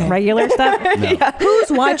 No. Okay. Regular stuff? No. Yeah.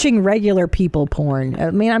 Who's watching regular people porn?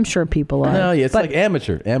 I mean, I'm sure people are. No, yeah, it's but like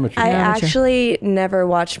amateur. I actually never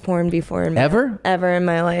watched porn before. Ever in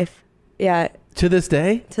my life. Yeah. To this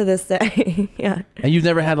day? To this day. Yeah. And you've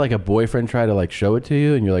never had like a boyfriend try to like show it to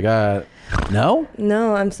you and you're like, no?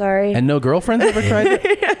 No, I'm sorry. And no girlfriends ever tried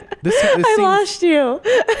it? This I seems- lost you.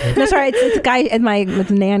 No, sorry, it's a guy in with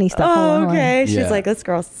the nanny stuff. Oh, Hold on. okay. Yeah. She's like, this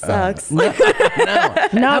girl sucks. No,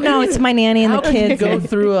 it's my nanny and the How can you kids. go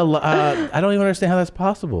through I don't even understand how that's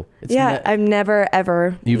possible. It's Yeah, I've never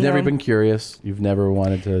ever. You've never know. been curious. You've never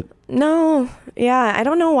wanted to. No, yeah, I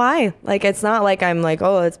don't know why. Like, it's not like I'm like,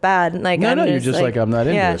 oh, it's bad. Like, No, you're just like, I'm not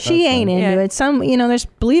into it. She ain't into it. Some, there's,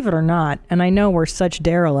 believe it or not, and I know we're such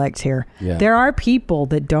derelicts here. Yeah. There are people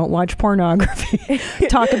that don't watch pornography,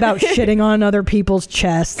 talk about shitting on other people's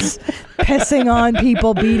chests, pissing on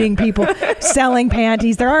people, beating people, selling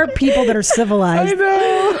panties. There are people that are civilized.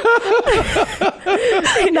 I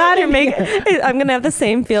know. I'm gonna have the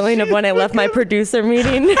same feeling of when I left my producer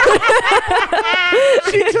meeting.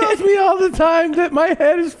 She tells me all the time that my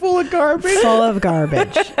head is full of garbage. Full of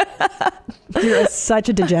garbage. You're such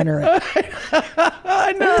a degenerate.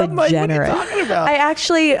 I know. I'm like, what are you talking about? I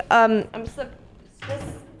actually,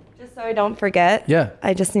 just so I don't forget. Yeah.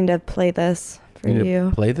 I just need to play this for You need to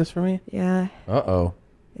you. play this for me? Yeah. Uh-oh.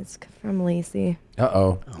 It's from Lacey.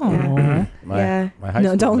 Uh-oh. Yeah. My high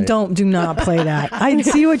No, school don't mate. do not play that. I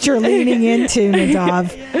see what you're leaning into,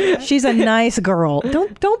 Nadav. She's a nice girl.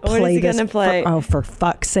 Don't What play is he this. gonna play? For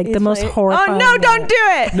fuck's sake, He's the most playing- horrifying. Oh no! Don't do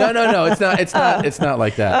it. No. It's not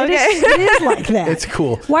like that. Okay. It is like that. It's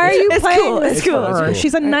cool. Why are you It's playing cool. this It's cool. for It's her? cool.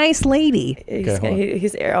 She's a nice lady.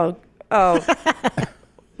 He's oh.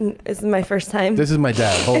 This is my first time. This is my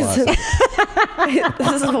dad. Hold on.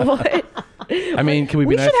 This is what. I mean, can we be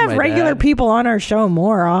We nice should to have my regular dad? people on our show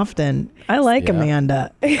more often. I like Yeah.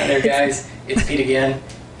 Amanda. Hi there guys, it's Pete again,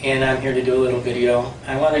 and I'm here to do a little video.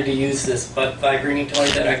 I wanted to use this butt vibrating toy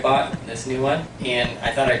that I bought, this new one, and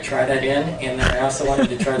I thought I'd try that in, and then I also wanted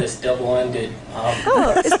to try this double-ended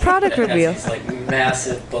it's product that review. has these like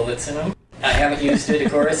massive bullets in them. I haven't used it,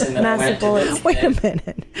 of course, and then I Massive went to this. Wait a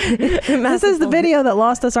minute. This is the video that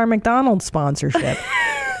lost us our McDonald's sponsorship.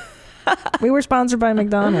 We were sponsored by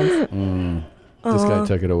McDonald's. This guy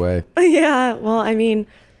took it away. Yeah. Well, I mean,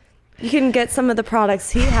 you can get some of the products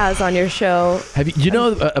he has on your show. Have you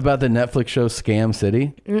know about the Netflix show Scam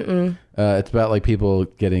City? Mm-mm. It's about like people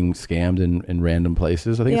getting scammed in random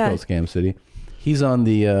places. I think Yeah. it's called Scam City. He's on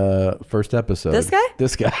the first episode. This guy?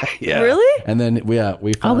 This guy. Yeah. Really? And then we Oh,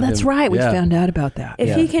 found that's him. right. We Yeah. found out about that.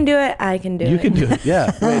 If he can do it, I can do it. You can do it.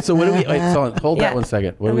 Yeah. Wait. So what do we? Wait. So hold Yeah. that 1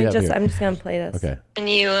 second. What Let do we me have just. here? I'm just gonna play this. Okay. When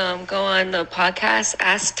you go on the podcast,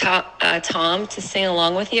 ask Tom to sing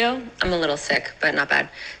along with you. I'm a little sick, but not bad.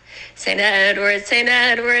 St.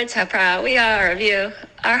 Edward, how proud we are of you.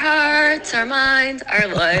 Our hearts, our minds, our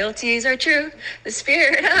loyalties are true. The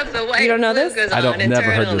spirit of the white You don't know blue this? goes I don't- on never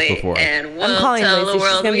heard this eternally, before. and we'll calling tell Lacey. the She's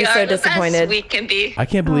world gonna be we so are the best disappointed. we can be. I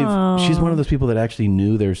can't believe she's one of those people that actually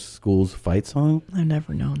knew their school's fight song. I've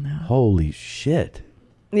never known that. Holy shit.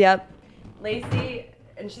 Yep. Lacey,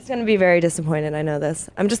 and she's gonna be very disappointed. I know this.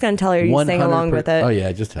 I'm just gonna tell her you sang along with it. Oh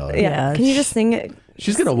yeah, just tell her. Yeah. Can you just sing it?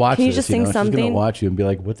 She's gonna watch. Can you this, just sing She's gonna something? watch you and be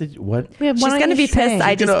like, "What? She's gonna be pissed.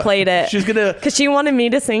 I just played it. She's gonna. Because she wanted me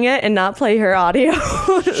to sing it and not play her audio.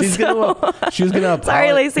 She's gonna. She's gonna.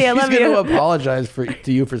 Sorry, Lacey, I love She's you. gonna apologize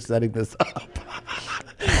to you for setting this up.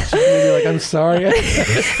 She's gonna be like, I'm sorry.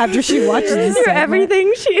 After she watches this Through segment.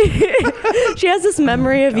 everything, she has this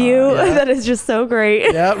memory of you that is just so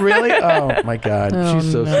great. Yeah, really? Oh my God, Oh,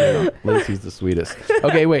 she's so no. sweet. Lacey's the sweetest.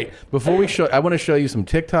 Okay, wait. Before we show, I want to show you some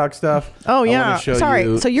TikTok stuff. Oh I wanna yeah. show Sorry.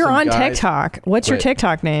 you So you're some on guys- TikTok. What's your Wait.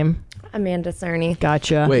 TikTok name? Amanda Cerny.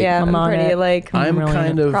 Gotcha. Wait. Yeah, I'm I'm on pretty it. like I'm really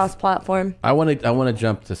kind of cross-platform. I want to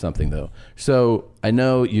jump to something though. So I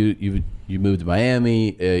know you moved to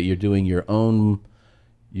Miami. You're doing your own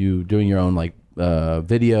like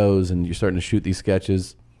videos, and you're starting to shoot these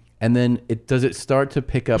sketches. And then does it start to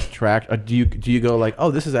pick up track? Or do you go like,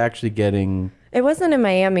 oh, this is actually getting? It wasn't in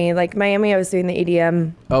Miami. Like Miami, I was doing the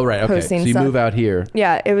EDM. Oh right, okay. So posting you stuff. move out here.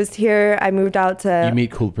 Yeah, it was here. I moved out to You meet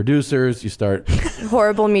cool producers. You start.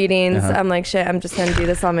 horrible meetings. Uh-huh. I'm like, shit, I'm just gonna do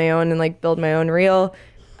this on my own and like build my own reel.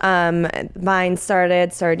 Vine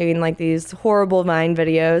started doing like these horrible Vine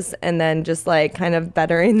videos, and then just like kind of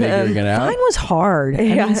bettering them. Figuring it out. Vine was hard. I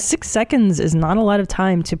Yeah. mean, 6 seconds is not a lot of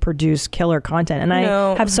time to produce killer content. And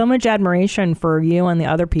No. I have so much admiration for you and the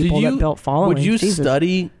other people that built followings. Would you Jesus.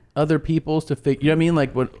 study other people's to figure? You know what I mean?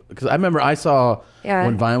 Like what? Because I remember I saw Yeah.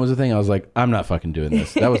 when Vine was a thing. I was like, I'm not fucking doing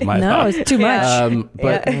this. That was my No, thought. it's too much.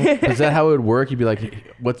 But is that how it would work? You'd be like,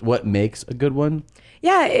 what makes a good one?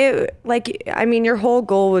 Yeah, your whole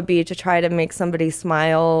goal would be to try to make somebody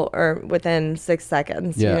smile or within 6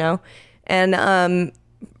 seconds, Yeah. you know? And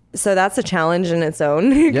so that's a challenge in its own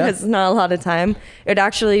because it's not a lot of time. It would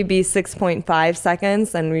actually be 6.5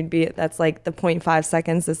 seconds, and that's like the 0.5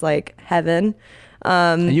 seconds is like heaven.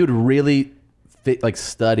 And you would really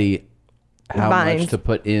study how Vine. much to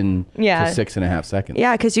put in Yeah. to 6.5 seconds.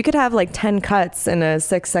 Yeah, because you could have like 10 cuts in a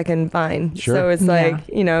 6 second Vine. Sure. So it's like,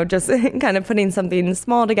 just kind of putting something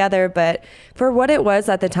small together. But for what it was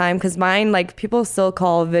at the time, because Vine, like people still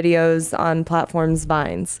call videos on platforms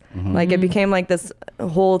Vines. Mm-hmm. Like it became like this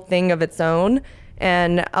whole thing of its own.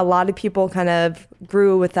 And a lot of people kind of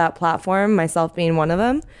grew with that platform, myself being one of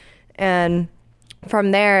them. And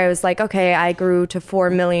from there, it was like, okay, I grew to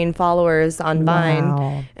 4 million followers on Vine.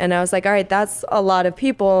 Wow. And I was like, all right, that's a lot of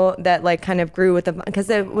people that like kind of grew with the,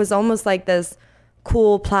 because it was almost like this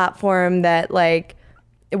cool platform that like,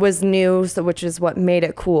 it was new, so which is what made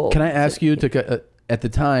it cool. Can I ask you to, at the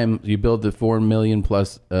time you build the 4 million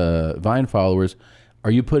plus Vine followers, are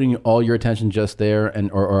you putting all your attention just there,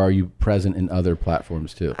 or are you present in other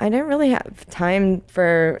platforms too? I didn't really have time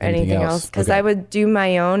for anything else because Okay. I would do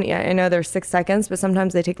my own. Yeah, I know they're 6 seconds, but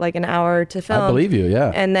sometimes they take like an hour to film. I believe you,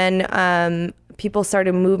 yeah. And then people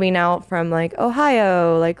started moving out from like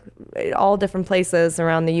Ohio, like all different places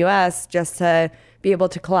around the U.S. just to be able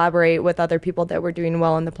to collaborate with other people that were doing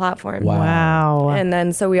well on the platform. Wow. And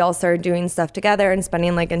then so we all started doing stuff together and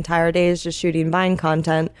spending like entire days just shooting Vine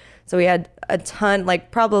content. So we had a ton,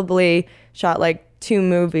 like probably shot like 2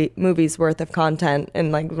 movies worth of content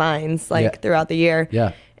in like Vines like throughout the year.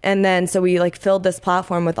 Yeah. And then so we like filled this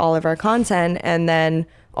platform with all of our content, and then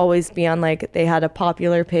always be on like, they had a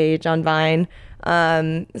popular page on Vine.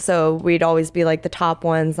 So we'd always be like the top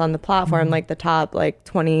ones on the platform, like the top like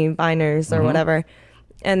 20 Viners or whatever.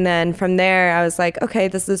 And then from there I was like, okay,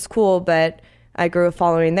 this is cool, but I grew a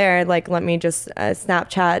following there. Like, let me just,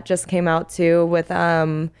 Snapchat just came out too with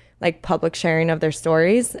like public sharing of their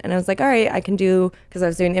stories. And I was like, all right, I can do, because I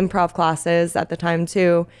was doing improv classes at the time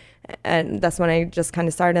too. And that's when I just kind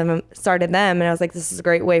of started them. And I was like, this is a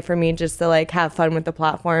great way for me just to like have fun with the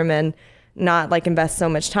platform and not like invest so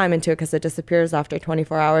much time into it because it disappears after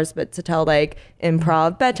 24 hours, but to tell like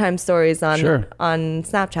improv bedtime stories on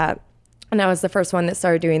Snapchat. And I was the first one that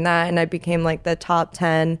started doing that. And I became like the top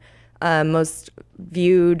 10 most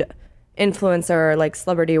viewed influencer, like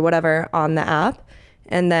celebrity or whatever on the app.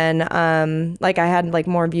 And then like I had like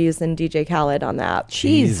more views than DJ Khaled on the app.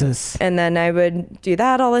 Jesus. And then I would do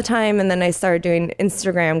that all the time. And then I started doing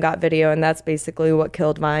Instagram got video, and that's basically what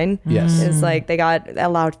killed Vine. Yes. It's like they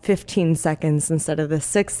allowed 15 seconds instead of the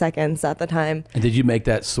 6 seconds at the time. And did you make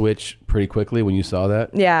that switch pretty quickly when you saw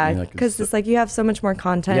that? Yeah, Like, because it's like you have so much more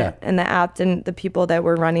content, Yeah. and the app and the people that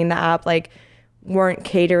were running the app like weren't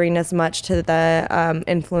catering as much to the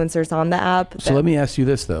influencers on the app. So let me ask you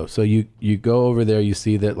this though. So you go over there, you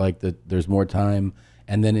see that like there's more time,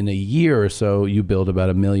 and then in a year or so you build about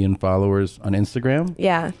 1 million followers on Instagram.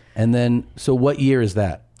 Yeah. And then so what year is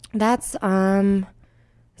that? That's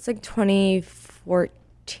it's like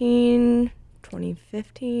 2014,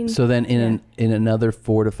 2015. So then in another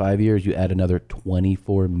 4 to 5 years you add another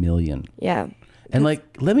 24 million. Yeah. And like,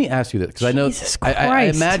 let me ask you this, because I know I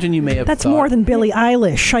imagine you may have. That's thought, more than Billie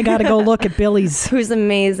Eilish. I got to go look at Billie's. Who's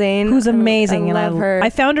amazing. Who's amazing. I love her. I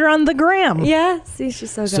found her on the gram. Yeah. See,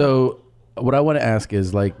 she's so good. So what I want to ask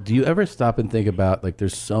is like, do you ever stop and think about like,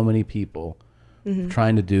 there's so many people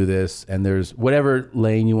trying to do this, and there's whatever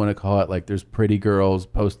lane you want to call it, like there's pretty girls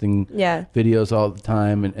posting videos all the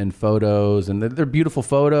time and photos, and they're beautiful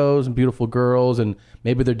photos and beautiful girls, and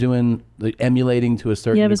maybe they're doing emulating to a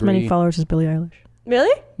certain You have as degree. many followers as Billie Eilish.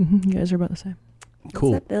 Really? You guys are about the same.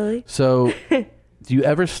 Cool. What's up, Billy? So do you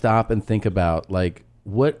ever stop and think about like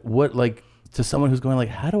what like to someone who's going like,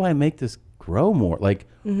 how do I make this grow more? Like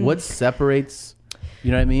what separates,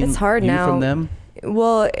 you know what I mean? It's hard you now. from them?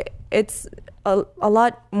 Well, it's a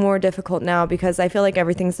lot more difficult now because I feel like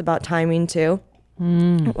everything's about timing too.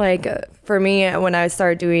 Like for me, when I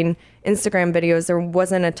started doing Instagram videos, there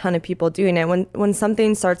wasn't a ton of people doing it. When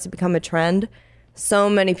something starts to become a trend, so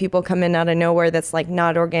many people come in out of nowhere that's like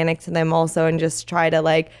not organic to them also, and just try to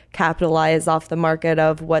like capitalize off the market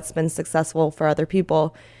of what's been successful for other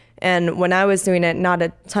people. And when I was doing it, not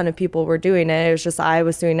a ton of people were doing it. It was just I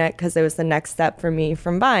was doing it because it was the next step for me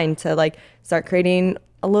from Vine to like start creating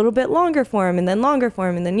a little bit longer form, and then longer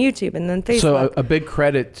form, and then YouTube, and then Facebook. So a big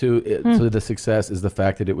credit to the success is the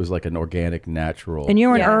fact that it was like an organic, natural. And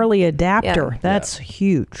you're an early adapter. That's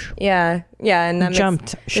huge. Yeah, and that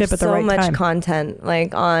jumped ship there's at the so right much time. content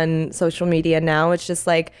like on social media now. It's just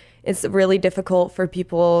like it's really difficult for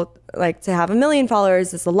people like to have 1 million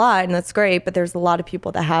followers is a lot, and that's great, but there's a lot of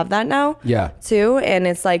people that have that now too, and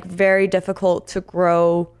it's like very difficult to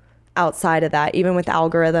grow outside of that, even with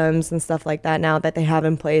algorithms and stuff like that now that they have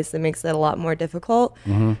in place. It makes it a lot more difficult.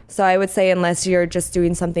 So I would say unless you're just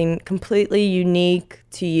doing something completely unique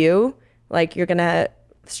to you, like you're gonna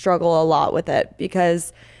struggle a lot with it,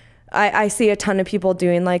 because I see a ton of people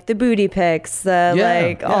doing like the booty pics,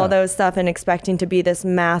 all those stuff, and expecting to be this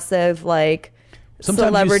massive like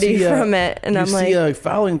celebrity from it. And I'm like, a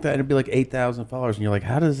following that it'd be like 8,000 followers, and you're like,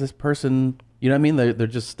 how does this person? You know what I mean? They're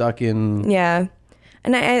just stuck in. Yeah.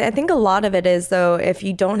 And I think a lot of it is, though, if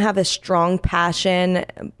you don't have a strong passion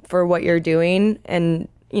for what you're doing and,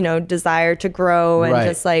 you know, desire to grow and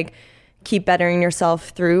just like keep bettering yourself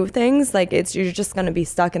through things, like you're just going to be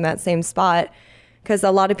stuck in that same spot. Because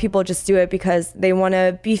a lot of people just do it because they want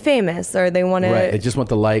to be famous, or they want to. Right. They just want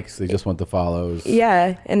the likes. They just want the follows.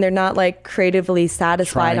 Yeah. And they're not like creatively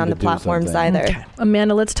satisfied on the platforms either. Okay.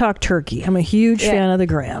 Amanda, let's talk turkey. I'm a huge fan of the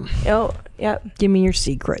gram. Oh, yep. Give me your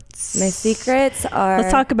secrets. My secrets are.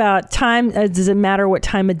 Let's talk about time. Does it matter what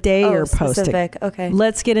time of day you're posting? Specific. Okay.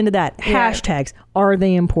 Let's get into that. Yeah. Hashtags. Are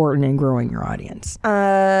they important in growing your audience?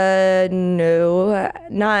 No,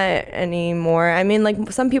 not anymore. I mean,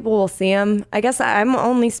 like some people will see them. I guess I'm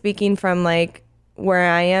only speaking from like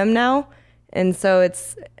where I am now. And so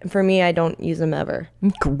it's, for me, I don't use them ever.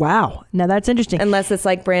 Wow. Now that's interesting. Unless it's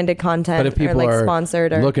like branded content But if people or like are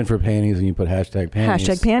sponsored or looking for panties and you put hashtag panties.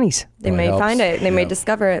 Hashtag panties. They may find it. They may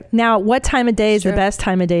discover it. Now, what time of day is the best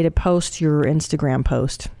time of day to post your Instagram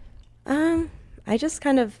post? I just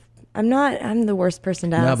kind of, I'm the worst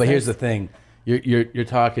person to ask. No, but here's the thing. You're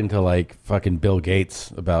talking to like fucking Bill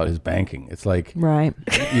Gates about his banking. It's like, right.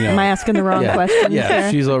 You know, am I asking the wrong question? Yeah,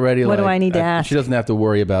 here? she's already. What like, do I need to ask? She doesn't have to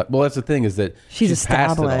worry about. Well, that's the thing is that she's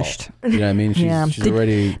Past established. it all. You know what I mean? She's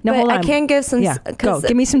already. No, hold on. I can give some. Yeah, go.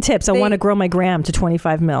 Give me some tips. I want to grow my gram to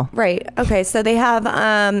 25 mil. Right. Okay. So they have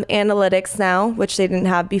analytics now, which they didn't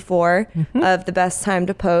have before, of the best time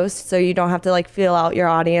to post. So you don't have to like feel out your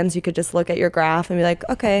audience. You could just look at your graph and be like,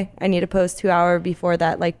 okay, I need to post 2 hours before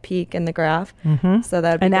that like peak in the graph. So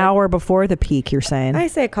that an hour before the peak. You're saying? I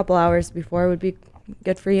say a couple hours before would be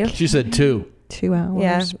good for you. She said 2. 2 hours.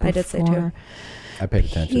 Yeah, I did say 2. I paid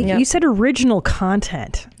attention. You said original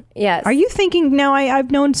content. Yes. Are you thinking now?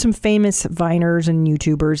 I've known some famous Viners and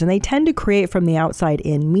YouTubers, and they tend to create from the outside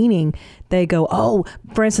in, meaning they go, oh,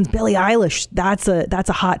 for instance, Billie Eilish. That's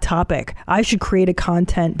a hot topic. I should create a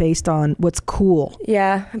content based on what's cool.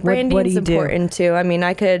 Yeah, branding what do is you do? important too. I mean,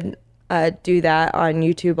 I could do that on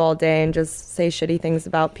YouTube all day and just say shitty things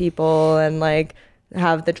about people and like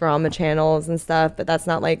have the drama channels and stuff, but that's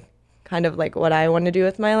not like kind of like what I want to do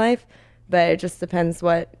with my life. But it just depends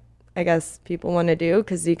what I guess people want to do,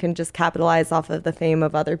 because you can just capitalize off of the fame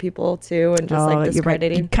of other people too, and just like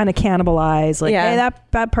discrediting. You kind of cannibalize, like, hey,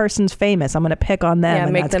 that person's famous. I'm going to pick on them. Yeah,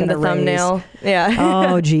 and make that's them the gonna thumbnail. raise. Yeah.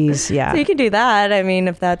 Oh, geez. Yeah. So you can do that. I mean,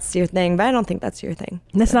 if that's your thing, but I don't think that's your thing.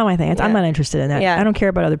 That's not my thing. I'm not interested in that. Yeah. I don't care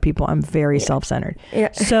about other people. I'm very self-centered.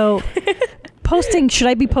 Yeah. So should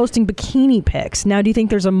I be posting bikini pics? Now, do you think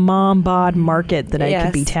there's a mom bod market that I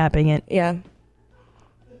could be tapping in? Yeah.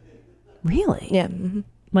 Really? Yeah. Mm-hmm.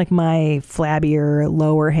 Like my flabbier,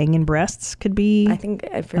 lower hanging breasts could be, I think,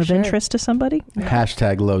 for of sure. interest to somebody.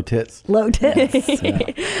 Hashtag low tits. Low tits.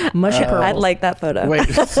 Mushy pearls. I'd like that photo. Wait,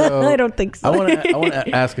 so I don't think so. I want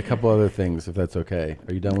to ask a couple other things, if that's okay.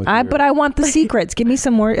 Are you done with? But I want the secrets. Give me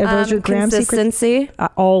some more. Are those your gram consistency.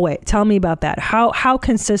 secrets? Always. Tell me about that. How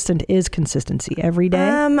consistent is consistency every day?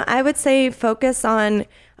 I would say focus on.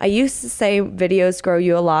 I used to say videos grow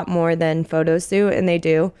you a lot more than photos do, and they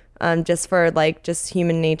do. Just for just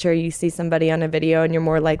human nature, you see somebody on a video and you're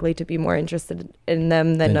more likely to be more interested in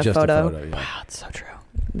them than a photo. Yeah. Wow, it's so true.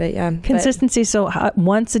 But yeah, consistency. So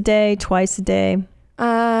once a day, twice a day.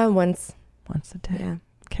 Once a day. Yeah.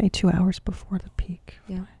 Okay, 2 hours before the peak.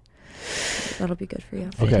 Yeah, that'll be good for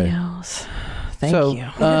you. Okay. Videos. Thank So, you.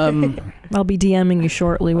 I'll be DMing you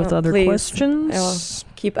shortly with other Please. questions. I will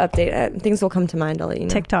keep updated. Things will come to mind. I'll let you know.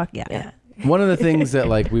 TikTok. Yeah. One of the things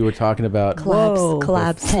that we were talking about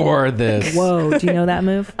Collabs. before this. Whoa, do you know that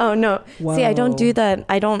move? Oh no. Whoa. See, I don't do that.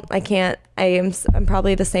 I can't. I'm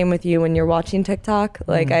probably the same with you when you're watching TikTok.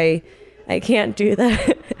 I can't do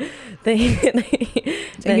that thing.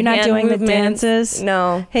 So you're not doing the dances?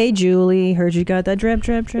 No. Hey Julie, heard you got that drip. No,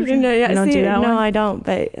 you don't do that one? No, I don't.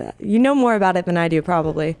 But you know more about it than I do,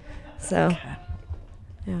 probably. So. Okay.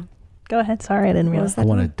 Yeah. Go ahead. Sorry, I didn't realize. I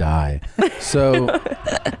want to die. So.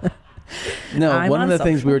 No, I'm one of on the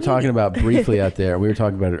things we were social talking about briefly out there, we were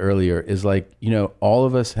talking about it earlier, is all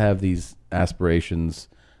of us have these aspirations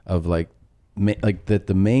of like that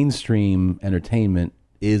the mainstream entertainment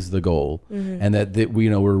is the goal, and that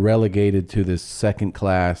we're relegated to this second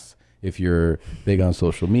class if you're big on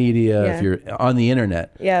social media, if you're on the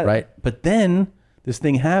internet, right? But then this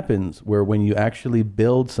thing happens where when you actually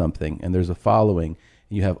build something and there's a following,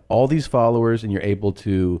 and you have all these followers and you're able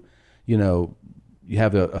to, you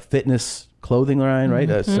have a fitness clothing line, right?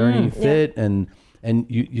 A Cerny Fit, and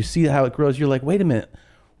you see how it grows. You're like, wait a minute,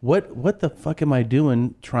 what the fuck am I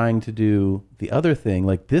doing trying to do the other thing?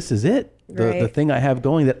 Like, this is it. The thing I have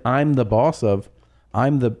going that I'm the boss of.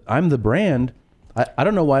 I'm the brand. I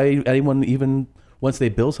don't know why anyone even once they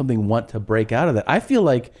build something want to break out of that. I feel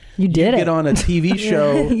like you get on a TV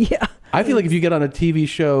show. Yeah. I feel like if you get on a TV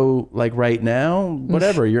show like right now,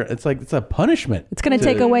 whatever, it's a punishment. It's going to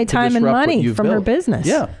take away time and money from her business.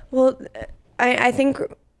 Yeah. Well, I think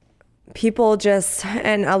people just,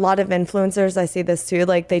 and a lot of influencers, I see this too,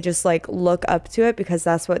 they just look up to it because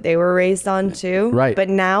that's what they were raised on too. Right. But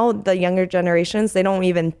now the younger generations, they don't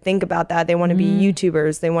even think about that. They want to be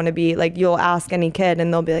YouTubers. They want to be you'll ask any kid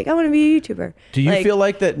and they'll be like, I want to be a YouTuber. Do you feel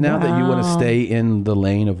like that now that you want to stay in the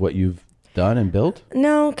lane of what you've done and built?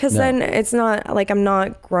 No, because then it's not I'm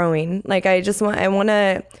not growing. I want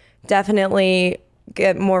to definitely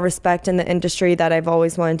get more respect in the industry that I've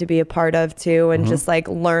always wanted to be a part of too, and just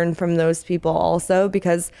learn from those people also,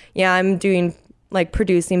 because I'm doing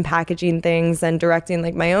producing, packaging things and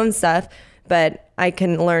directing my own stuff, but I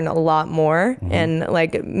can learn a lot more. And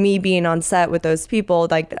me being on set with those people,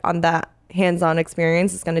 on that hands-on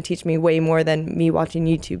experience is going to teach me way more than me watching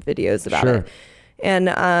YouTube videos about it.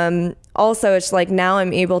 And also it's now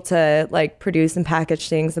I'm able to produce and package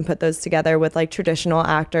things and put those together with traditional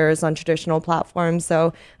actors on traditional platforms.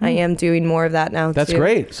 So I am doing more of that now. That's too.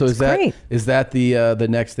 great. So is that the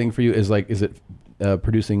next thing for you? Is it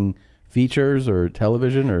producing features or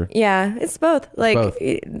television or? Yeah, it's both. Both.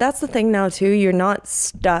 That's the thing now too. You're not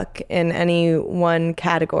stuck in any one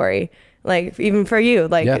category. Even for you,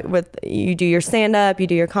 with you do your stand up, you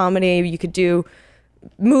do your comedy, you could do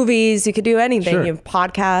movies, you could do anything. Sure. You have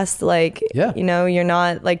podcasts, you're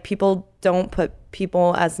not people don't put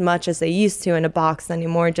people as much as they used to in a box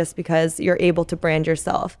anymore, just because you're able to brand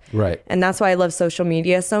yourself. Right. And that's why I love social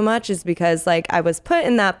media so much, is because I was put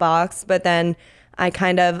in that box, but then I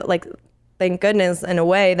kind of thank goodness in a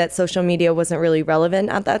way that social media wasn't really relevant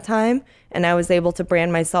at that time. And I was able to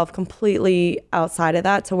brand myself completely outside of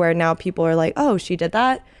that, to where now people are like, oh, she did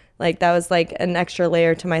that. That was an extra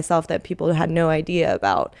layer to myself that people had no idea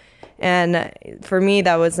about. And for me,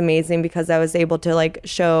 that was amazing, because I was able to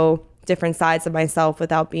show different sides of myself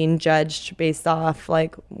without being judged based off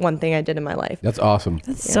one thing I did in my life. That's awesome.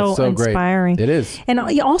 That's so inspiring. Great. It is. And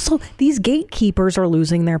also, these gatekeepers are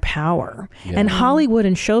losing their power. Yeah. And Hollywood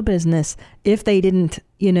and show business, if they didn't,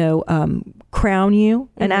 crown you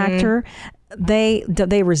an actor,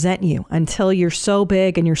 they resent you until you're so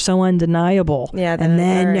big and you're so undeniable. Yeah, and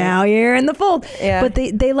then now you're in the fold. Yeah. But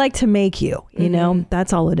they like to make you. You know,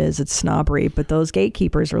 that's all it is. It's snobbery. But those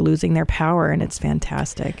gatekeepers are losing their power, and it's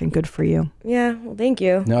fantastic and good for you. Yeah. Well, thank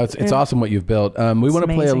you. No, it's awesome what you've built. We want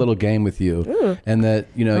to play a little game with you. Ooh. And that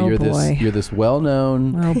you're this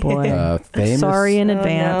well-known, famous. Sorry in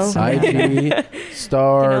advance. No. IG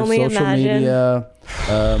star, social media.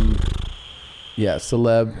 Yeah,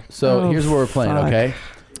 celeb. So here's what we're playing, okay?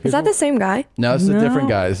 Is that the same guy? No, it's a different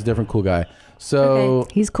guy. It's a different cool guy. So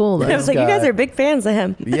he's cool though. I was like, you guys are big fans of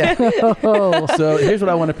him. Yeah. So here's what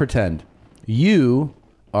I want to pretend. You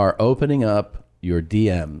are opening up your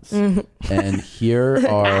DMs. And here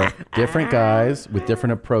are different guys with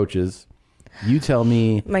different approaches. You tell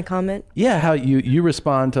me my comment. Yeah, how you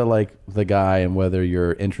respond to like the guy and whether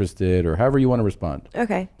you're interested or however you want to respond.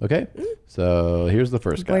 Okay. Okay. So here's the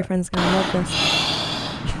first guy. Boyfriend's gonna love this.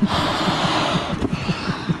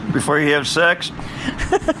 Before you have sex,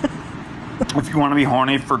 if you want to be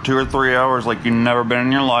horny for 2 or 3 hours like you've never been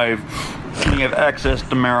in your life, and you have access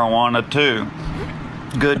to marijuana too,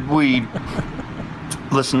 good weed.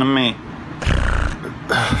 Listen to me.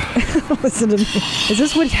 Listen to me. Is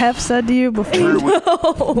this what Hef said to you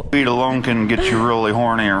before? Weed alone can get you really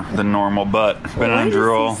hornier than normal, but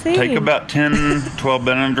Benadryl, take about 10, 12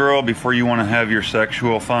 Benadryl before you want to have your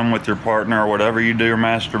sexual fun with your partner or whatever you do or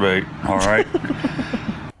masturbate, all right?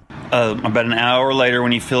 About an hour later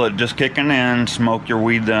when you feel it just kicking in, smoke your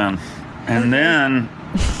weed then. And then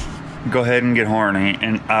go ahead and get horny.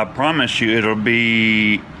 And I promise you it'll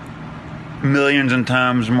be millions and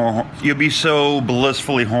times more. You'll be so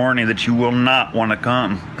blissfully horny that you will not want to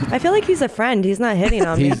come. I feel like he's a friend. He's not hitting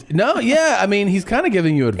on me. No, yeah. I mean, he's kind of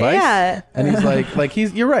giving you advice. Yeah. And he's like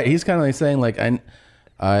you're right. He's kind of like saying like, I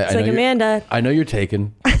It's know like, Amanda, I know you're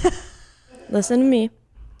taken. listen to me.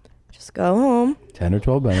 Just go home. 10 or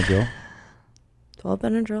 12 Benadryl. 12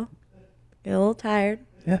 Benadryl. Get a little tired.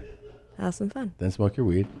 Yeah. Have some fun. Then smoke your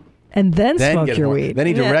weed. And then smoke get your horny. weed. Then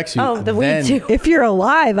he directs you. Oh, the then, weed too. If you're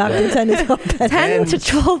alive after 10 to 12 Benadryl. 10 to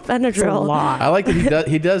 12 Benadryl. I like that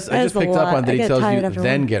he does. I That just is a picked up lot. on that I he get tells tired you after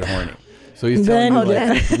then one. get horny. So he's telling you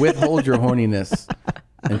like, withhold your horniness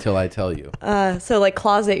until I tell you. So like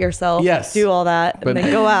closet yourself. Yes. Do all that and then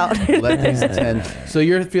go out. Let these 10. So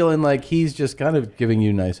you're feeling like he's just kind of giving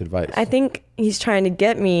you nice advice. I think he's trying to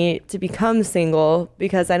get me to become single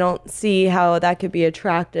because I don't see how that could be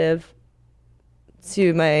attractive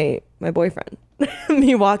to my boyfriend.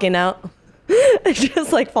 Me walking out.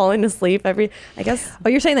 Just like falling asleep I guess. Oh,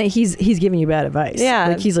 you're saying that he's giving you bad advice. Yeah.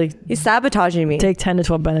 Like he's sabotaging me. Take 10 to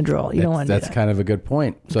 12 Benadryl. You don't want to do That's that. kind of a good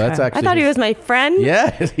point. So that's I actually. thought he was my friend.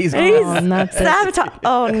 Yeah, he's sabotage.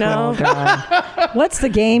 Oh no. What's the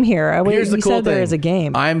game here? Here's the you cool said thing. there is a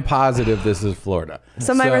game. I'm positive this is Florida.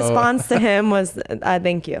 So my response to him was,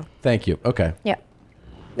 thank you. Thank you. Okay. Yeah.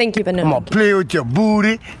 Thank you, Vanilla. I'm gonna play with your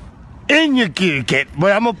booty and your kitty cat,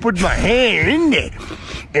 but I'm gonna put my hand in there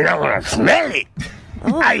and I'm gonna smell it.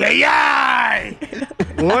 Ay, ay, ay!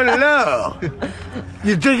 One love.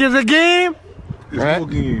 You think it's a game? Right?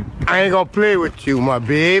 I ain't gonna play with you, my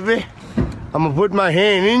baby. I'm gonna put my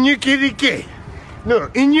hand in your kitty cat.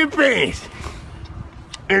 Look, in your face.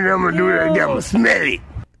 And I'm gonna do it like that. I'm gonna smell it.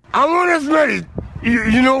 I wanna smell it.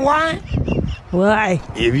 You know why? Why?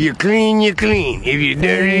 If you're clean, you're clean. If you're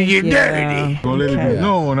dirty, you're dirty. I'm gonna let it be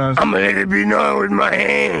known. I'm gonna let it be known with my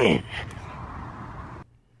hand.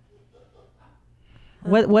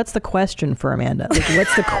 What's the question for Amanda? Like,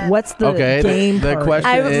 what's the Okay, game? the part?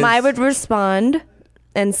 question is. I would respond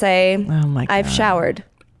and say, Oh my God. I've showered.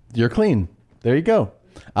 You're clean. There you go.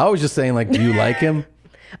 I was just saying, like, do you like him?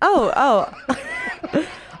 Oh.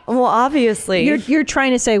 Well, obviously. You're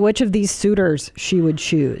trying to say which of these suitors she would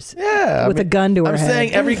choose. Yeah. With a gun to her I'm head.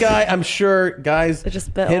 saying every guy, I'm sure guys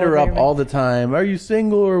just hit her up all the time. Are you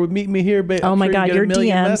single or meet me here, babe? Oh my God, your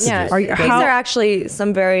DMs. Yeah. Are These are actually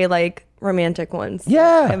some very like romantic ones.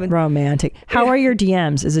 Yeah. Romantic. How are your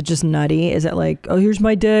DMs? Is it just nutty? Is it like, oh, here's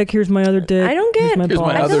my dick, here's my other dick? I don't get. here's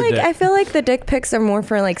my balls? I feel like the dick pics are more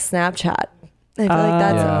for like Snapchat. I feel like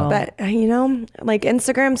that's, but you know, like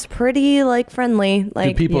Instagram's pretty like friendly.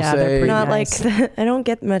 Like people say not nice? like I don't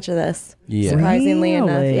get much of this. Yeah. Surprisingly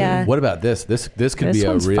enough, yeah. What about this? This could be a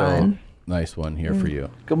one's real fun. nice one here for you.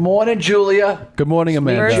 Good morning, Julia. Good morning,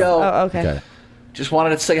 Amanda. Joe. Oh, okay. Just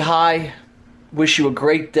wanted to say hi. Wish you a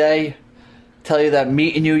great day. Tell you that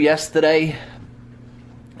meeting you yesterday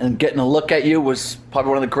and getting a look at you was probably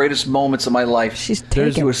one of the greatest moments of my life. She's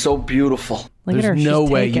You were so beautiful. There's no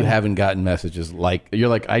way you haven't gotten messages like you're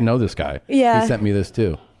like, I know this guy. Yeah. He sent me this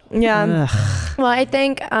too. Yeah. Well, I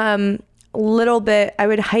think a little bit I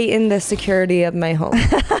would heighten the security of my home.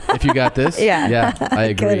 If you got this, Yeah. I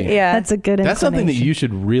agree. Yeah. That's a good That's something that inclination. you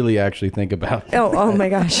should really actually think about. Oh my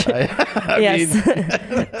gosh. I Yes.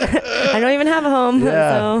 I don't even have a home.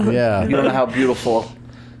 So. You don't know how beautiful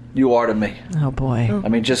you are to me. Oh boy. I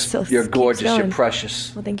mean, just you're gorgeous. You're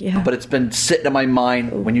precious. Well, thank you. But it's been sitting in my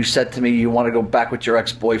mind when you said to me you want to go back with your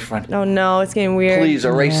ex-boyfriend. Oh no, it's getting weird. Please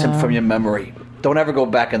erase him from your memory. Don't ever go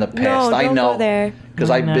back in the past. No, I don't know go there. because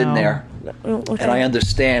I've been there. Okay. And I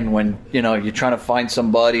understand when, you're trying to find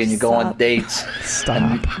somebody and you go on Stop. dates.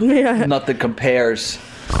 Stop. And nothing compares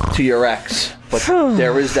to your ex. But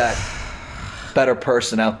there is that better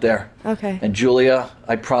person out there. Okay. And Julia,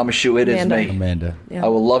 I promise you it is Amanda. me. Amanda. Yeah. I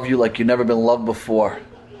will love you like you've never been loved before.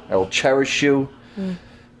 I will cherish you.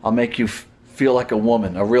 I'll make you feel like a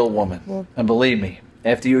woman, a real woman. Well- And believe me,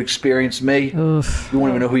 after you experience me, you won't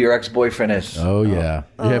even know who your ex-boyfriend is. Oh yeah,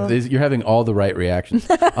 you're having all the right reactions.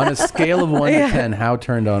 On a scale of 1 to 10, how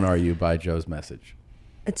turned on are you by Joe's message?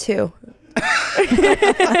 A 2.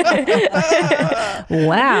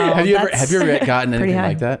 Wow. Have you ever gotten pretty anything high.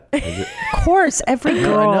 like that? Of course, every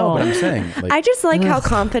girl. No, I know, but I'm saying like, I just like how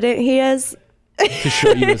confident he is. to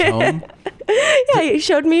show you his home. Yeah, he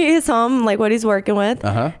showed me his home, like what he's working with.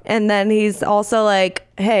 And then he's also like,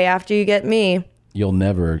 hey, after you get me. You'll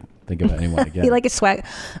never think about anyone again. He like a swag.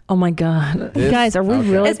 Oh my god, This? guys, are we Okay.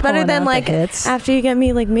 really? It's better pulling than out like the hits? after you get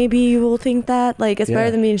me, like maybe you will think that. Like it's Yeah.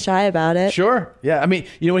 better than being shy about it. Sure. Yeah. I mean,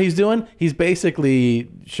 you know what he's doing? He's basically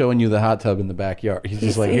showing you the hot tub in the backyard. He's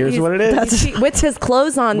just like, here's what it is. With his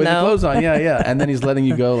clothes on, With though. the clothes on, yeah. And then he's letting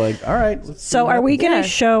you go like, all right. Let's see So what are we happens. going to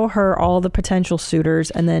show her all the potential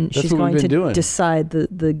suitors, and then That's she's what we've going been to doing. decide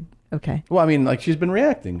the okay. Well, I mean, like she's been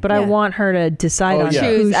reacting. But I want her to decide Oh, on yeah.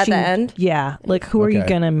 who Choose at she- the end? Yeah, like who are you Okay.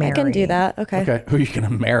 going to marry? I can do that. Okay. Okay. Who are you going to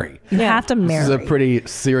marry? You have to marry. This is a pretty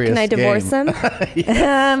serious Can I divorce game.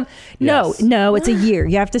 him? No, it's a year.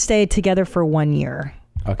 You have to stay together for 1 year.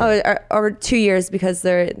 Okay. Or 2 years because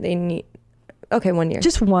they need. Okay, 1 year.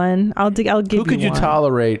 Just one. I'll give Who could you one.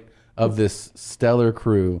 tolerate of this stellar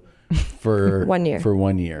crew for 1 year. For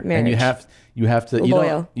 1 year, and Marriage. you have to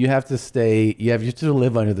Loyal. you have to stay. You have to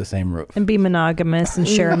live under the same roof. And be monogamous and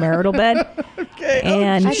share a marital bed.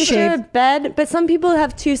 And I could shave. share a bed, but some people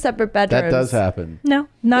have 2 separate bedrooms. That does happen. No,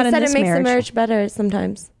 not They in said this it makes marriage. the marriage better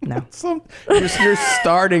sometimes. No. You're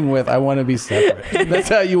starting with I want to be separate. That's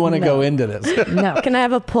how you want to go into this. No. Can I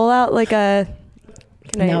have a pull out like a?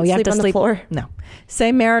 Can I No, you have sleep to on the sleep. floor? No.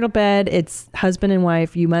 Say marital bed. It's husband and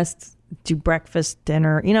wife. You must do breakfast,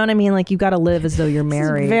 dinner. You know what I mean? Like you got to live as though you're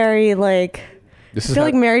married. Very like. This I is feel how-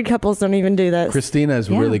 like married couples don't even do this. Christina is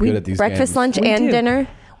really good at these breakfast, games. lunch, We and do. dinner.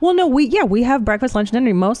 Well, no, we have breakfast, lunch,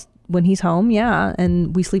 dinner most when he's home. Yeah,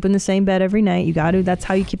 and we sleep in the same bed every night. You got to. That's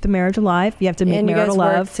how you keep the marriage alive. You have to make And you guys marital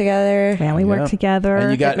work love together. Family Yeah. work together.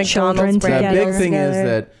 And you got children McDonald's brand together. The big thing is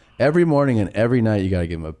together. that every morning and every night you got to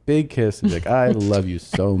give him a big kiss and be like, I love you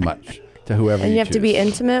so much to whoever And you have to be choose.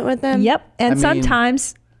 intimate with them. Yep. And I mean-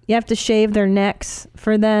 sometimes you have to shave their necks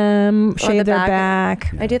for them, shave the their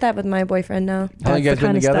back. back. I do that with my boyfriend now. How long you guys That's the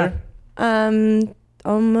been kind of together?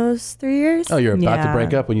 Almost 3 years. Oh, you're about to Yeah.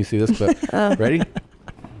 break up when you see this clip. Oh. Ready?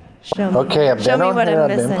 Show me. Okay, I've Show been me on what here, I'm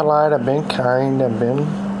I've been missing. polite, I've been kind, I've been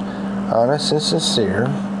honest and sincere.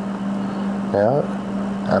 Now,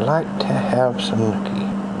 I'd like to have some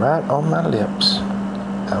nookie right on my lips.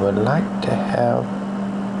 I would like to have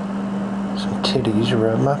some titties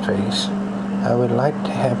rub my face. I would like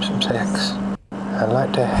to have some sex. I'd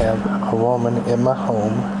like to have a woman in my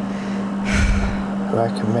home who I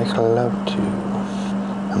can make love to.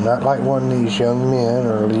 I'm not like one of these young men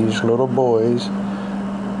or these little boys.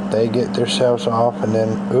 They get themselves off and then,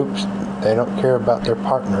 oops, they don't care about their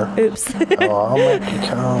partner. Oops. Oh, I'll make you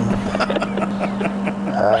come.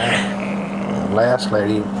 Last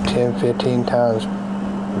lady 10, 15 times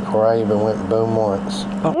before I even went boom once.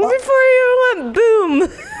 Before you went boom.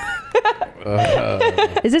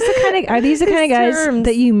 Is this the kind of? Are these the kind of guys terms.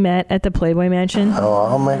 that you met at the Playboy Mansion? Oh,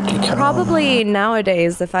 I'll make you come. Probably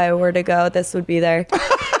nowadays, if I were to go, this would be there.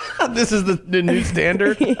 This is the new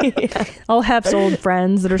standard. All Hef's old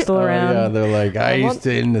friends that are still Oh, around. yeah, they're like, I want- used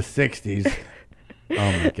to in the 60s. Oh,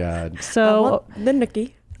 my God. So the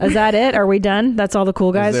nookie. is that it? Are we done? That's all the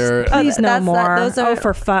cool guys? there- Please no That's- more. those are- Oh,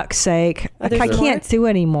 for fuck's sake. I there can't do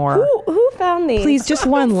anymore. Who found these? Please, just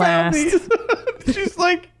one last. She's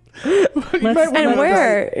like, And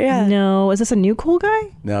where? Yeah. No, is this a new cool guy?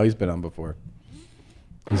 No, he's been on before.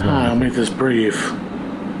 He's been Hi, I'll on make this brief.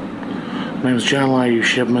 My name is John Lyu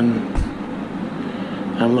Shipman.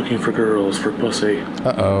 I'm looking for girls for pussy.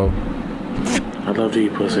 Uh-oh. I'd love to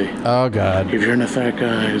eat pussy. Oh, God. If you're into fat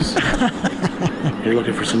guys, you're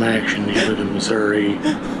looking for some action, you live in Missouri,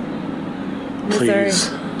 please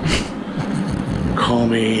call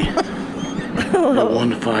me at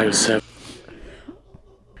 157.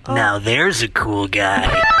 Now there's a cool guy.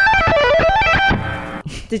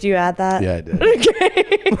 Did you add that? Yeah, I did.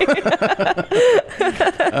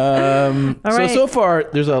 Okay. So far,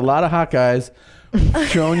 there's a lot of hot guys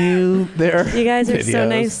showing you their You guys are so videos.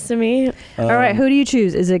 nice to me. All right, who do you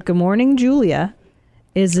choose? Is it Good Morning Julia?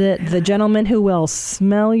 Is it the gentleman who will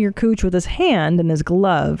smell your cooch with his hand and his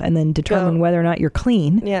glove and then determine whether or not you're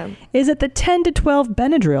clean? Yeah. Is it the 10 to 12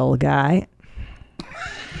 Benadryl guy?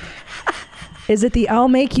 Is it the I'll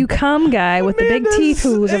make you come guy with the big teeth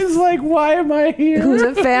who's like, why am I here? Who's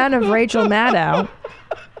a fan of Rachel Maddow?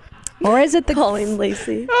 Or is it the Colleen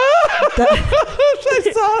Lacey?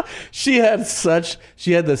 I saw she had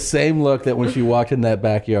the same look that when she walked in that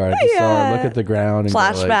backyard. I just saw her look at the ground and go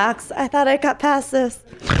like, Flashbacks. I thought I got past this.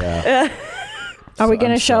 Yeah. Are we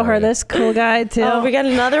going to show her this cool guy too? Oh, we got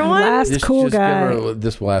another one? Last cool Just guy. give her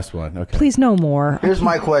this last one. Okay. Please no more. Here's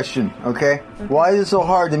my question, okay? Why is it so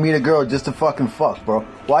hard to meet a girl just to fucking fuck, bro?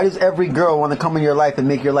 Why does every girl want to come in your life and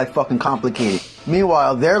make your life fucking complicated?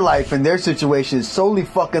 Meanwhile, their life and their situation is solely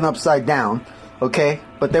fucking upside down, okay?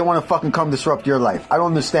 But they want to fucking come disrupt your life. I don't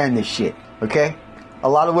understand this shit, okay? A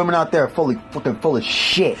lot of women out there are fucking full of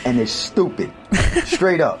shit and they're stupid.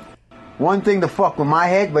 Straight up. One thing to fuck with my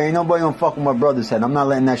head, but ain't nobody gonna fuck with my brother's head. I'm not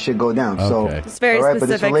letting that shit go down. So It's a very all right, but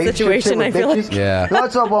this specific relationship situation, shit I with feel like. bitches, Yeah.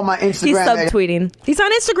 Let's talk about my Instagram. He's subtweeting. He's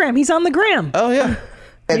on Instagram. He's on the gram. Oh yeah.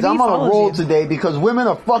 And I'm on a roll today because women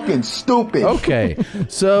are fucking stupid. Okay.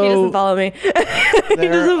 So He doesn't follow me. He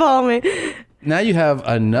doesn't follow me. now you have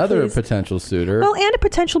another potential suitor. Well, and a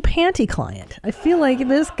potential panty client. I feel like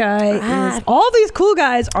this guy is. All these cool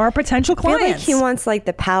guys are potential I feel like clients. he wants like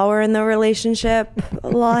the power in the relationship a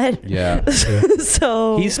lot. Yeah.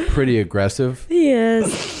 So He's pretty aggressive. he is.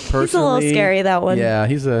 He's a little Personally, scary, that one. Yeah,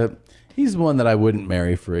 he's one that I wouldn't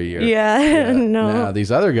marry for a year. Yeah, no. Now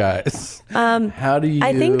these other guys. How do you?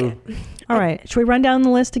 I think. All right. Should we run down the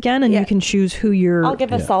list again and you can choose who your I'll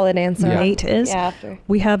give a solid answer. mate is? Yeah, after.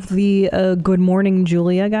 We have the Good Morning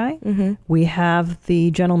Julia guy. Mm-hmm. We have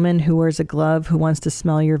the gentleman who wears a glove who wants to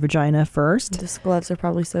smell your vagina first. Those gloves are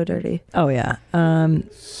probably so dirty. Oh, yeah.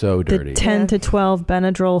 So dirty. The 10 to 12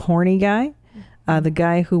 Benadryl horny guy. The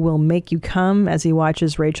guy who will make you come as he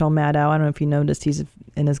watches Rachel Maddow. I don't know if you noticed, he's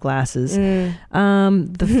in his glasses.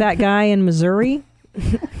 The fat guy in Missouri.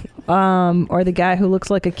 Or the guy who looks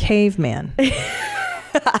like a caveman.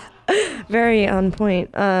 Very on point.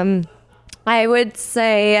 I would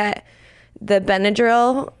say the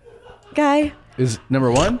Benadryl guy. Is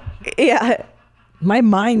number one? Yeah. My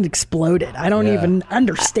mind exploded. I don't even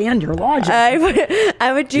understand your logic.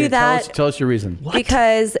 I would do that Tell us your reason.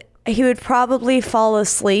 because he would probably fall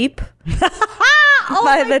asleep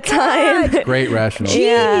by the time. Great rationale.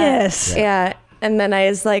 Genius. Yeah. And then I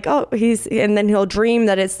was like, and then he'll dream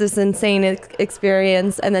that it's this insane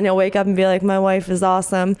experience. And then he'll wake up and be like, my wife is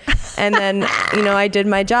awesome. And then, I did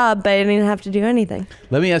my job, but I didn't have to do anything.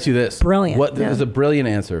 Let me ask you this. Brilliant. This is a brilliant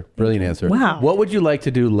answer. Brilliant answer. Wow. What would you like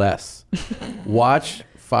to do less? Watch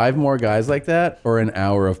 5 more guys like that or an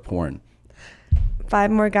hour of porn? 5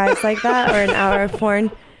 more guys like that or an hour of porn?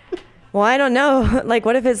 Well, I don't know. Like,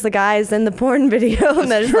 what if it's the guys in the porn video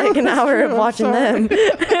and there's like an hour of watching them?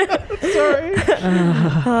 Sorry.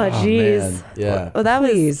 Oh, jeez. Yeah. Well, that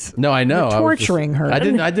was. No, I know. You're torturing her. I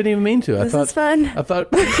didn't even mean to. This is fun. I thought.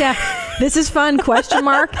 Yeah. This is fun. Question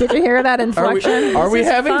mark. Did you hear that inflection? Are we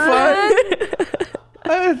having fun?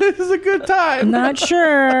 This is a good time. Not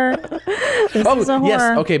sure. This is a horror.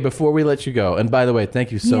 Yes. Okay. Before we let you go, and by the way,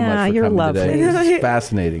 thank you so much for you're coming lovely. today. This is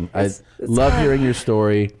fascinating. I love hearing your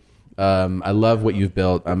story. I love what you've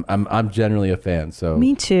built. I'm generally a fan. So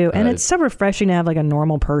Me too. And it's so refreshing to have like a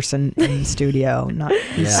normal person in the studio, not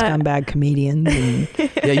these scumbag comedians. And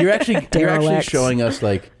yeah, you're actually derelicts. showing us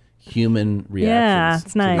like human reactions. Yeah,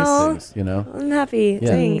 it's nice. To these things, I'm happy. Yeah.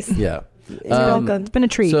 Thanks. Yeah. You're welcome. It's been a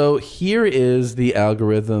treat. So here is the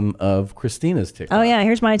algorithm of Christina's TikTok. Oh yeah,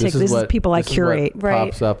 here's my TikTok. This is people I curate. This is what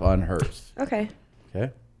pops up on hers. Okay.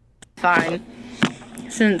 Okay. Fine.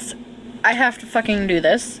 Since I have to fucking do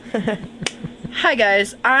this. Hi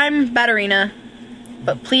guys, I'm Batterina,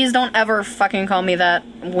 but please don't ever fucking call me that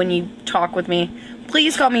when you talk with me.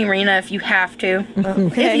 Please call me Rena if you have to.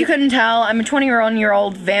 Okay. If you couldn't tell, I'm a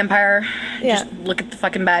 21-year-old vampire. Yeah. Just look at the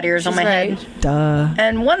fucking bat ears on my right. head. Duh.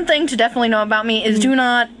 And one thing to definitely know about me is do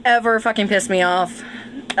not ever fucking piss me off.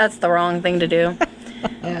 That's the wrong thing to do.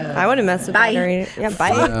 I wouldn't mess with Bye. Battery. Yeah,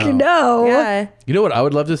 bye. Fuck no. Yeah. You know what I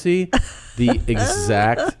would love to see? The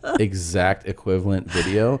exact equivalent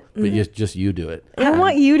video, but just you do it. I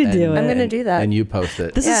want you to do it. I'm gonna do that. And you post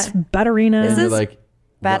it. This is Batterina. And you're like,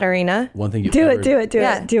 Batterina. one thing you Do ever, it.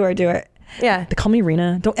 Yeah. Do it. Yeah. They call me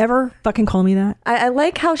Rena. Don't ever fucking call me that. I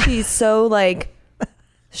like how she's so like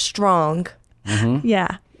strong. Mm-hmm.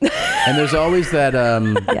 Yeah. And there's always that.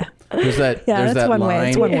 There's that. Yeah, there's that's that one line, way.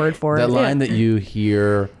 It's one word for that it. line that you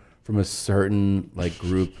hear from a certain like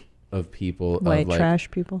group of people, White of, like, trash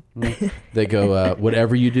people. They go,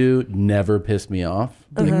 whatever you do, never piss me off.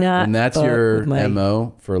 Do not And that's fuck your with my-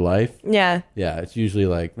 MO for life. Yeah. Yeah. It's usually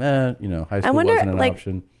like, high school wonder, wasn't an like-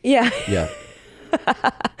 option. Yeah. Yeah.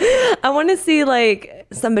 I want to see like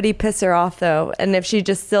somebody piss her off though, and if she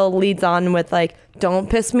just still leads on with like, "Don't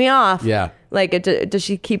piss me off." Yeah. Like, does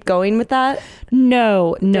she keep going with that?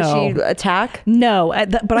 No. Does she attack? No,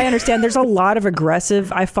 but I understand there's a lot of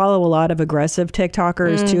aggressive. I follow a lot of aggressive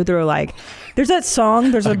TikTokers too. They're like, there's that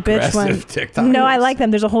song. There's a bitch one. Aggressive TikTokers. No, I like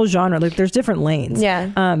them. There's a whole genre. Like there's different lanes.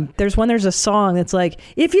 Yeah. There's a song that's like,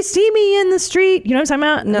 if you see me in the street, you know what I'm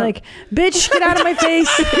talking about? No. Like, bitch, get out of my face.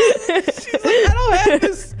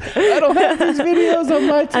 I don't have these videos on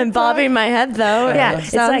my TikTok. I'm bobbing my head though. Yeah, It it's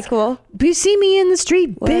sounds like, cool. You see me in the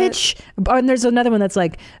street, bitch. And there's another one that's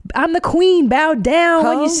like, I'm the queen, bow down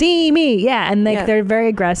when you see me. Yeah, and like they're very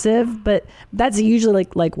aggressive, but that's usually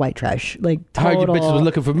like white trash. Like I heard you total. bitches was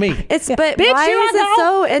looking for me. But Bitch, why you is it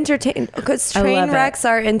so entertaining? Because I train love it. wrecks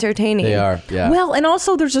are entertaining. They are, yeah. Well, and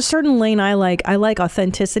also there's a certain lane I like. I like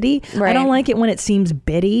authenticity. I Right. don't like it when it seems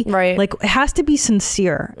bitty. Right. Like it has to be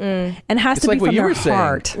sincere and has It's to like be what from you their were saying.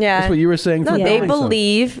 heart. Yeah. That's what you were saying. No, from they Rolling Stone.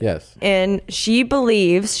 believe. Yes. And she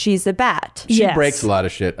believes she's a bat. She Yes. breaks a lot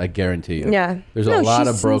of shit, I guarantee you. Yeah. There's No, a lot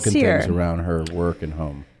she's of broken sincere. things around her work and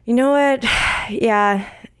home. You know what? Yeah.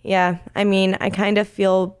 I mean, I kind of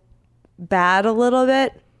feel bad a little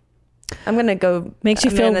bit. I'm gonna go. Makes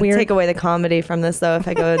you I'm feel gonna weird? Take away the comedy from this though if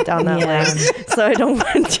I go down that Yeah. lane. So I don't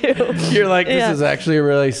want to. You're like, this Yeah. is actually a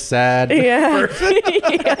really sad Yeah. person.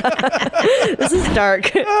 This is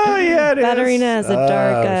dark. Oh, yeah, it is. Batterina is a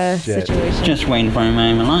dark shit. situation. Just waiting for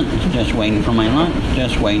my lunch. Just waiting for my lunch.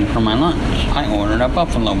 Just waiting for my lunch. I ordered a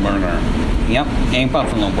buffalo burger. Yep, a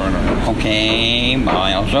buffalo burger. Okay,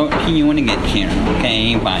 bye. I'll show it to you when it gets here.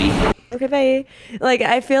 Okay, bye. Okay, bye. Like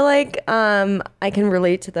I feel like I can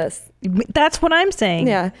relate to this. That's what I'm saying.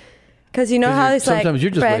 Yeah. Because you know how it's like sometimes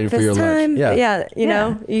you're just waiting for breakfast your lunch. time. Yeah. You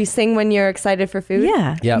know, you sing when you're excited for food.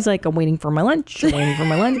 Yeah. Yep. He's like, I'm waiting for my lunch. I'm waiting for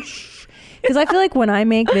my lunch. Because I feel like when I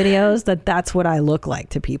make videos, that's what I look like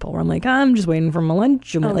to people. Where I'm like, I'm just waiting for my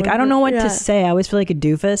lunch. I'm like, I don't know what yeah. to say. I always feel like a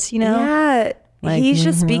doofus, you know? Yeah. Like, He's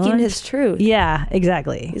just my speaking lunch. his truth. Yeah,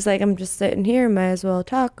 exactly. He's like, I'm just sitting here, might as well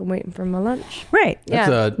talk. I'm waiting for my lunch. Right.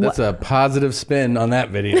 That's a positive spin on that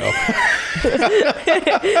video.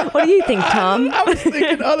 What do you think, Tom? I was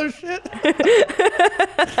thinking other shit.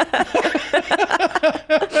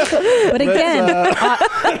 But again,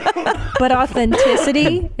 but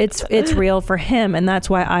authenticity, it's real for him, and that's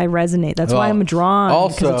why I resonate. That's why I'm drawn,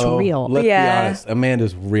 because Also, it's real. let's be honest,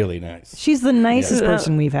 Amanda's really nice. She's the nicest Yeah.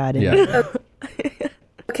 person we've had. In Yeah.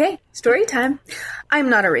 Okay, story time. I'm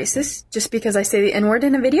not a racist. Just because I say the N-word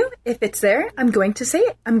in a video, if it's there, I'm going to say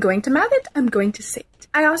it. I'm going to mouth it. I'm going to say it.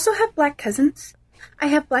 I also have black cousins. I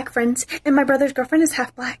have black friends, and my brother's girlfriend is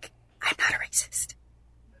half black. I'm not a racist.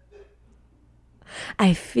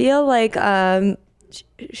 I feel like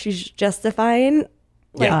she's justifying.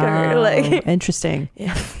 Interesting.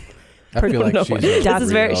 Yeah. I feel like she's this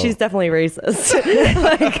is very. She's definitely racist.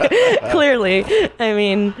 Like clearly. I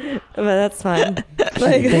mean, but that's fine.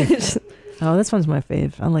 Like, oh, this one's my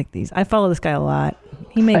fave. I like these. I follow this guy a lot.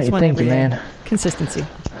 He makes Hey, one thank every you, day. man. Consistency.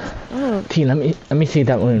 Oh. T, let me see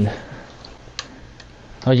that wound.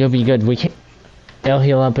 Oh, you'll be good. It'll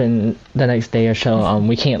heal up in the next day or so.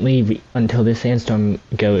 We can't leave until the sandstorm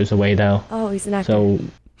goes away, though. Oh, he's an actor. So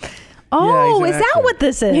Oh, he's is an that actor. what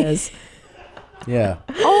this is? Yeah.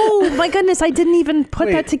 Oh my goodness, I didn't even put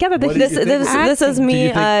that together. That what he's did you think? This is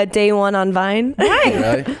me day one on Vine. Right.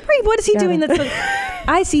 Really? Right. What is he doing? That's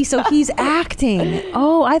I see. So he's acting.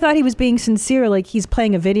 Oh, I thought he was being sincere. Like he's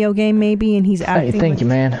playing a video game, maybe, and he's acting. hey, thank you,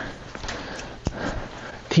 man.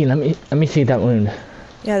 T, let me see that wound.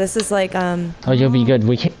 Yeah, this is like Oh, you'll be good.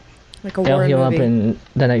 Like a war It'll heal movie. up in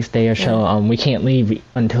the next day or so. We can't leave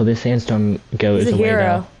until the sandstorm goes He's a away, hero.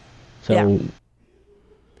 though. So Yeah.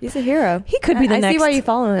 He's a hero. He could be the I next. see why you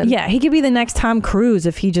follow him. Yeah, he could be the next Tom Cruise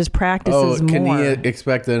if he just practices Can more. he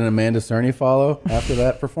expect an Amanda Cerny follow after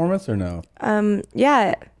that performance or no?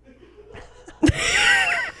 Yeah.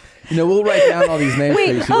 We'll write down all these names for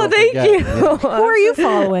you. Wait. So don't Thank forget. you. Yeah. Who are you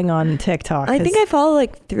following on TikTok? I think I follow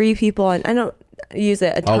like 3 people on. I don't use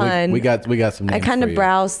it a Oh, ton. we got some names I kind for of you.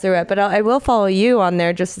 browse through it, but I will follow you on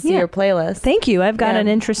there just to see your playlist. Thank you. I've got Yeah. an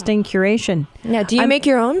interesting curation. Yeah. Do you make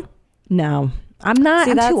your own? No, I'm not.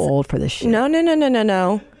 See, I'm that's- too old for this shit. No.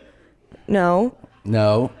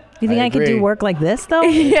 No. You think I could do work like this though?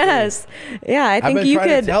 Yes. Yeah, I I've think been you trying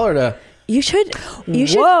could. to tell her to. You should.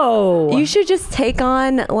 Whoa. You should just take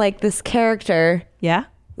on like this character. Yeah.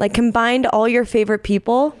 Like combine all your favorite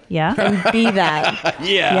people. Yeah. And be that.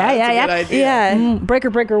 Yeah.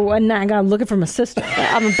 Breaker, one night I got looking for my sister.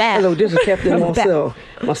 I'm a bat. Hello, this is Captain Marcel.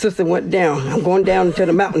 My sister went down. I'm going down into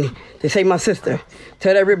the mountain to save my sister.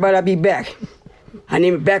 Tell everybody I'll be back. I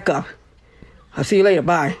need me back up. I'll see you later.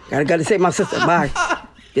 Bye. Gotta save my sister. Bye.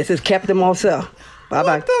 This is Captain Marcel. Bye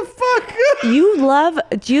bye. What the fuck? Do you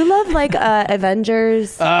love like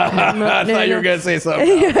Avengers? I thought you were gonna say something.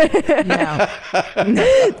 No.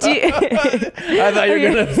 I thought you were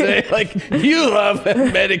gonna say like you love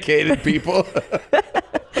medicated people.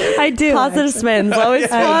 I do. Positive spins. Always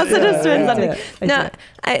positive spins. No,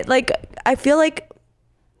 I feel like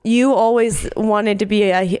you always wanted to be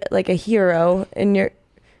a hero in your.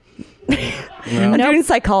 I'm doing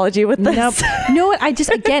psychology with this. Nope. You know what? I just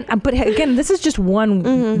but again, this is just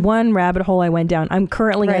one rabbit hole I went down. I'm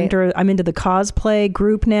currently I'm into the cosplay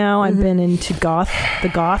group now. I've been into the goth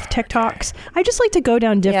TikToks. I just like to go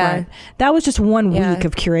down different. Yeah. That was just 1 week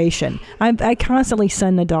of curation. I constantly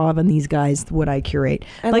send Nadav and these guys what I curate.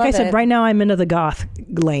 Like I said, right now I'm into the goth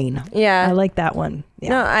lane. Yeah, I like that one. Yeah.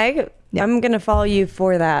 No, I'm gonna follow you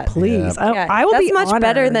for that. Please. Yeah. I will That's be much honored.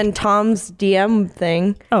 better than Tom's DM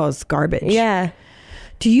thing. Oh, it's garbage. Yeah.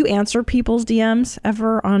 Do you answer people's DMs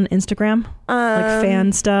ever on Instagram? Like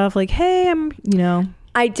fan stuff? Like, hey,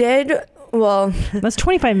 I did. Well, that's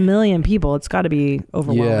 25 million people. It's got to be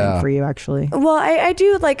overwhelming for you, actually. Well, I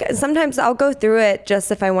do sometimes I'll go through it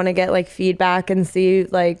just if I want to get feedback and see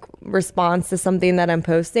response to something that I'm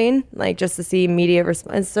posting, just to see immediate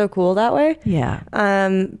response. It's so cool that way. Yeah.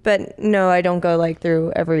 But no, I don't go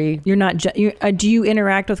through every. You're not. Do you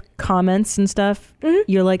interact with comments and stuff? Mm-hmm.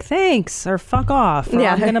 You're like, thanks or fuck off. Or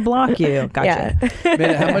I'm gonna block you. Gotcha. Yeah.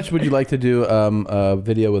 Man, how much would you like to do a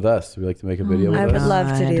video with us? Would you like to make a video with us? I would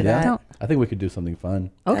love to do that. I think we could do something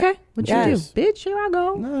fun. Okay. What you do? Bitch, here I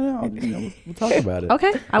go. No, we'll talk about it.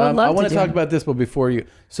 Okay. I would love to. I want to talk about this, but before you,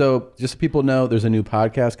 so just so people know, there's a new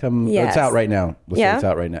podcast coming. Yes. It's out right now. It's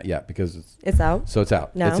out right now. Yeah, because it's out. So it's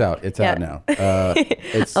out. No. It's out. It's out now.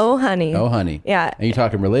 It's Oh Honey. Oh Honey. Yeah. And you're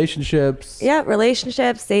talking relationships. Yeah,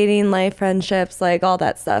 relationships, dating, life, friendships, all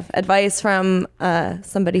that stuff. Advice from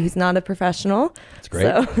somebody who's not a professional. It's great.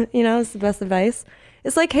 So it's the best advice.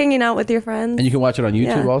 It's like hanging out with your friends. And you can watch it on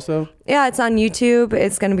YouTube also? Yeah, it's on YouTube.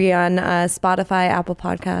 It's going to be on Spotify, Apple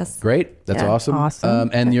Podcasts. Great. That's awesome. Awesome.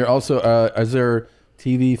 And you're also, is there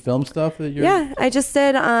TV film stuff that you're... Yeah, I just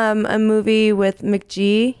did a movie with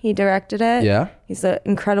McGee. He directed it. Yeah. He's an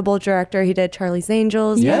incredible director. He did Charlie's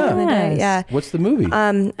Angels. Yeah. Back in the day. Yeah. What's the movie?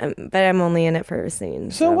 But I'm only in it for a scene.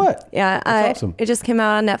 So what? Yeah. That's awesome. It just came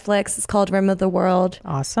out on Netflix. It's called Rim of the World.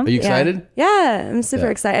 Awesome. Are you excited? Yeah, I'm super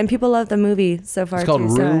excited. And people love the movie so far. It's called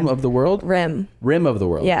too, Room of the World? Rim. Rim of the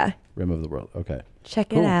World. Yeah. Rim of the World. Okay.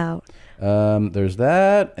 Check it out. There's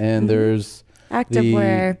that, and there's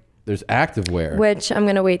Activewear. There's activewear, Which I'm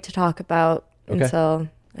going to wait to talk about Okay. until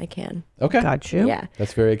I can. Okay. Got you. Yeah.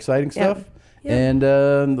 That's very exciting stuff. Yep.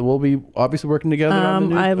 And we'll be obviously working together on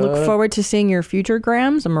the new, I look forward to seeing your future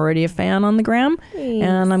grams. I'm already a fan on the gram. Thanks.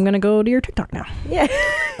 And I'm going to go to your TikTok now. Yeah.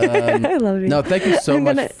 I love you. No, thank you so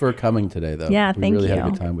much for coming today, though. Yeah, we thank really you. had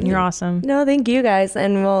a good time with you. You're awesome. No, thank you guys.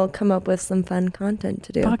 And we'll come up with some fun content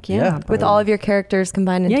to do. Fuck yeah. With all of your characters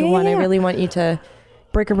combined into one. I really want you to...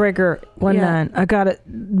 Breaker, 1-9. I got it.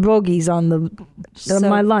 Bogies on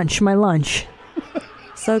my lunch.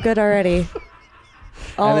 So good already.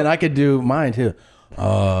 And then I could do mine too.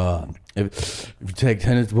 If you take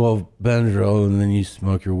 10 to 12 Benadryl and then you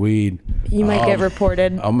smoke your weed, You might get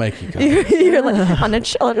reported. I'll make you come. You're on a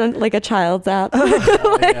child's app.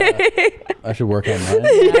 I should work on mine.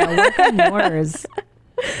 Yeah, work on yours.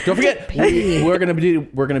 Don't forget, we're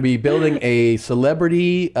gonna be building a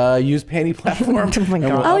celebrity used panty platform. Oh my and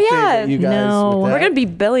we'll Oh update yeah. you guys with We're that. gonna be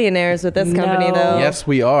billionaires with this company though. Yes,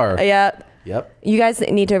 we are. Yep. Yep. You guys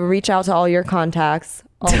need to reach out to all your contacts.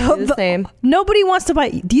 All do the same. Nobody wants to buy.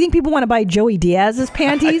 Do you think people want to buy Joey Diaz's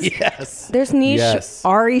panties? Yes. There's niche. Yes.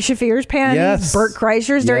 Ari Shafir's panties. Yes. Bert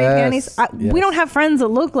Kreischer's dirty Yes. panties. Yes. We don't have friends that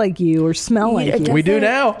look like you or smell like you. We do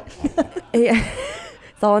now. Yeah.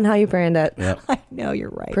 It's all in how you brand it. Yep. I know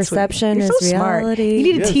you're right. Perception You're is so smart. reality. You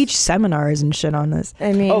need to Yes. teach seminars and shit on this.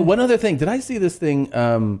 I mean, Oh, one other thing. Did I see this thing?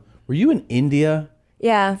 Were you in India?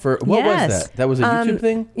 yeah. For what was Yes. that? That was a YouTube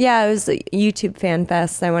thing? Yeah, it was a YouTube fan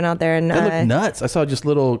fest. I went out there and That looked nuts. I saw just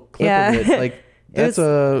little clip yeah. of it. Like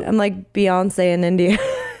I'm like Beyonce in India.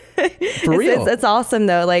 For real. It's awesome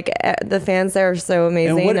though. Like the fans there are so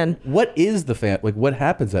amazing. And what is the fan? Like what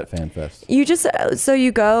happens at Fan Fest? You just so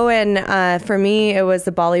you go and for me it was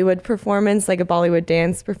a Bollywood performance, like a Bollywood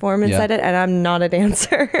dance performance Yeah. at it, and I'm not a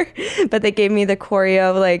dancer, but they gave me the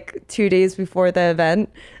choreo like 2 days before the event,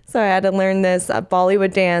 so I had to learn this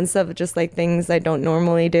Bollywood dance of just like things I don't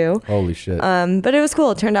normally do. Holy shit! But it was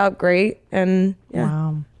cool. It turned out great, and yeah.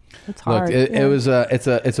 Wow. That's Look, hard. it was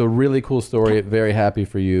it's a really cool story. Very happy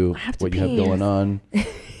for you. What you have pee. going on.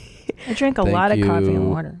 I drank a Thank lot of coffee you.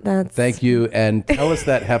 and water. Thank you, and tell us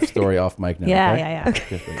that Hef story off mic now. Yeah,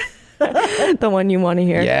 okay? yeah. The one you want to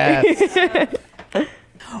hear. Yes.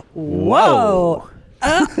 Whoa.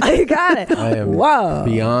 I got it. I am Whoa.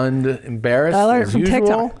 beyond embarrassed. I learned as from usual.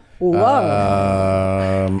 TikTok.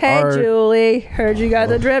 Whoa. Hey, our- Julie. Heard you got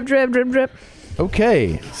the drip, drip, drip, drip.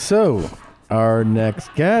 Okay, so our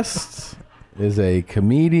next guest is a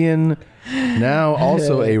comedian, now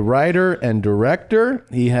also a writer and director.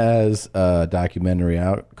 He has a documentary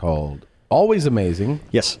out called Always Amazing.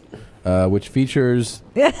 Yes. Which features...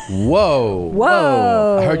 Whoa.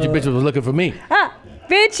 Whoa. I heard you bitches was looking for me. Ah,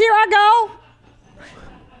 bitch, here I go.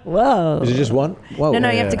 Whoa. Is it just one? Whoa. No,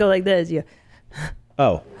 you have to go like this. You.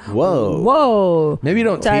 Oh. Whoa. Whoa. Maybe you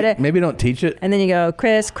don't Got it. maybe don't teach it. And then you go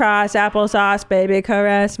crisscross applesauce, baby,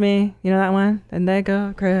 caress me. You know that one? And they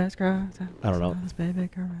go crisscross. I don't know. Baby,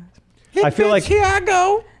 caress. I feel like here I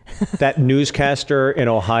go. that newscaster in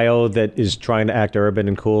Ohio that is trying to act urban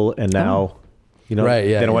and cool, and now, you know, Right,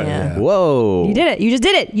 yeah, they don't want. yeah. Whoa. You did it. You just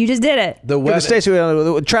did it. You just did it. The Give weather, us Stacey,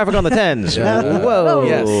 traffic on the 10s. Whoa.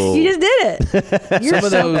 Yes. You just did it. You're some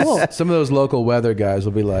of so those cool. some of those local weather guys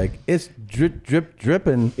will be like, it's drip drip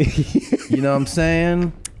dripping. You know what I'm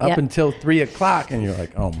saying? Up Yeah. until 3 o'clock, and you're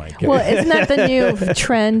like, oh my god. Well, isn't that the new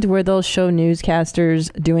trend where they'll show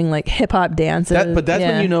newscasters doing like hip hop dances? But that's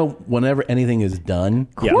Yeah. when you know whenever anything is done.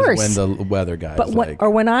 Of course. Is when the weather guys But when, like or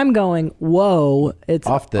when I'm going, whoa, it's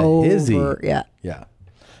off the over. hizzy. Yeah.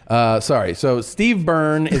 Yeah. Sorry. So Steve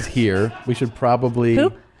Byrne is here. We should probably.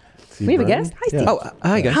 Who? Steve We have a Byrne? guest? Hi, Steve. Oh,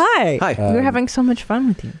 hi, guys. Hi. Hi. We're having so much fun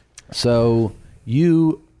with you. So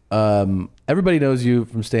you, everybody knows you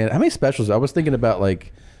from stand. How many specials? I was thinking about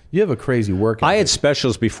like you have a crazy workout. I had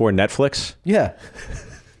specials before Netflix. Yeah.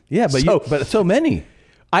 Yeah, but but so many.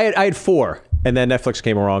 I had 4, and then Netflix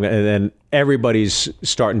came along, and then everybody's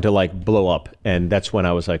starting to like blow up, and that's when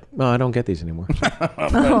I was like, oh, I don't get these anymore.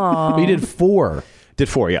 But you did 4. Did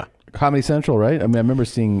 4, yeah. Comedy Central, right? I mean, I remember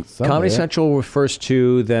seeing some. Comedy right? Central were first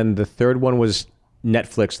 2, then the third one was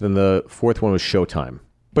Netflix, then the fourth one was Showtime.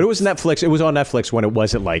 But it was Netflix. It was on Netflix when it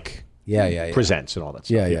wasn't like yeah. Presents and all that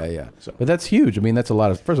stuff. Yeah. So. But that's huge. I mean, that's a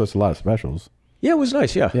lot of. First of all, it's a lot of specials. Yeah, it was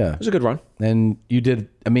nice. Yeah. It was a good run. And you did.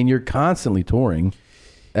 I mean, you're constantly touring.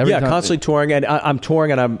 Constantly touring, and I'm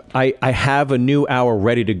touring, and I have a new hour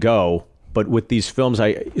ready to go. But with these films,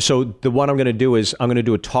 so the one I'm going to do is I'm going to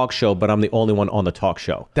do a talk show, but I'm the only one on the talk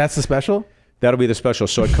show. That's the special? That'll be the special.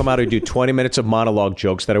 So I come out and do 20 minutes of monologue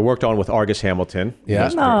jokes that I worked on with Argus Hamilton. Yeah. You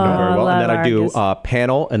guys know very well. And then I do Argus.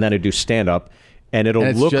 panel, and then I do stand-up. And it'll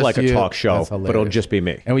And it's look just like a you. talk show, That's but it'll hilarious. just be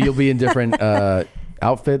me. And you'll be in different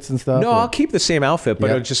outfits and stuff? No, or- I'll keep the same outfit, but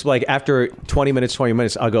Yeah. it'll just like after 20 minutes,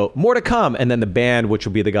 I'll go, more to come. And then the band, which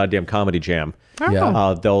will be the goddamn comedy jam.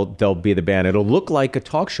 Yeah. They'll be the band. It'll look like a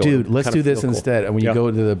talk show. Dude, It'll let's kinda do this feel cool. instead. And when you Yeah.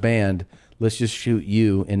 go to the band, let's just shoot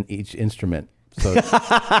you in each instrument. So, you know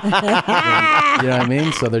what I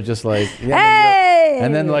mean? So they're just like, Hey!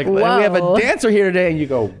 and then like, we have a dancer here today, and you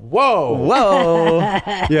go, whoa, whoa,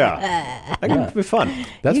 yeah, that could be fun.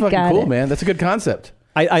 That's You fucking got cool, it. man. That's a good concept.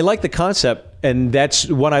 I like the concept, and that's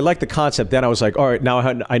when I like the concept. Then I was like, all right, now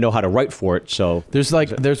I know how to write for it. So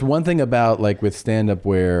There's one thing about like with stand up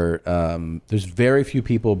where there's very few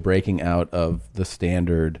people breaking out of the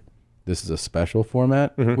standard. This is a special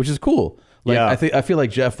format, which is cool. Like Yeah. I feel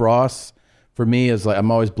like Jeff Ross for me is like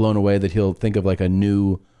I'm always blown away that he'll think of like a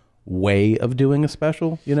new way of doing a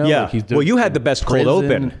special. You know, yeah. Like he's doing Well, you had the best cold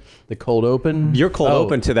prison, open. the cold open. You're cold Oh.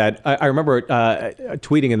 open to that. I remember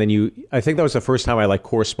tweeting, and then I think that was the first time I like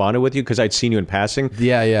corresponded with you because I'd seen you in passing.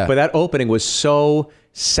 Yeah. But that opening was so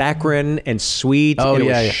saccharine and sweet. Oh, and it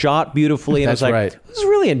yeah, was yeah. shot beautifully. And That's I was like, right. this is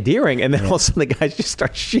really endearing. And then all of a sudden the guys just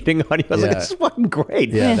start shitting on you. I was like, Yeah. this is fucking great.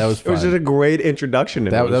 Yeah, that was It was fun. just a great introduction.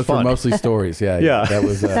 And That it was was for fun. mostly stories. Yeah, Yeah. That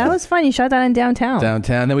was That was fun. You shot that in downtown.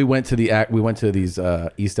 downtown. Then we went to we went to these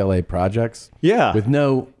East LA projects. Yeah. With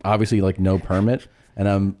obviously like no permit. And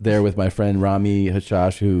I'm there with my friend Rami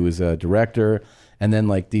Hashash, who is a director. And then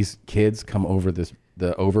like these kids come over the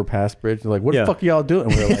overpass bridge. They're like, what Yeah. the fuck are y'all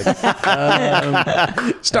doing? And we're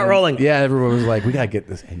like, Start rolling. Yeah, everyone was like, we gotta get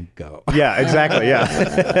this and go. Yeah, exactly.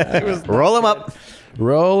 Yeah. Roll them up.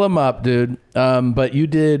 Roll them up, dude. But you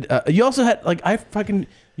did. You also had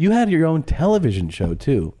you had your own television show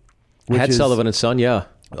too. Had Sullivan and Son, yeah,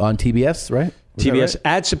 on TBS, right? TBS,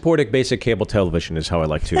 ad-supported basic cable television is how I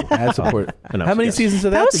like to ad support. announce, How many yes. seasons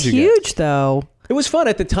of That was did you get? huge, though. It was fun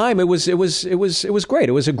at the time. It was great.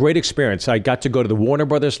 It was a great experience. I got to go to the Warner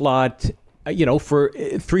Brothers lot, for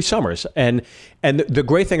 3 summers. And the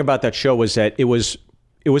great thing about that show was that it was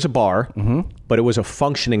a bar, but it was a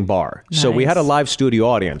functioning bar. So we had a live studio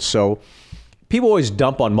audience. So people always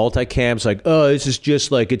dump on multicams like, oh, this is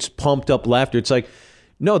just like it's pumped up laughter. It's like,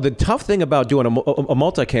 no, the tough thing about doing a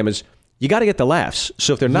multicam is you got to get the laughs.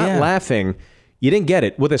 So if they're not laughing, you didn't get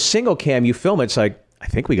it. With a single cam, you film it, it's like, I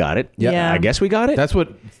think we got it. Yeah. I guess we got it. That's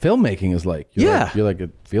what filmmaking is like. You're like,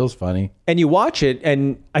 it feels funny. And you watch it,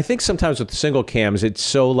 and I think sometimes with the single cams, it's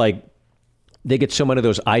so like, they get so many of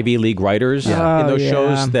those Ivy League writers in those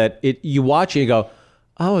shows that you watch it, you go,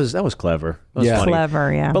 oh, that was clever. That was funny.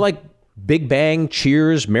 Clever, yeah. But like Big Bang,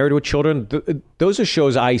 Cheers, Married with Children, those are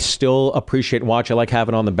shows I still appreciate and watch. I like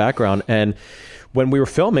having on the background. And when we were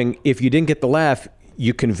filming, if you didn't get the laugh,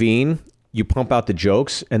 you convene, you pump out the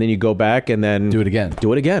jokes, and then you go back and then do it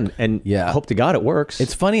again. And hope to God it works.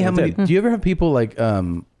 It's funny how many. Do you ever have people like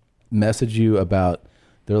message you about?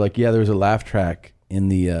 They're like, yeah, there's a laugh track in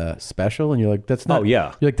the special, and you're like, that's not. Oh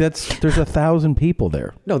yeah. You're like, there's 1,000 people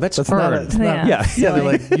there. No, that's not. earned. Yeah. They're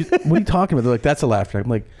like, what are you talking about? They're like, that's a laugh track. I'm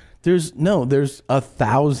like, there's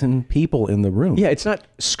 1,000 people in the room. Yeah, it's not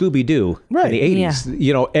Scooby-Doo in the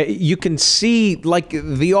 80s. You can see like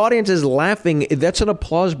the audience is laughing. That's an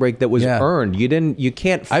applause break that was earned. You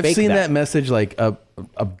can't fake I've seen that message like a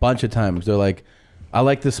bunch of times. They're like, I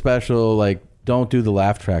like the special, like, don't do the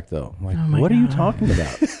laugh track though. I'm like, what are you talking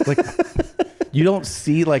about? Like, you don't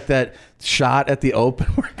see like that shot at the open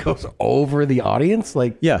where it goes over the audience?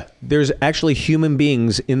 Like, yeah, there's actually human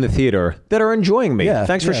beings in the theater that are enjoying me.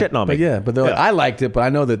 Thanks for shitting on me. But they're like, I liked it, but I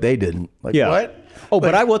know that they didn't. Like, what? Oh,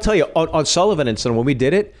 but I will tell you, on Sullivan and Son, when we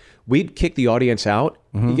did it, we'd kick the audience out.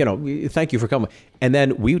 Thank you for coming. And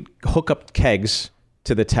then we'd hook up kegs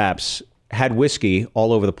to the taps, had whiskey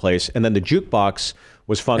all over the place, and then the jukebox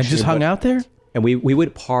was functioning. And just hung out there? And we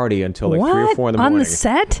would party until like 3 or 4 in the morning. On the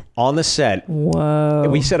set? On the set. Whoa. And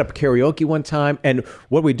we set up karaoke one time. And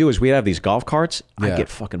what we do is we'd have these golf carts. I'd get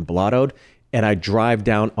fucking blottoed. And I'd drive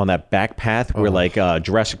down on that back path where like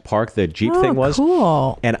Jurassic Park, the Jeep thing was.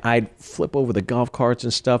 Cool. And I'd flip over the golf carts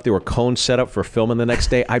and stuff. There were cones set up for filming the next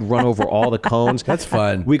day. I'd run over all the cones. That's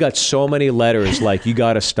fun. We got so many letters like, you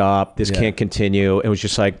got to stop. This can't continue. It was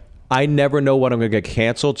just like, I never know when I'm going to get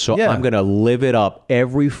canceled, so I'm going to live it up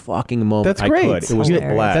every fucking moment That's great. I could. It was a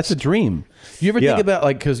blast. That's a dream. Do you ever think about,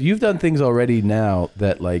 like, because you've done things already now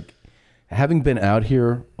that, like, having been out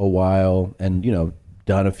here a while and,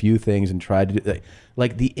 done a few things and tried to do,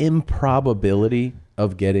 like the improbability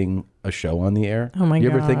of getting a show on the air? Oh, my God. You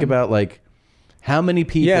ever think about, like, how many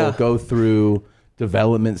people go through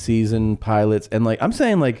development season pilots? And, like, I'm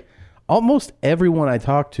saying, like, almost everyone I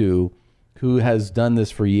talk to who has done this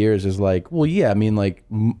for years is like, well, yeah, I mean, like,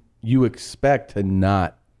 you expect to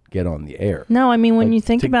not get on the air. No, I mean, when you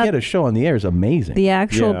think about to get a show on the air is amazing. The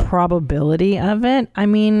actual probability of it, I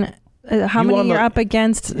mean, how many you're up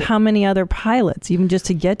against, how many other pilots, even just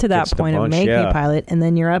to get to that point of making a pilot, and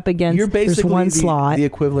then you're up against, you're basically there's one slot. The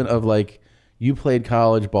equivalent of like, you played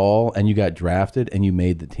college ball and you got drafted and you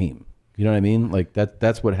made the team. You know what I mean? Like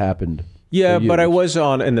that's what happened. Yeah, but I was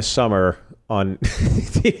on in the summer on.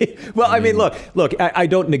 Well, I mean, look, I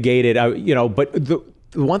don't negate it. But the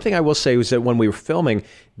one thing I will say was that when we were filming,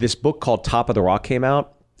 this book called Top of the Rock came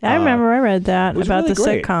out. I remember I read that about really the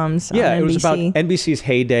great. sitcoms. Yeah, on it was about NBC. NBC's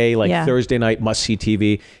heyday, like Thursday night must see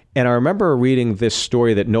TV. And I remember reading this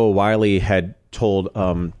story that Noah Wiley had told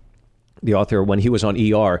the author when he was on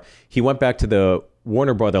ER. He went back to the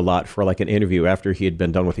Warner Brother lot for like an interview after he had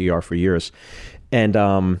been done with ER for years,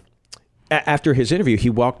 and after his interview, he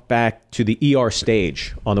walked back to the ER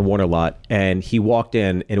stage on the Warner lot, and he walked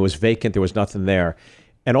in, and it was vacant. There was nothing there.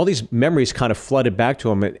 And all these memories kind of flooded back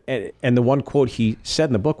to him. And the one quote he said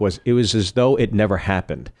in the book was, it was as though it never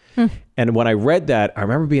happened. And when I read that, I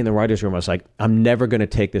remember being in the writer's room. I was like, I'm never going to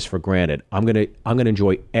take this for granted. I'm going to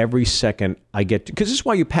enjoy every second I get to. Because this is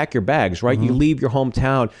why you pack your bags, right? You leave your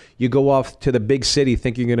hometown. You go off to the big city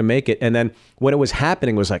thinking you're going to make it. And then when it was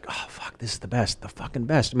happening, it was like, oh, fuck, this is the best. The fucking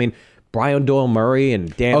best. I mean, Brian Doyle Murray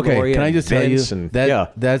and Dan Lauria can I just tell you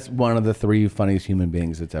that that's one of the 3 funniest human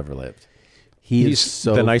beings that's ever lived. He's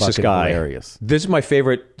so the nicest fucking guy. Hilarious. This is my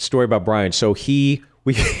favorite story about Brian. So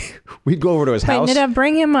we'd go over to his house. Wait, Nida,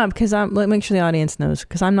 bring him up because let make sure the audience knows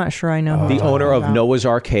because I'm not sure I know. The owner of Noah's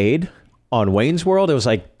Arcade on Wayne's World. It was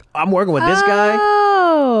like, I'm working with this guy.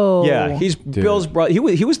 Oh. Yeah, he's Bill's brother. He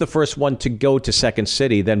was the first one to go to Second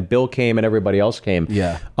City. Then Bill came and everybody else came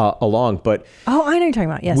along. But oh, I know you're talking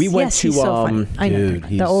about. Yes, we went yes, to he's so funny. I know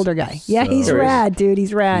the older guy. Yeah, he's rad, dude.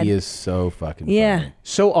 He's rad. He is so fucking funny.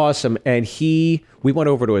 So awesome. And we went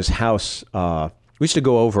over to his house. We used to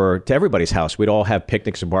go over to everybody's house. We'd all have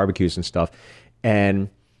picnics and barbecues and stuff. And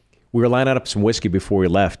we were lining up some whiskey before we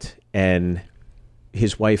left. And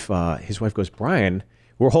his wife goes, Brian,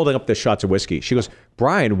 we're holding up the shots of whiskey. She goes,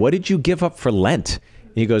 Brian, what did you give up for Lent?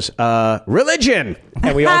 And he goes, religion.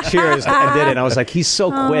 And we all cheers and did it. And I was like, he's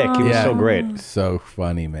so quick. He was so great. So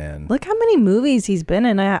funny, man. Look how many movies he's been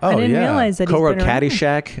in. I didn't realize that Co-wrote he's been around.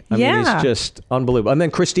 Caddyshack. I mean, he's just unbelievable. And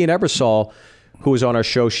then Christine Ebersol, who was on our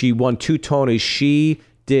show, she won 2 Tonys. She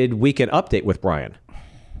did Weekend Update with Brian.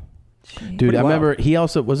 Dude, I remember he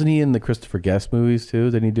also wasn't he in the Christopher Guest movies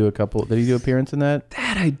too? Did he do appearance in that?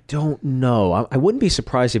 That I don't know. I wouldn't be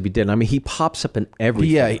surprised if he didn't. I mean, he pops up in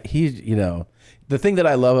everything. Yeah, he's the thing that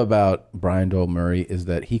I love about Brian Doyle Murray is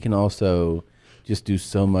that he can also just do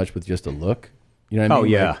so much with just a look. You know what I mean?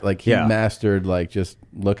 Oh, yeah. Like he mastered like just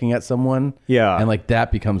looking at someone. Yeah. And like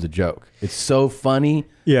that becomes a joke. It's so funny.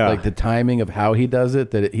 Yeah. Like the timing of how he does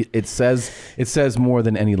it that it says more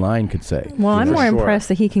than any line could say. Well, I'm more impressed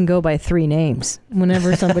that he can go by 3 names.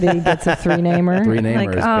 Whenever somebody gets a 3-namer. 3-namer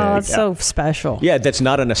like, is oh, big. it's so special. Yeah, that's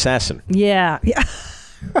not an assassin. Yeah. Yeah.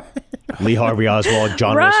 Lee Harvey Oswald,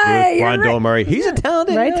 John Right, Ross Booth, you're Brian right. Doyle Murray. He's a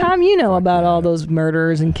talented Right, guy. Tom? You know about all those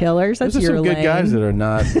murderers and killers. That's Those are your some good lane. guys that are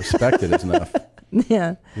not respected enough.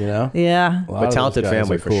 Yeah. You know? Yeah. A lot But of talented those guys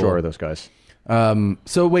family are for cool. sure, those guys.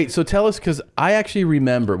 So tell us, because I actually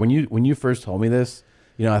remember when you first told me this,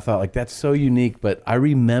 I thought like that's so unique, but I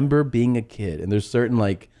remember being a kid and there's certain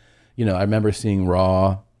like, I remember seeing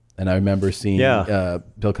Raw and I remember seeing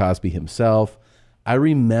Bill Cosby himself. I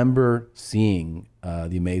remember seeing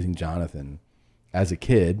The Amazing Jonathan as a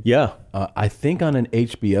kid. Yeah. I think on an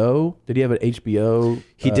HBO. Did he have an HBO?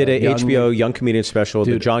 He did a HBO Young Comedian special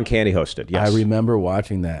that John Candy hosted. Yes. I remember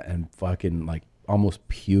watching that and fucking like almost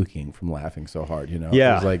puking from laughing so hard,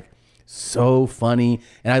 Yeah. It was like so funny.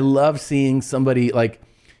 And I love seeing somebody like,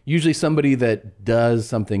 usually somebody that does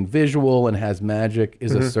something visual and has magic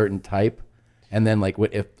is a certain type. And then like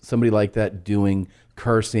if somebody like that doing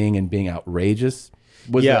cursing and being outrageous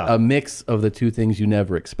was a mix of the two things you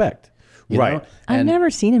never expect. You know? I've never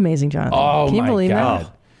seen Amazing Jonathan. Oh, Can you my believe God.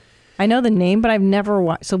 that? I know the name, but I've never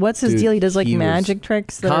watched. So what's his Dude, deal? He does like he was magic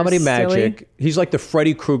tricks? That Comedy are silly? magic. He's like the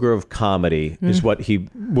Freddy Krueger of comedy is what he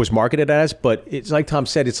was marketed as. But it's like Tom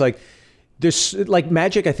said, it's like there's like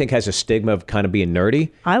magic I think has a stigma of kind of being nerdy.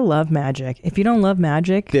 I love magic. If you don't love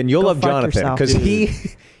magic, Then you'll go love fuck Jonathan yourself.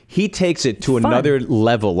 because he takes it to It's fun. another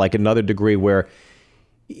level, like another degree where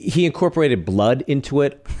he incorporated blood into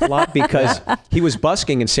it a lot because he was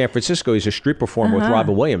busking in San Francisco. He's a street performer with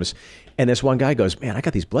Robin Williams. And this one guy goes, man, I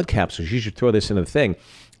got these blood capsules. You should throw this into the thing.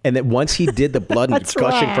 And then once he did the blood and That's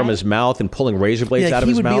gushing right. from his mouth and pulling razor blades out of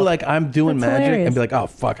he his would mouth. be like, I'm doing That's magic hilarious. and be like, oh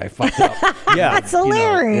fuck, I fucked up. Yeah. That's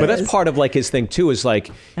hilarious. But that's part of like his thing too is like,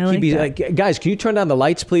 I like he'd be that. like, guys, can you turn down the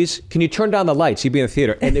lights, please? Can you turn down the lights? He'd be in the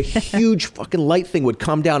theater and a huge fucking light thing would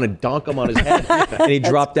come down and donk him on his head and he'd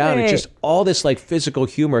drop down. great. And just all this like physical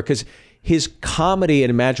humor because his comedy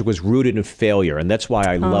and magic was rooted in failure. And that's why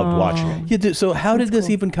I loved watching it. Yeah, dude, so how did this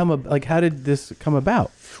even come like how did this come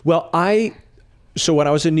about? Well, so when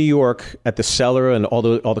I was in New York at the Cellar and all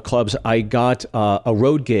the clubs, I got a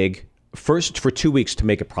road gig first for 2 weeks to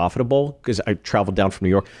make it profitable because I traveled down from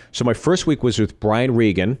New York. So my first week was with Brian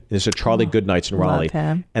Regan. This is at Charlie Goodnights in Raleigh.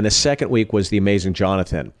 him. And the second week was The Amazing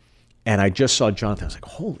Jonathan. And I just saw Jonathan. I was like,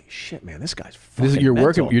 holy shit, man, this guy's fucking You're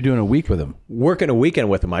mental. you're doing a week with him. Working a weekend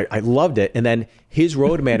with him. I loved it. And then his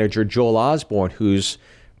road manager, Joel Osborne, who's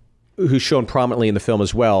shown prominently in the film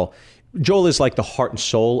as well. Joel is like the heart and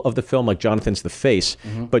soul of the film, like Jonathan's the face.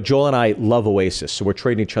 But Joel and I love Oasis, so we're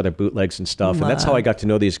trading each other bootlegs and stuff. And that's how I got to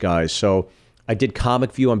know these guys. So I did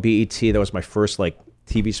Comic View on BET. That was my first like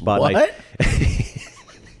TV spot. What?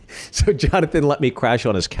 So Jonathan let me crash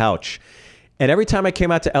on his couch. And every time I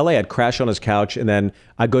came out to LA, I'd crash on his couch, and then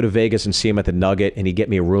I'd go to Vegas and see him at the Nugget, and he'd get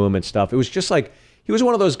me a room and stuff. It was just like, he was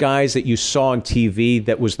one of those guys that you saw on TV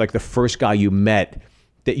that was like the first guy you met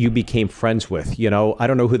that you became friends with. I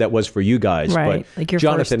don't know who that was for you guys, Right. but Like your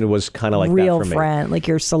Jonathan was kind of like real that for me. friend, like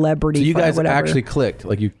your celebrity So you friend, guys whatever. actually clicked.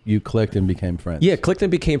 Like you clicked and became friends. Yeah, clicked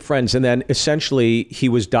and became friends. And then essentially he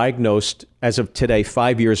was diagnosed as of today,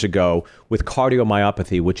 5 years ago, with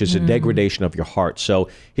cardiomyopathy, which is a degradation of your heart. So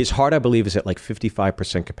his heart, I believe, is at like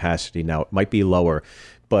 55% capacity now. It might be lower.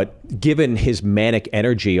 But given his manic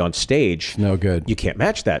energy on stage, no good. You can't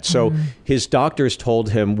match that. So his doctors told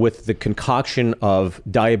him, with the concoction of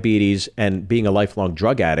diabetes and being a lifelong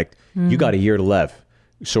drug addict, you got a year to live.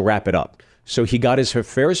 So wrap it up. So he got his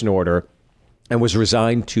affairs in order and was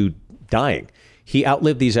resigned to dying. He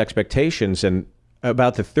outlived these expectations, and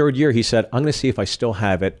about the third year, he said, I'm going to see if I still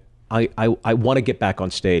have it. I want to get back on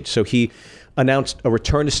stage. So he announced a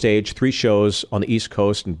return to stage, 3 shows on the East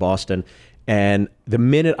Coast in Boston. And the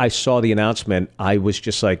minute I saw the announcement, I was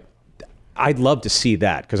just like, I'd love to see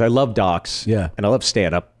that, because I love docs and I love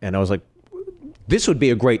stand-up. And I was like, this would be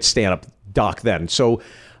a great stand-up doc then. So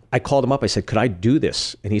I called him up. I said, could I do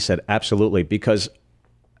this? And he said, absolutely, because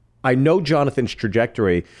I know Jonathan's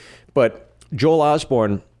trajectory, but Joel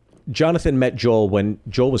Osborne, Jonathan met Joel when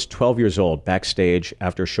Joel was 12 years old backstage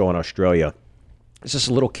after a show in Australia. It's just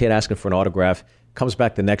a little kid asking for an autograph, comes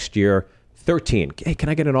back the next year, 13. Hey, can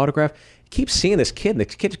I get an autograph? He keeps seeing this kid, and the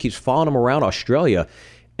kid keeps following him around Australia.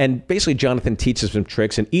 And basically, Jonathan teaches him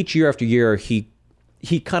tricks, and each year after year, he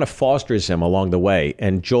kind of fosters him along the way.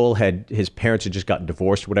 And Joel his parents had just gotten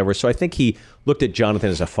divorced or whatever. So I think he looked at Jonathan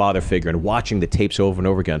as a father figure and watching the tapes over and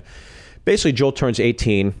over again. Basically, Joel turns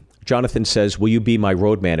 18. Jonathan says, will you be my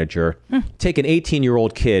road manager? Take an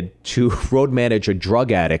 18-year-old kid to road manage a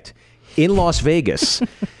drug addict in Las Vegas.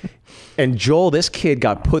 And Joel, this kid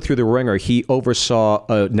got put through the ringer. He oversaw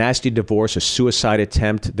a nasty divorce, a suicide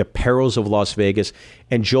attempt, the perils of Las Vegas.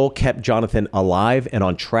 And Joel kept Jonathan alive and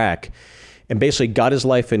on track, and basically got his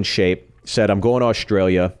life in shape, said, I'm going to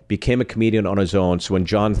Australia, became a comedian on his own. So when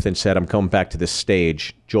Jonathan said, I'm coming back to this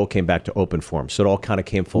stage, Joel came back to open for him. So it all kind of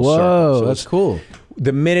came full circle. Whoa, So that's cool.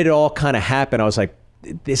 The minute it all kind of happened, I was like,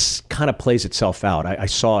 this kind of plays itself out. I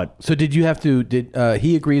saw it. So did you have to,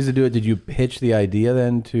 he agrees to do it. Did you pitch the idea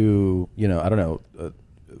then to, I don't know,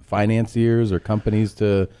 financiers or companies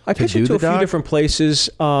to I pitched it to a few different places.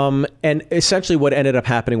 And essentially what ended up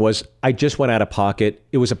happening was I just went out of pocket.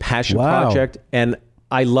 It was a passion project. And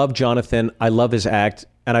I love Jonathan. I love his act.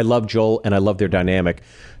 And I love Joel. And I love their dynamic.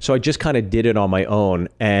 So I just kind of did it on my own.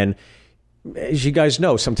 And as you guys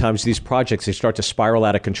know, sometimes these projects, they start to spiral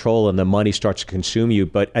out of control and the money starts to consume you.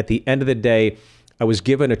 But at the end of the day, I was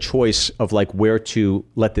given a choice of like where to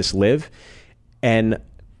let this live. And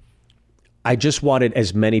I just wanted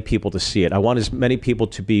as many people to see it. I want as many people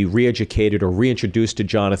to be re-educated or reintroduced to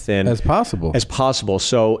Jonathan as possible.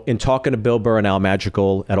 So in talking to Bill Burr and Al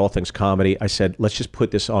Magical at All Things Comedy, I said, let's just put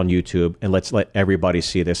this on YouTube and let's let everybody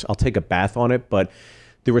see this. I'll take a bath on it, but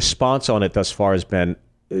the response on it thus far has been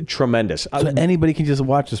tremendous. So anybody can just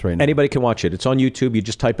watch this right now. Anybody can watch it. It's on YouTube. You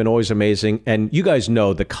just type in Always Amazing. And you guys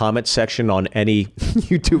know the comment section on any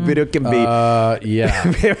YouTube video can be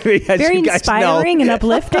very inspiring and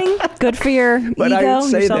uplifting. Good for your ego,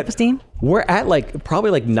 your self-esteem. We're at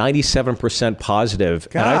probably 97% positive.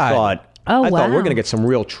 God. And I thought we're going to get some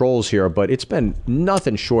real trolls here, but it's been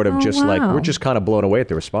nothing short of we're just kind of blown away at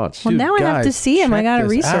the response. Well, now I have to see him. I got to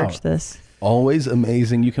research this. Always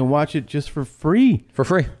Amazing. You can watch it just for free.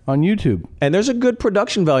 On YouTube. And there's a good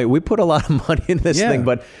production value. We put a lot of money in this thing,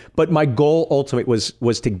 but my goal ultimately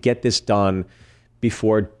was to get this done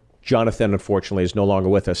before Jonathan, unfortunately, is no longer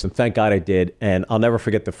with us. And thank God I did. And I'll never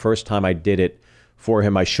forget the first time I did it for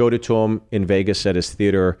him. I showed it to him in Vegas at his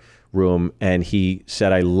theater room, and he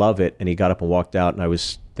said, I love it. And he got up and walked out, and I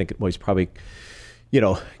was thinking, well, he's probably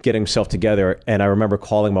getting himself together. And I remember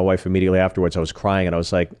calling my wife immediately afterwards. I was crying, and I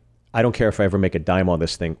was like, I don't care if I ever make a dime on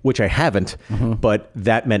this thing, which I haven't, but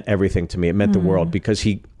that meant everything to me. It meant the world, because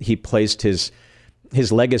he placed his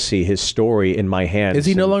legacy, his story in my hands. Is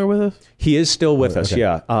he no longer with us? He is still with us,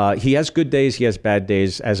 yeah. He has good days, he has bad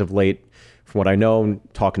days. As of late, from what I know,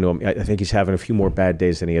 talking to him, I think he's having a few more bad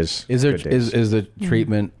days than he is good days. Is the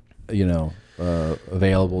treatment,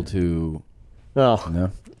 available to... Well,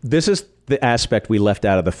 this is the aspect we left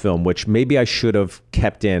out of the film, which maybe I should have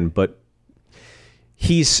kept in, but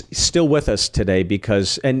he's still with us today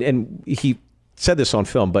because, and he said this on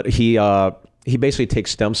film, but he basically takes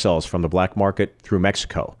stem cells from the black market through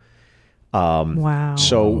Mexico. Wow.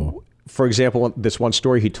 So, for example, this one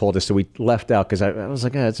story he told us that we left out because I was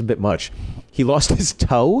like, that's a bit much. He lost his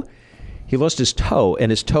toe. And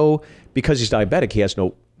his toe, because he's diabetic, he has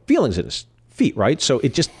no feelings in his feet, right? So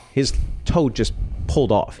his toe just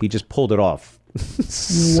pulled off. He just pulled it off.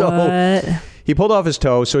 What? He pulled off his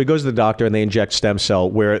toe, so he goes to the doctor and they inject stem cell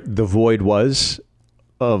where the void was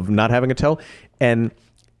of not having a toe, and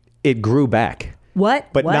it grew back.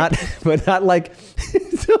 What? But not like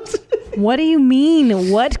What do you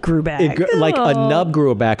mean? What grew back? Like a nub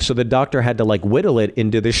grew back, so the doctor had to like whittle it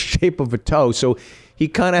into the shape of a toe. So he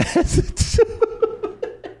kind of has it.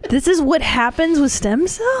 This is what happens with stem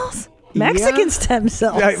cells? Mexican stem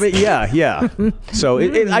cells. Yeah. So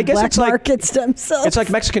I guess Black it's like market stem cells. It's like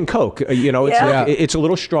Mexican Coke. It's a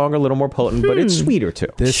little stronger, a little more potent, but it's sweeter too.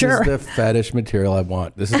 This is the fetish material I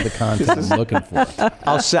want. This is the content I'm looking for.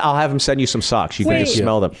 I'll have him send you some socks. You can just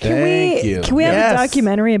smell them. Thank you. Can we have a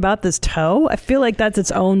documentary about this toe? I feel like that's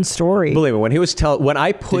its own story. Believe me, when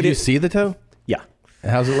I put Did you see the toe? Yeah.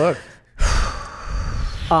 How's it look?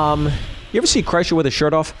 You ever see Kreischer with his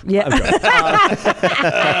shirt off? Yeah.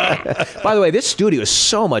 By the way, this studio is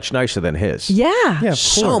so much nicer than his. Yeah.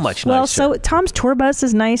 So much nicer. Well, so Tom's tour bus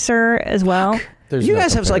is nicer as well. You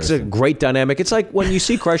guys have like a great dynamic. It's like when you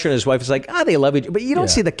see Kreischer and his wife, it's like, they love each other. But you don't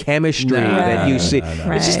see the chemistry that you see.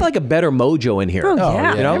 It's just like a better mojo in here. Oh,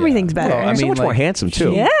 yeah. You know? Everything's better. Well, so much more handsome,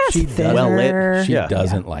 too. Yes, She well lit. She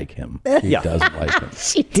doesn't like him. She doesn't like him.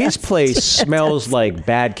 His place smells like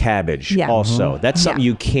bad cabbage also. That's something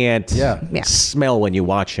you can't smell when you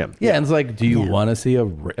watch him. Yeah, and it's like, do you want to see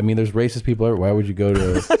there's racist people everywhere. Why would you go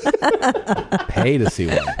to pay to see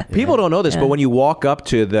one? People don't know this, but when you walk up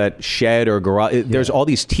to that shed or garage, there's all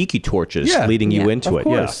these tiki torches leading you into it.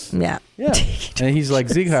 Course. Yeah. And he's like,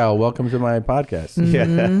 Zeke Heil, welcome to my podcast.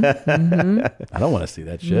 I don't want to see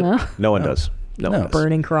that shit. No one does. No one does.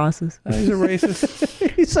 Burning crosses. He's a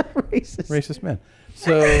racist. He's a racist. Racist man.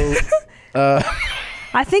 So,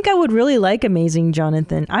 I think I would really like Amazing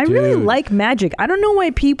Jonathan. I really like magic. I don't know why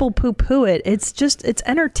people poo-poo it. It's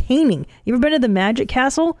entertaining. You ever been to the Magic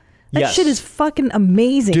Castle? That shit is fucking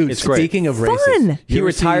amazing. Dude, speaking of racist, fun. He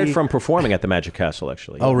retired from performing at the Magic Castle,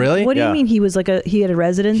 actually. Oh, really? What do you mean? He was he had a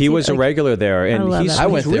residency? He was a regular there, and he's I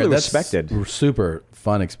went really there. That's respected. Super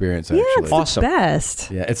fun experience, actually. Yeah, it's awesome. The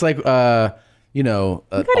best. Yeah, it's like, offices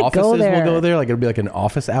will go there. Like, it'll be like an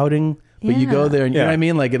office outing. But you go there, and you know what I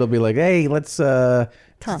mean? Like, it'll be like, hey, let's,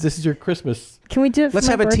 this is your Christmas. Can we do it for Let's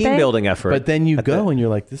my have a birthday? team building effort. But then you go, and you're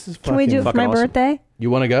like, this is fucking Can we do it for my awesome. birthday? You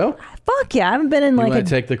want to go? Fuck yeah. I haven't been in You like want to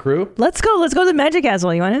take the crew? Let's go. Let's go to the Magic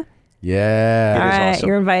Castle. You want to? Yeah. All right. Awesome.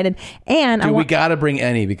 You're invited. And Dude, we got to bring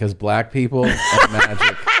any because black people and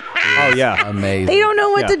magic. Oh, yeah. Amazing. They don't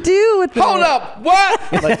know what to do with it. Hold up. What?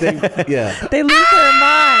 Like they lose their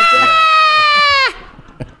minds.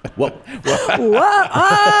 Whoa.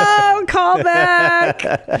 Oh, call back.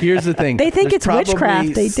 Here's the thing. They think There's it's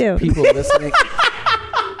witchcraft. They do. People listening.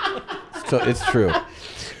 So it's true.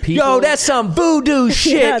 Yo, that's some voodoo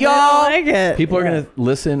shit, Yeah, they y'all. don't like it. People are going to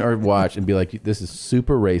listen or watch and be like, this is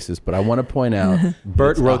super racist, but I want to point out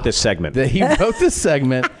Bert wrote this segment. that he wrote this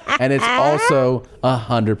segment, and it's also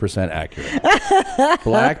 100% accurate.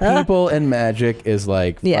 Black people and magic is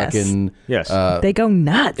like fucking... Yes. They go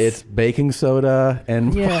nuts. It's baking soda,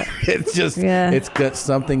 and it's just... Yeah.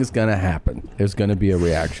 Something's going to happen. There's going to be a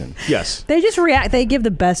reaction. Yes. They just react. They give the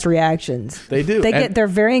best reactions. They do. They're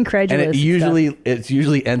very incredulous. And it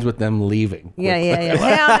usually ends with them leaving. Yeah. Like,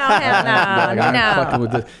 Hell I'm no. fucking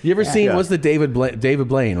with this. You ever seen, what's the David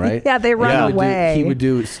Blaine, right? Yeah, they run away. He would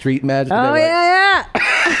do street magic. Oh, yeah.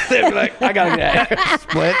 They'd be like, I gotta get out.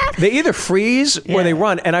 Split. They either freeze or they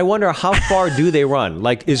run, and I wonder how far do they run?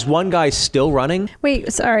 Like, is one guy still running?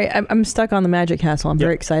 Wait, sorry. I'm stuck on the Magic Castle. I'm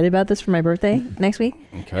very excited about this for my birthday next week.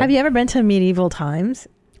 Okay. Have you ever been to Medieval Times?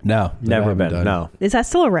 No. Never been. No. Is that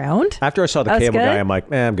still around? After I saw the cable guy, I'm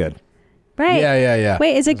like, I'm good. Right. Yeah.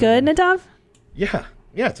 Wait, is it good, Nadav?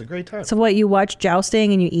 Yeah, it's a great time. So what, you watch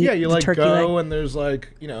jousting and you eat you the like turkey go leg? and there's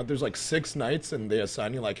like 6 nights and they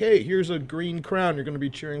assign you like, hey, here's a green crown. You're going to be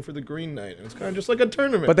cheering for the green knight. And it's kind of just like a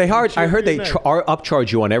tournament. But I heard they are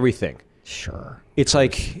upcharge you on everything. Sure. It's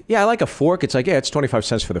like, I like a fork. It's like, it's 25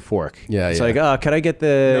 cents for the fork. Yeah, It's like, can I get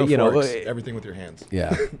the, forks, everything with your hands.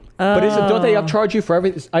 Yeah. But don't they upcharge you for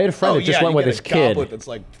everything? I had a friend that just went with his kid. Goblet that's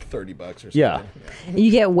like $30 or something. Yeah.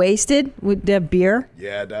 You get wasted with the beer?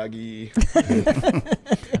 Yeah, doggy.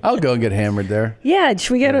 I'll go and get hammered there. Yeah.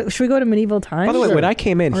 Should we go to Medieval Times? By the way, when I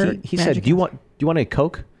came in, he said, do you want a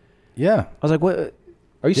Coke? Yeah. I was like, what?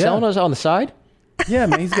 Are you selling us on the side? Yeah,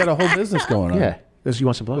 man, he's got a whole business going on. Yeah. You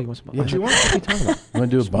want some blow? You want some blow? What you want? What are you talking about? You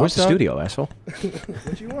want to do a bump Where's the stop? studio, asshole?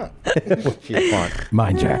 What you want? What you want?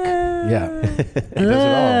 Mind Jack. Yeah. He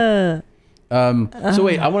does it all. So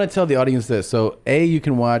wait, I want to tell the audience this. So you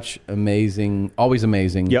can watch Always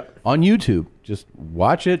Amazing on YouTube. Just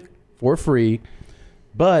watch it for free.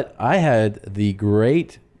 But I had the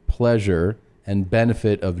great pleasure and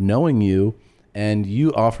benefit of knowing you, and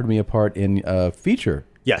you offered me a part in a feature.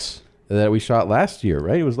 Yes. That we shot last year,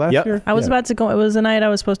 right? It was last year? I was about to go. It was the night I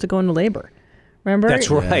was supposed to go into labor. Remember? That's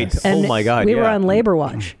right. And oh my God. We were on labor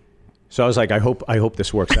watch. So I was like, I hope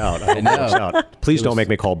this works out. I hope it works out. Please don't make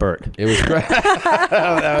me call Bert. It was great.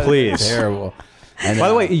 That was Please. terrible. And, by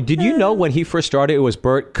the way, did you know when he first started, it was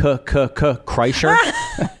Bert Kreischer?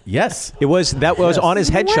 Yes. It was, that was on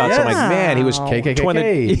his headshots. I'm like, man, he was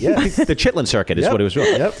KKK. Yes. the Chitlin Circuit is Yep. what it was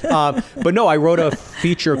doing. Yep. But no, I wrote a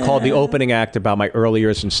feature called The Opening Act about my early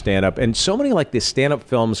years in stand-up. And so many like the stand-up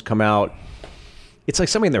films come out, it's like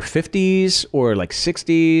somebody in their 50s or like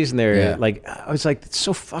 60s. And they're like, I was like, it's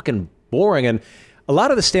so fucking boring. And a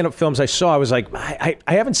lot of the stand-up films I saw, I was like, I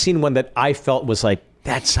haven't seen one that I felt was like,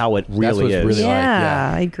 that's how it really is. Really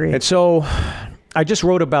I agree. And so I just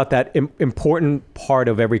wrote about that important part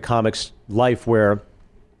of every comic's life where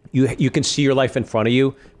you can see your life in front of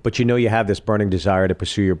you, but you know you have this burning desire to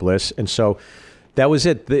pursue your bliss. And so that was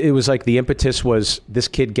it. It was like the impetus was this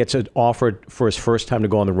kid gets offered for his first time to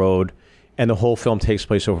go on the road, and the whole film takes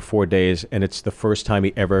place over 4 days, and it's the first time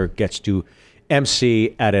he ever gets to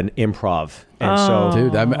MC at an improv. And so,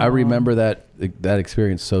 dude, I remember that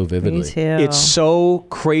experience so vividly. Me too. It's so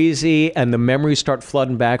crazy, and the memories start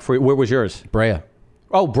flooding back for you. Where was yours? Brea.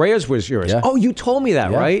 Oh, Brea's was yours. Yeah. Oh, you told me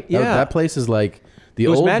that, right? That place is like the It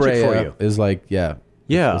was old magic Brea for you. is like Yeah.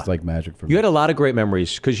 It's like magic for me. You had a lot of great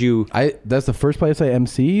memories because that's the first place I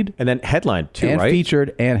emceed and then headlined too, and right?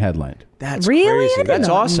 featured and headlined. That's Really? crazy. I did That's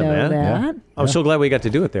not awesome, know man. that. Yeah. I'm so glad we got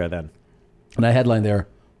to do it there then. And I headlined there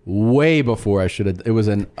way before I should have. It was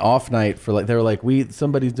an off night for like, they were like,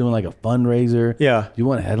 somebody's doing like a fundraiser. Yeah. Do you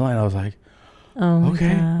want a headline? I was like, Oh,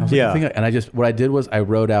 okay. I was like, I think and I just, what I did was I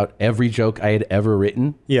wrote out every joke I had ever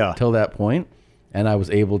written till that point, and I was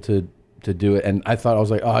able to do it. And I thought, I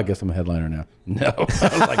was like, oh, I guess I'm a headliner now. No. I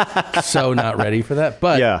was like so not ready for that.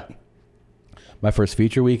 But my first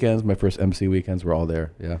feature weekends, my first MC weekends were all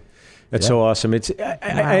there. Yeah. That's so awesome. It's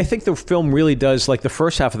I think the film really does, like the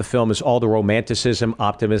first half of the film is all the romanticism,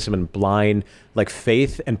 optimism, and blind like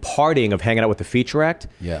faith and partying of hanging out with the feature act.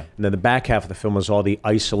 Yeah. And then the back half of the film is all the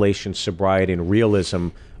isolation, sobriety, and realism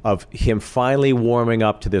of him finally warming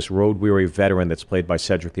up to this road-weary veteran that's played by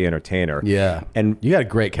Cedric the Entertainer. Yeah. And you got a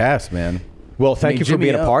great cast, man. Well, thank you for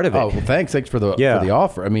being a part of it. Oh, well, thanks for the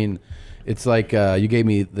offer. I mean, it's like you gave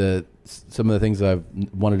me some of the things I've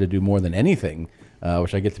wanted to do more than anything.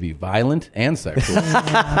 Which I get to be violent and sexual.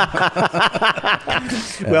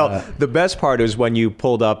 Well, the best part is when you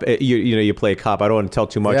pulled up, you play a cop. I don't want to tell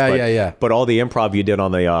too much, but all the improv you did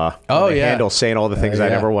on the handle, saying all the things I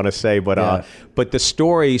never want to say. But but the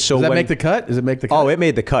story. So does that make the cut? Does it make the cut? Oh, it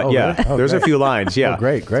made the cut. Oh, yeah, really? Oh, there's great. a few lines. Yeah,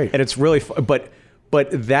 great. And it's really but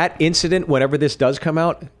that incident, whenever this does come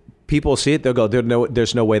out, people see it. They'll go,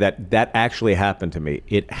 "There's no way that actually happened to me.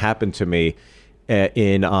 It happened to me."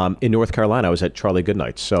 In North Carolina, I was at Charlie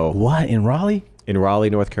Goodnight's. So what, in Raleigh? In Raleigh,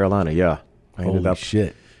 North Carolina. Yeah, I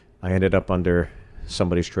ended up under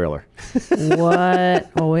somebody's trailer.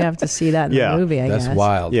 What? Well, we have to see that in the movie. I guess that's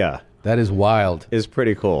wild. Yeah, that is wild. It's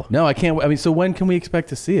pretty cool. No, I can't. I mean, so when can we expect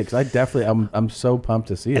to see it? Because I definitely, I'm so pumped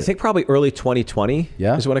to see it. I think probably early 2020.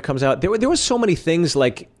 Yeah, is when it comes out. There was so many things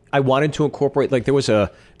like I wanted to incorporate. Like there was a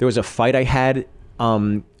fight I had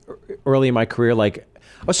early in my career. Like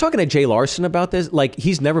I was talking to Jay Larson about this. Like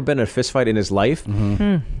he's never been in a fist fight in his life.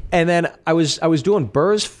 Mm-hmm. And then I was doing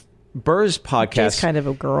Burr's podcast. He's kind of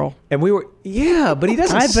a girl. And we were, but he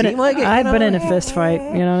doesn't seem like it. I've been in a fist fight.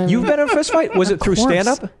 You know what I mean? You've been in a fist fight? Was it through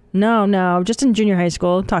stand-up? No, just in junior high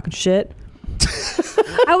school, talking shit.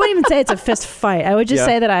 I wouldn't even say it's a fist fight. I would just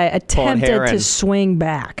say that I attempted to swing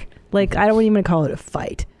back. Like, I don't even call it a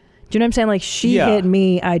fight. Do you know what I'm saying? Like, she hit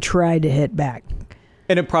me, I tried to hit back.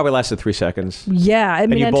 And it probably lasted 3 seconds. Yeah, I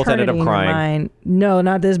mean, and you both ended up eternity in crying. her mind. No,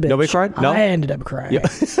 not this bitch. Nobody cried? No? I ended up crying. Yeah.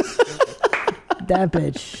 That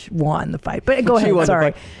bitch won the fight. But go ahead,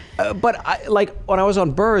 sorry. But when I was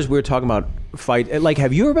on Burrs, we were talking about fight. Like,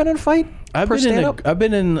 have you ever been in a fight? I've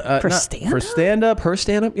been in for stand-up? For stand-up? Per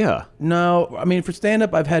stand-up, yeah. No, I mean, for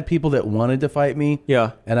stand-up, I've had people that wanted to fight me.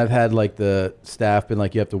 Yeah. And I've had, like, the staff been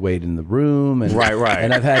like, you have to wait in the room. And, right.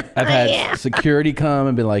 And I've had security come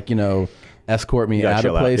and been like, escort me out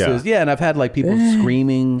of places. Yeah, and I've had, like, people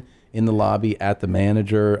screaming in the lobby at the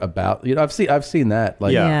manager about, I've seen that,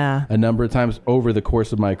 like, a number of times over the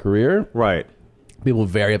course of my career. Right. People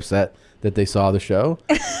very upset that they saw the show.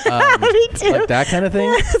 Me too. Like that kind of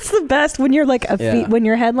thing. It's the best when you're like when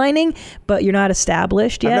you're headlining, but you're not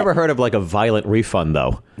established yet. I've never heard of like a violent refund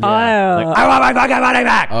though. Yeah. Oh, like, I want my fucking money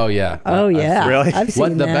back. Oh yeah. Oh yeah. Really? I've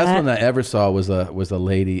seen the that. best one I ever saw was a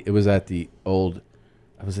lady. It was at the old.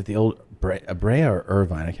 I was at the old Brea or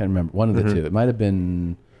Irvine. I can't remember. One of the two. It might have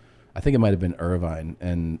been. I think it might have been Irvine,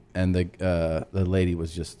 and the lady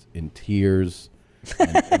was just in tears.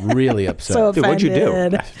 and really upset. So Dude, what'd you do?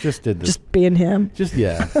 offended. I just did this. Just being him. Just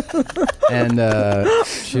yeah. And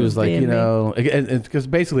she was like, Being you know, because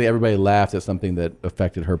basically everybody laughed at something that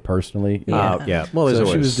affected her personally. You know? Yeah. Well, there's so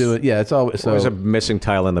always, she was doing. Yeah, it's always always a missing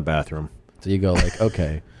tile in the bathroom. So you go like,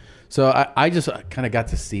 okay. So I just kind of got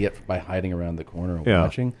to see it by hiding around the corner and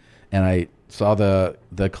watching, and I saw the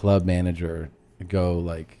club manager go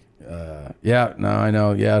like, yeah, no, I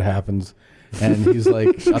know, yeah, it happens, and he's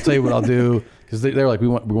like, I'll tell you what I'll do, because they're like, we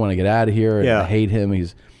want to get out of here, and I hate him.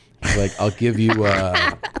 He's like, I'll give you, he's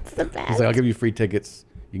like, I'll give you free tickets.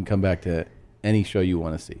 You can come back to any show you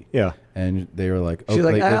want to see. Yeah. And they were like, oh, she's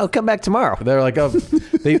like, I'll come back tomorrow. They're like, oh,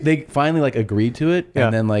 they finally like agreed to it.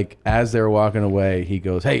 And then like, as they were walking away, he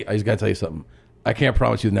goes, hey, I just got to tell you something. I can't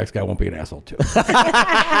promise you the next guy won't be an asshole too. I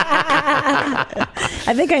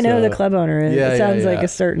think I know who the club owner is. It sounds like a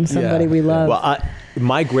certain somebody we love. Well,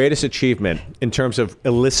 my greatest achievement in terms of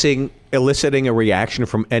eliciting a reaction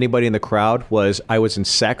from anybody in the crowd was I was in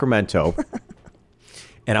Sacramento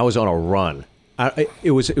and I was on a run.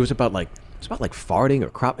 It was about like farting or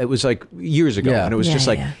crop. It was like years ago, and it was just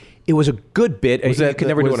like it was a good bit. You could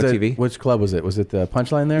never do it on TV. Which club was it? Was it the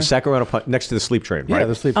Punchline there? Sacramento, next to the Sleep Train. Right? Yeah,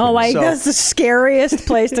 the Sleep Train. That's the scariest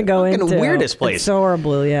place to go into. Weirdest place. It's so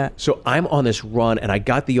horrible. Yeah. So I'm on this run, and I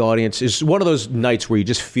got the audience. It's one of those nights where you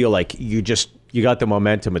just feel like you got the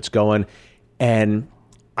momentum. It's going, and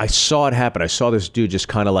I saw it happen. I saw this dude just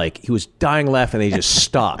kind of like he was dying laughing, and he just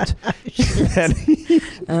stopped.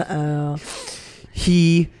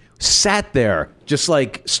 He sat there just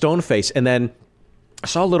like stone face, and then I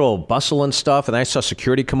saw a little bustle and stuff, and then I saw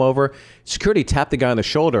security come over. Security tapped the guy on the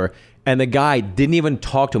shoulder, and the guy didn't even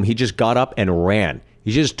talk to him. He just got up and ran.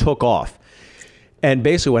 He just took off. And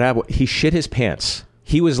basically what happened, he shit his pants.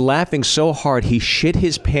 He was laughing so hard, he shit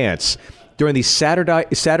his pants during the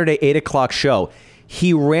Saturday 8 o'clock show.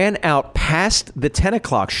 He ran out past the 10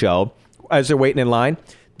 o'clock show as they're waiting in line.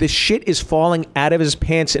 The shit is falling out of his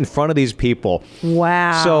pants in front of these people.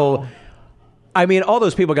 Wow. So, I mean, all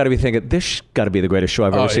those people got to be thinking, this got to be the greatest show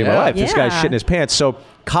I've ever seen in my life. This guy's shitting his pants. So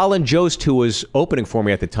Colin Jost, who was opening for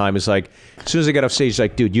me at the time, is like, as soon as I got off stage, he's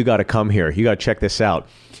like, dude, you got to come here. You got to check this out.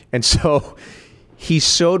 And so he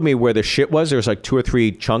showed me where the shit was. There was like 2 or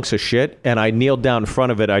 3 chunks of shit. And I kneeled down in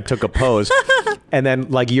front of it. I took a pose. And then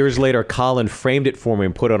like years later, Colin framed it for me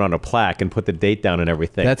and put it on a plaque and put the date down and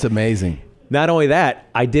everything. That's amazing. Not only that,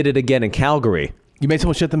 I did it again in Calgary. You made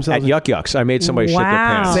someone shit themselves? At Yuck Yucks. I made somebody shit their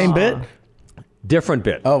pants. Same bit? Different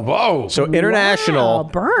bit. Oh, whoa. So international, Wow,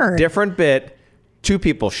 Byrne. different bit, 2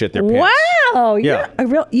 people shit their pants. Wow. You're Yeah. a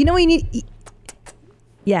real, you know what you need?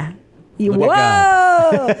 Yeah. Look Whoa.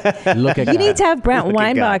 at Look at You God. need to have Brent Look at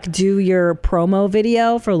Weinbach do your promo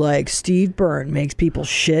video for like Steve Byrne makes people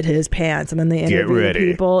shit his pants and then they interview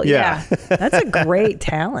ready. people. Yeah. That's a great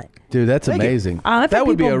talent. Dude, that's amazing. I've That had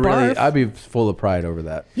would be people a really, barf. I'd be full of pride over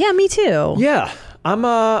that. Yeah, me too. Yeah.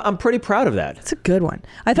 I'm pretty proud of that. It's a good one.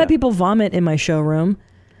 I've had people vomit in my showroom.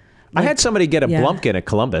 I had somebody get a Yeah. Blumpkin at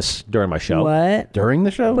Columbus during my show. What? During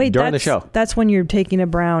the show? Wait, During the that's, show. That's when you're taking a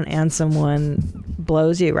brown and someone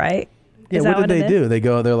blows you, right? Yeah, Is what that did they it do?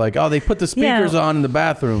 is? They're like, oh, they put the speakers on in the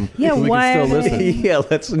bathroom. Yeah, so we why can are still they- listen. Yeah,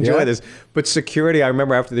 let's enjoy Yeah? this. But security, I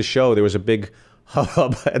remember after the show, there was a big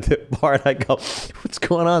hubbub at the bar, and I go, what's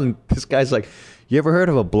going on? This guy's like, you ever heard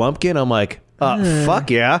of a Blumpkin? I'm like, fuck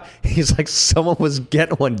yeah. He's like, someone was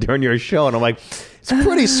getting one during your show. And I'm like, it's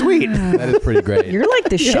pretty sweet. That is pretty great. You're like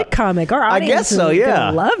the shit comic. Our I audience guess so, is yeah.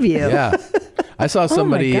 gonna love you. Yeah. I saw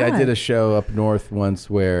somebody, I God. did a show up north once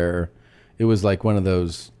where it was like one of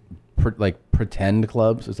those pretend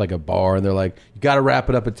clubs. It's like a bar, and they're like, you got to wrap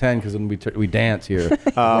it up at 10 because then we dance here.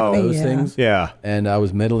 Oh, those yeah. things. Yeah. And I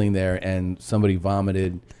was middling there, and somebody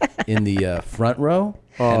vomited in the front row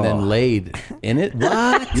and then laid in it.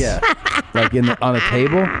 What? Yeah. Like on a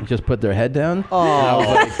table, just put their head down. Oh,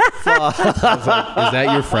 and I was like, is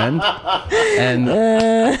that your friend? And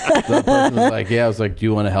the person was like, yeah. I was like, do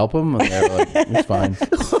you want to help him? And they were like, it's fine.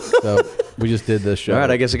 So we just did the show. All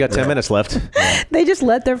right, I guess I got 10 minutes left. They just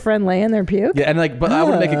let their friend lay in their puke. Yeah, and like, but I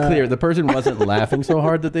want to make it clear, the person wasn't laughing so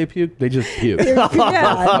hard that they puked. They just puked.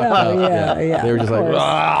 Yeah. They were just like, course.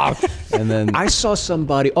 "Ah," and then I saw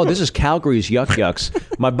somebody, this is Calgary's Yuck Yucks.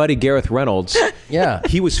 My buddy Gareth Reynolds. Yeah.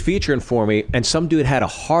 He was featuring for me, and some dude had a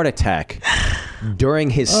heart attack during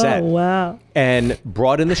his set. Oh, wow. And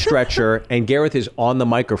brought in the stretcher, and Gareth is on the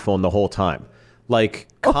microphone the whole time. Like,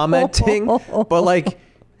 commenting, but like,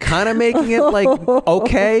 kind of making it like,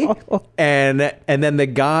 okay. And then the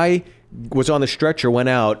guy was on the stretcher, went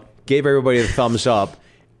out, gave everybody the thumbs up,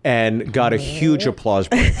 and got a huge applause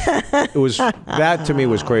break. It was that to me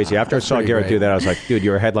was crazy. After I saw Garrett do that, I was like, dude,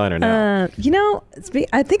 you're a headliner now.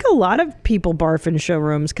 I think a lot of people barf in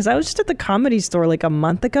showrooms because I was just at the Comedy Store like a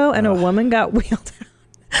month ago, and a woman got wheeled out.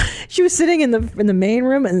 She was sitting in the main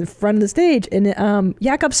room in front of the stage, and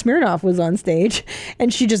Yakov Smirnoff was on stage,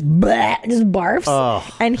 and she just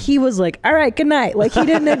barfs, and he was like, "All right, good night." Like he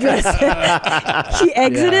didn't address it. He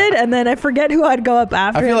exited, and then I forget who I'd go up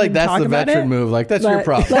after. I feel him like and that's talk the about veteran it. move. Like that's your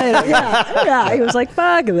problem. Yeah. He was like,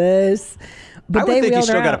 "Fuck this." But I they would think you wheeled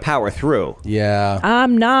still her got to out. power through. Yeah.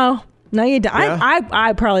 No, you don't. Yeah?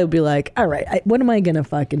 I probably would be like, all right, what am I gonna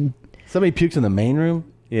fucking? Somebody pukes in the main room.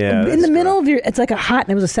 Yeah. In the middle of it's like a hot, and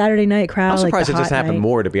it was a Saturday night crowd. I'm surprised like it doesn't happen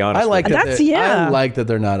more, to be honest. I like with you. that. I like that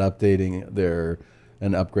they're not updating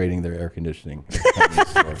and upgrading their air conditioning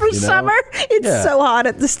For summer, it's so hot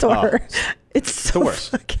at the store. It's so the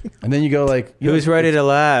worst. And then you go like, who's ready to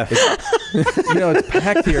laugh? It's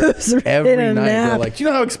packed here Who's ready every to night. They're nap? like, do you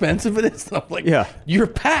know how expensive it is? And I'm like, you're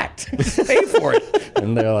packed. Pay for it.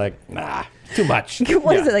 And they're like, nah, too much.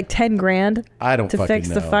 What is it, like 10 grand? I don't to fucking fix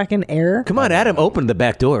know. the fucking air. Come on, Adam, open the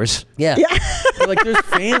back doors. Yeah. Like there's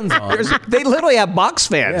fans on. They literally have box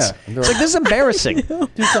fans. Yeah. And they're It's like, this is embarrassing. Dude,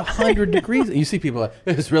 it's 100 degrees. And you see people like,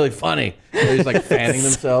 it's really funny. They're just like fanning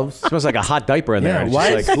themselves. Smells like a hot diaper in there. Yeah, It's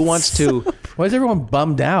why just like, who wants to? Why is everyone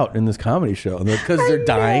bummed out in this comedy show? Because they're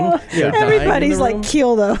dying. They're dying in Everybody's the like room?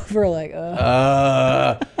 keeled over, like,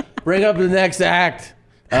 Bring up the next act.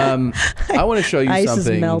 I want to show you Ice is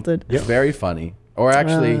something melted. very funny. Or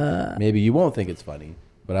actually, maybe you won't think it's funny,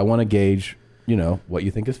 but I want to gauge, what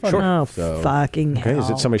you think is funny. Sure. Oh, So, fucking Okay, is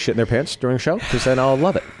it somebody shitting their pants during the show? Because then I'll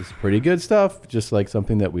love it. It's pretty good stuff, just like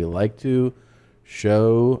something that we like to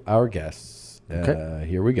show our guests. Okay.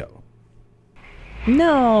 Here we go.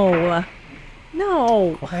 No.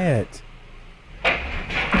 Quiet.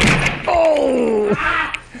 Oh.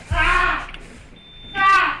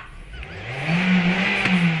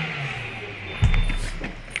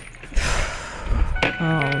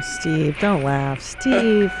 Oh, Steve, don't laugh.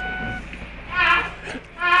 Steve.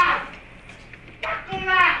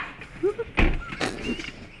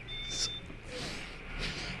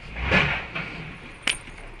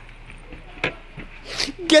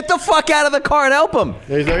 Get the fuck out of the car and help him.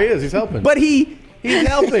 There he is. He's helping. But he's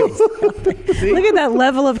helping. See? Look at that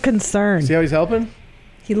level of concern. See how he's helping?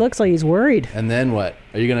 He looks like he's worried. And then what?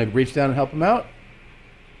 Are you going to reach down and help him out?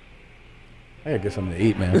 I got to get something to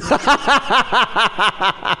eat, man.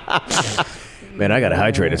 Man, I got to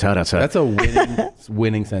hydrate. It's hot outside. That's a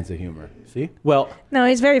winning sense of humor. See? Well, No,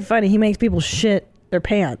 he's very funny. He makes people shit their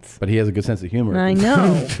pants. But he has a good sense of humor. I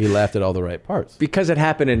know. He laughed at all the right parts. because it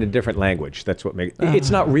happened in a different language. That's what makes it's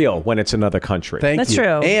not real when it's another country. Thank you.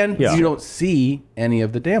 And Yeah. you don't see any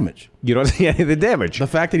of the damage. You don't see any of the damage. The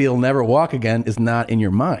fact that he'll never walk again is not in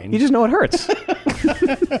your mind. You just know it hurts.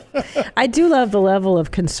 I do love the level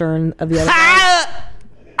of concern of the other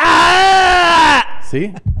guy.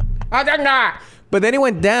 See? But then he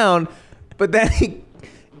went down, but then he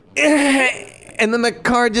and then the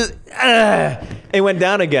car just it went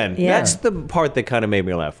down again. Yeah. That's the part that kind of made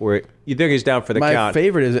me laugh. Where you think he's down for the My count.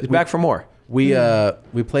 favorite is he's back for more. We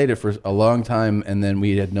played it for a long time, and then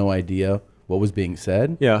we had no idea what was being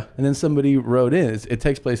said. Yeah. And then somebody wrote in. It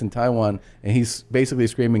takes place in Taiwan, and he's basically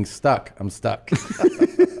screaming, "Stuck! I'm stuck."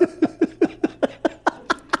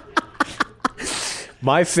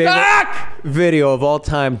 My favorite video of all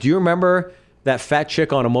time. Do you remember that fat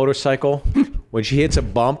chick on a motorcycle when she hits a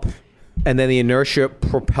bump and then the inertia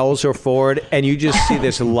propels her forward and you just see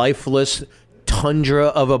this lifeless tundra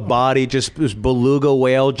of a body, just this beluga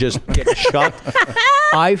whale just get chucked?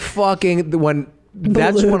 That's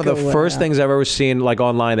one of the first things I've ever seen like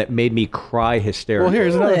online that made me cry hysterically. Well,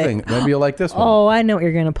 here's another thing. Maybe you'll like this one. Oh, I know what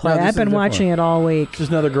you're going to play. No, this I've is a been different watching one. it all week. Just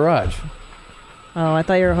another garage. Oh, I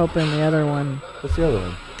thought you were hoping the other one. What's the other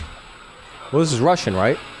one? Well, this is Russian,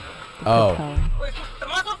 right? Oh.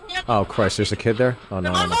 Oh, Christ, there's a kid there? Oh,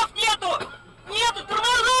 no.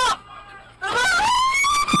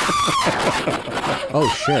 Oh,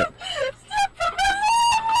 shit.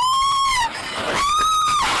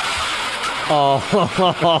 Oh.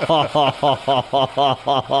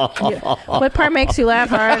 What part makes you laugh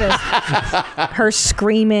hard is her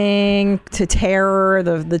screaming to terror,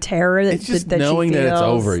 the terror that, It's just that knowing she that feels. it's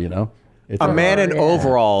over, you know? It's A man in Yeah.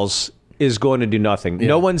 overalls is going to do nothing.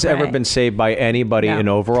 No one's ever Right. been saved by anybody No. in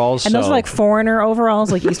overalls. And those are like foreigner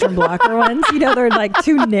overalls, like Eastern Blocker ones. You know, they're like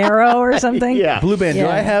too narrow or something. Blue Band, do Yeah.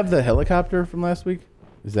 I have the helicopter from last week?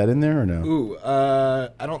 Is that in there or no? Ooh,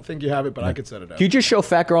 I don't think you have it, but I could set it up. Can you just show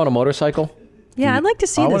Fat Girl on a motorcycle? Yeah, I'd like to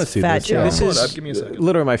see I wanna this see fat this, chick. yeah. This Hold is up, give me a second.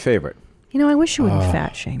 literally my favorite. You know, I wish you wouldn't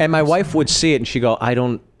fat shame. And my wife would see it and she'd go, I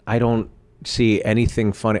don't I don't see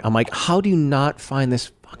anything funny. I'm like, how do you not find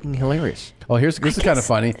this fucking hilarious? Oh, this is kind of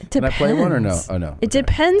funny. Can I play one or no? Oh no. It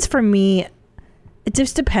depends for me. It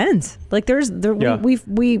just depends. Like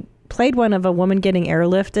we played one of a woman getting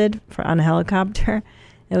airlifted on a helicopter.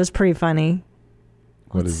 It was pretty funny.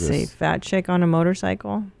 What is this? Fat chick on a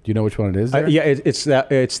motorcycle. Do you know which one it is? There? Yeah, it's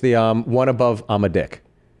the one above I'm a dick.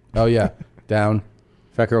 Oh yeah, down.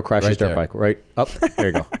 Fat girl crashes Right dirt there. bike. Right up. There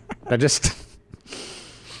you go. I just.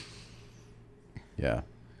 Yeah.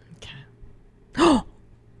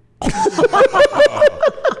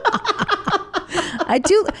 I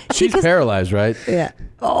do. She's paralyzed, right? Yeah.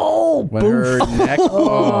 Oh, when her neck.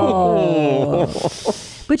 Oh.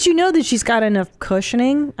 But you know that she's got enough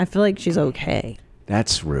cushioning. I feel like she's okay.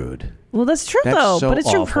 That's rude. Well, that's true That's though. so But it's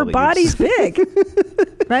true. awful Her that body's big,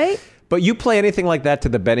 right? But you play anything like that to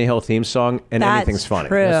the Benny Hill theme song, and That's anything's funny.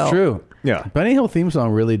 true. That's true. Yeah. Benny Hill theme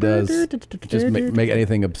song really does just make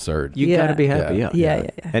anything absurd. You gotta be happy. Yeah.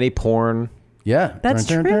 Any porn. Yeah. That's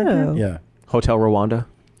true. Yeah. Hotel Rwanda.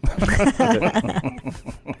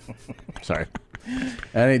 Sorry.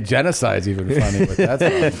 And genocide's even funny with that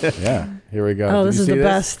song. Yeah. Here we go. Oh, Did this you is see the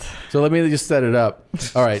best. So let me just set it up.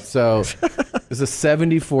 All right. So there's a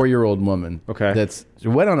 74-year-old woman. Okay. She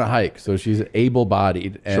went on a hike, so she's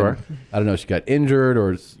able-bodied. And Sure. I don't know, she got injured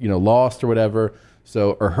or lost or whatever.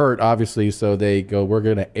 So or hurt, obviously. So they go, we're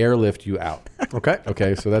going to airlift you out. Okay.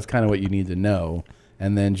 Okay. So that's kind of what you need to know.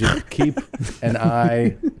 And then just keep an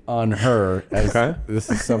eye on her, as this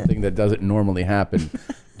is something that doesn't normally happen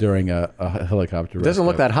during a helicopter. It doesn't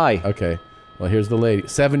look that high. Okay. Well, here's the lady.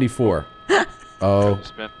 74. Oh.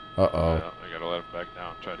 Spin. Uh-oh. I gotta let it back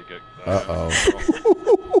down. Try to get. Uh-oh.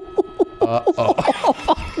 Uh-oh.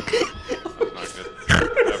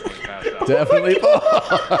 Definitely.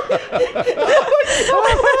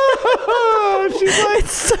 She's like,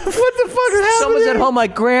 what the fuck is happening? Someone's at home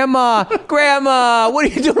like, Grandma, what are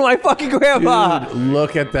you doing to my fucking grandma? Dude,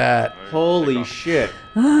 look at that. Holy shit.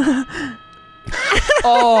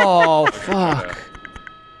 Oh, fuck.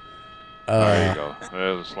 There you go.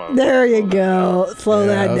 There's a slow. There you go. Slow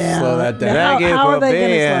that down. Slow that down. Now, Thank you how for are they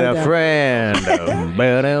being gonna slow a down? friend.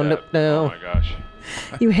 Oh my gosh.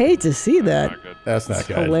 You hate to see that. That's not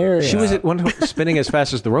good. Hilarious. She was at one spinning as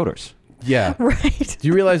fast as the rotors. Yeah. Right. Do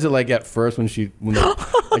you realize that, like, at first when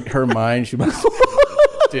like her mind, she must.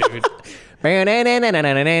 Dude.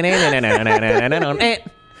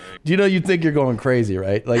 Do you know you think you're going crazy,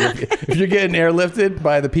 right? Like if you're getting airlifted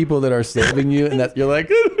by the people that are saving you, and that you're like,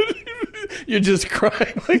 you're just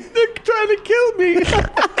crying like they're trying to kill me.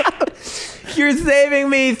 You're saving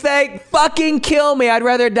me. Fucking kill me. I'd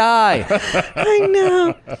rather die. I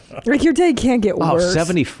know. Like your day can't get Oh, worse.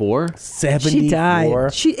 74? 74. She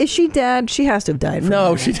died. Is she dead? She has to have died.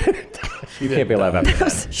 No, she didn't. She can't be alive after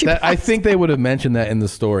that. I think they would have mentioned that in the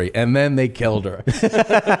story, and then they killed her.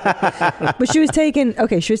 But she was taken.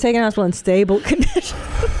 Okay, she was taken to hospital in stable condition.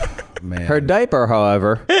 Man. Her diaper,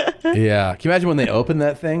 however. Yeah. Can you imagine when they opened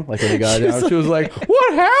that thing? Like when they got it out, she was like,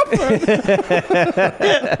 what happened?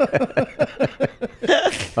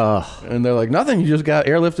 And they're like, nothing. You just got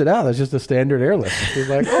airlifted out. That's just a standard airlift. And she's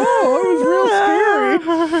like, oh, it was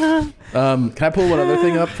real scary. Can I pull one other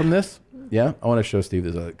thing up from this? Yeah? I want to show Steve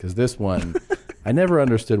this other, because this one, I never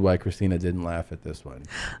understood why Christina didn't laugh at this one.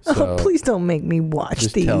 So please don't make me watch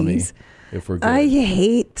just these. tell me if we're good. I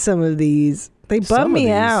hate some of these. They bum me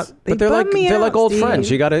out. But they're like old Steve. friends.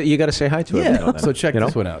 You gotta say hi to them. Yeah. So check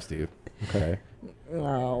this one out, Steve. Okay.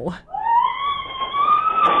 Oh.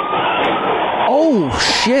 Oh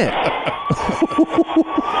shit.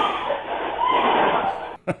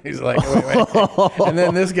 He's like, wait. And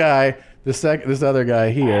then this guy, this other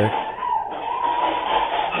guy here,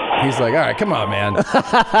 he's like, all right, come on, man.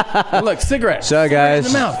 And look, cigarette. So guys.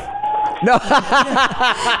 In the mouth. No.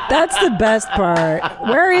 That's the best part.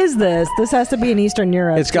 Where is this? This has to be in Eastern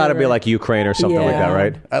Europe. It's got to be like Ukraine or something like that,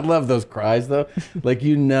 right? I love those cries, though. Like,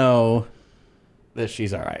 you know that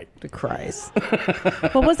she's all right. The cries.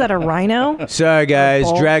 What was that, a rhino? Sorry, guys.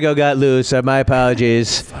 Drago got loose. My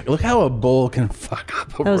apologies. Fuck, look how a bull can fuck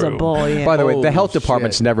up a That was a room. bull, yeah. By the way, the Holy health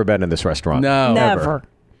department's shit. never been in this restaurant. No. Never.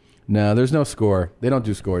 No, there's no score. They don't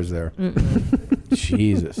do scores there.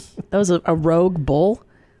 Jesus. That was a rogue bull?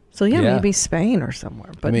 So yeah, Yeah. maybe Spain or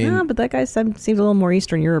somewhere. But I mean- no, but that guy seems a little more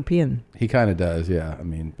Eastern European. He kind of does, yeah. I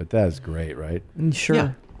mean, but that is great, right? Sure.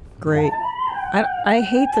 Yeah. Great. I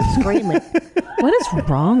hate the screaming. What is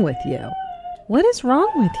wrong with you? What is wrong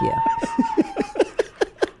with you?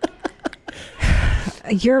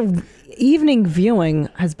 Your evening viewing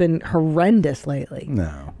has been horrendous lately.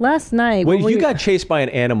 No. Last night. When you got chased by an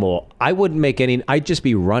animal, I wouldn't make any. I'd just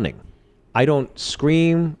be running. I don't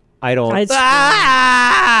scream. I don't.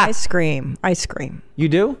 I scream. You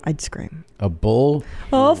do? I'd scream. A bull?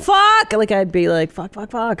 Oh, fuck. Like, I'd be like, fuck.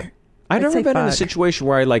 I've I'd never say been in a fuck. situation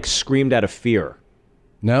where I like screamed out of fear.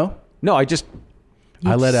 No? No, I just...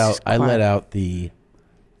 I let out the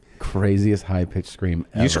craziest high-pitched scream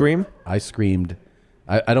ever. You scream? I screamed.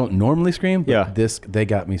 I don't normally scream, but they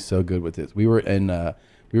got me so good with this. We were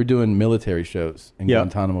doing military shows in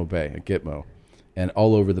Guantanamo Bay at Gitmo and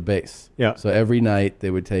all over the base. Yeah. So every night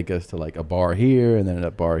they would take us to like a bar here and then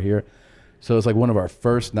a bar here. So it's like one of our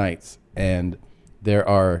first nights, and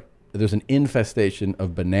there's an infestation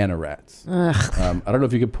of banana rats. I don't know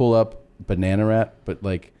if you could pull up banana rat, but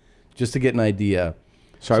like just to get an idea.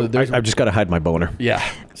 Sorry, I've just got to hide my boner. Yeah.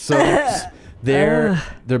 So their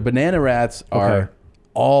banana rats are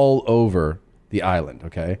all over the island.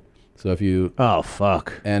 Okay. So if you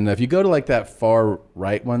and if you go to like that far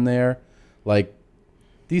right one there, like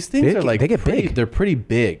these things are like they get big. They're pretty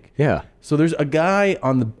big. Yeah. So there's a guy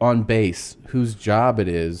on base whose job it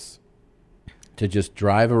is to just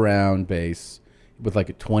drive around base with like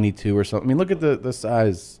a 22 or something. I mean, look at the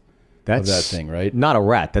size of that thing, right? Not a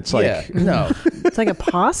rat. That's like no. It's like a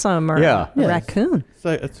possum or a raccoon.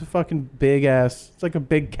 It's a fucking big ass. It's like a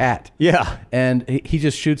big cat. Yeah. And he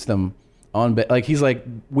just shoots them on like he's like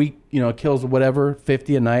kills whatever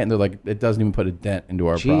 50 a night, and they're like it doesn't even put a dent into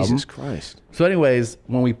our problem. Jesus Christ. So anyways,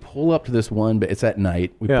 when we pull up to this one, it's at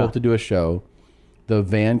night. We pull up to do a show. The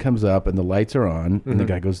van comes up and the lights are on, and the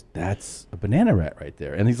guy goes, "That's a banana rat right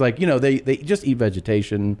there." And he's like, they just eat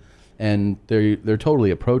vegetation, and they're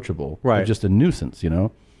totally approachable. Right. They're just a nuisance,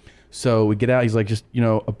 So we get out. He's like, just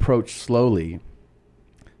approach slowly,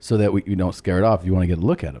 so that we don't scare it off. If you want to get a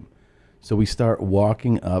look at him. So we start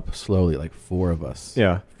walking up slowly, like four of us,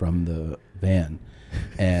 from the van,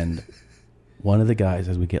 and one of the guys,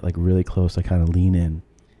 as we get like really close, I kind of lean in.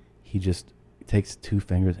 He just takes two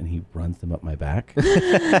fingers and he runs them up my back. And we get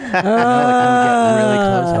really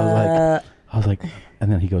close. I was like,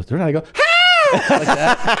 and then he goes through, and I go, "Ah!" like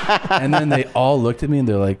that. And then they all looked at me and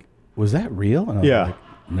they're like, "Was that real?" And I was like,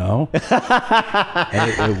 "No."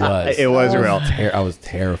 And it was. It was real. I was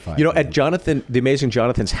terrified. At the Amazing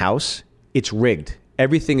Jonathan's house, it's rigged.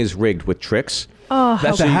 Everything is rigged with tricks. Oh,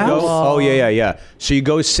 that's the house. Oh yeah. So you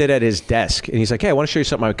go sit at his desk, and he's like, "Hey, I want to show you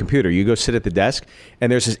something on my computer." You go sit at the desk,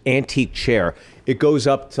 and there's this antique chair. It goes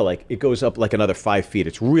up like another 5 feet.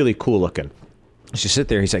 It's really cool looking. So you sit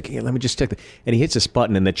there. He's like, "Hey, let me just check." And he hits this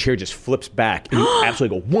button, and the chair just flips back, and you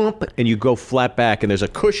absolutely go whoomp, and you go flat back, and there's a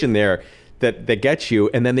cushion there that gets you.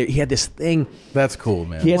 And then he had this thing. That's cool,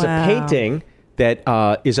 man. He has a painting that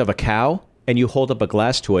is of a cow, and you hold up a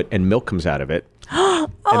glass to it, and milk comes out of it.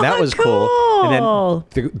 And that was cool. And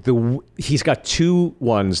then he's got two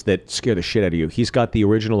ones that scare the shit out of you. He's got the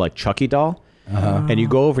original like Chucky doll. And you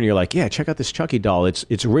go over and you're like, "Yeah, check out this Chucky doll.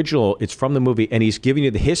 It's original. It's from the movie." And he's giving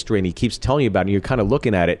you the history, and he keeps telling you about it, and you're kind of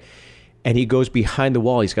looking at it. And he goes behind the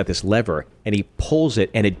wall. He's got this lever, and he pulls it,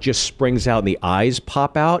 and it just springs out, and the eyes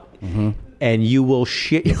pop out. And you will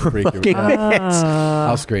shit your fucking pants.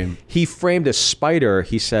 I'll scream. He framed a spider.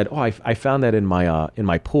 He said, "Oh, I found that in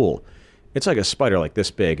my pool. It's like a spider like this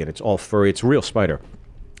big, and it's all furry. It's a real spider."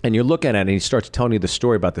 And you're looking at it, and he starts telling you the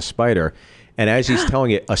story about the spider. And as he's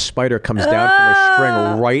telling it, a spider comes down from a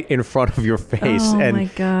string right in front of your face. Oh, and my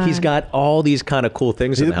God. he's got all these kind of cool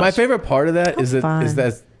things in the house. My favorite part of that is fun.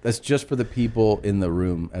 that's just for the people in the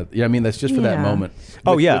room. That's just for that Yeah. moment.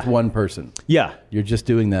 Oh, with, yeah. with one person. Yeah. You're just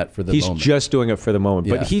doing that for the He's moment. just doing it for the moment.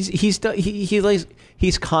 Yeah. But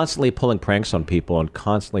he's constantly pulling pranks on people and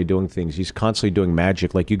constantly doing things. He's constantly doing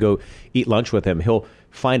magic. Like you go eat lunch with him, he'll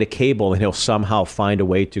find a cable and he'll somehow find a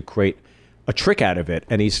way to create a trick out of it.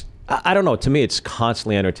 And I don't know, to me it's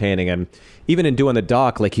constantly entertaining. And even in doing the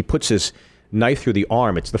doc, like he puts his knife through the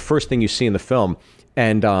arm. It's the first thing you see in the film.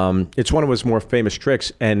 And it's one of his more famous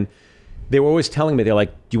tricks. And they were always telling me, they're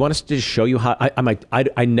like, "Do you want us to just show you how?" I'm like,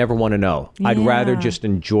 I never want to know. I'd rather just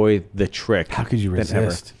enjoy the trick. How could you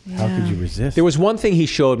resist? How could you resist? There was one thing he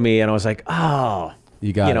showed me, and I was like, "Oh,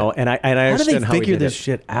 you got it." And I How do they understand how he figure did this it.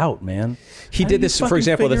 shit out, man? He How did do you this, for fucking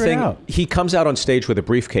example, the figure it thing, out? he comes out on stage with a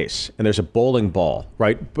briefcase, and there's a bowling ball,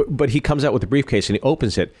 right? But he comes out with the briefcase, and he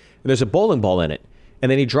opens it, and there's a bowling ball in it. And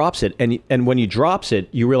then he drops it, and when he drops it,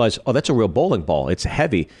 you realize, oh, that's a real bowling ball. It's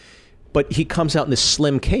heavy. But he comes out in this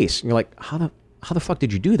slim case, and you're like, how the fuck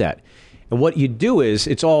did you do that? And what you do is,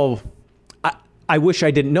 it's all, I wish I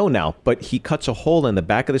didn't know now, but he cuts a hole in the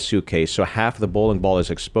back of the suitcase, so half of the bowling ball is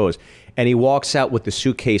exposed, and he walks out with the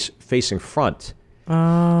suitcase facing front.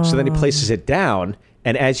 Oh. So then he places it down,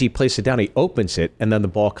 and as he places it down, he opens it, and then the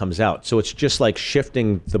ball comes out. So it's just like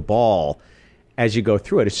shifting the ball as you go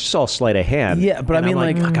through it. It's just all sleight of hand. Yeah, but And I mean,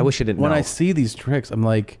 I'm like, fuck, I wish I didn't when know. I see these tricks, I'm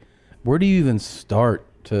like, where do you even start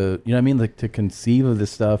you know what I mean, like to conceive of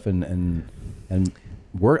this stuff and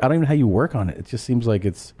work. I don't even know how you work on it. It just seems like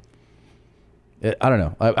I don't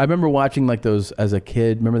know. I remember watching like those as a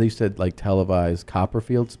kid. Remember they used to like televise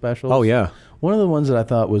Copperfield specials? Oh, yeah. One of the ones that I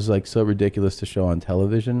thought was like so ridiculous to show on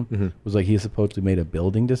television was like he supposedly made a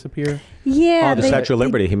building disappear. Yeah. The Statue of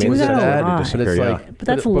Liberty. He made that building disappear. But it's like, but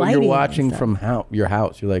that's but you're lighting watching and from your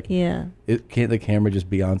house. You're like, Yeah. Can't the camera just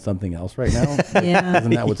be on something else right now? Yeah.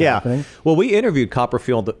 Isn't that what's happening? Well, we interviewed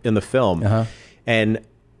Copperfield in the film, and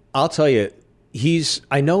I'll tell you,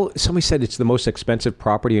 I know somebody said it's the most expensive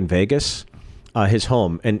property in Vegas. His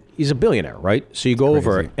home, and he's a billionaire, right? So you go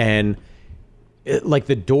over, and like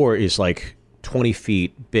the door is like 20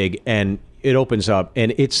 feet big, and it opens up,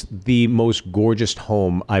 and it's the most gorgeous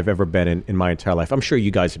home I've ever been in my entire life. I'm sure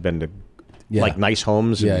you guys have been to like nice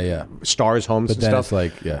homes, and stars homes, But and then stuff.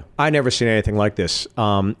 it's like, I never seen anything like this.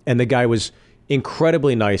 And the guy was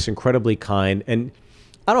incredibly nice, incredibly kind, and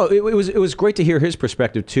I don't know. It was great to hear his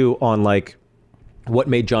perspective too on like what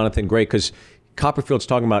made Jonathan great, because Copperfield's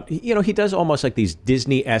talking about, you know, he does almost like these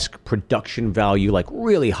Disney-esque production value, like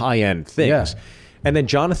really high-end things. Yeah. And then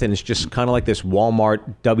Jonathan is just kind of like this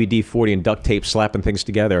Walmart WD-40 and duct tape slapping things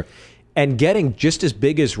together and getting just as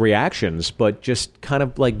big as reactions, but just kind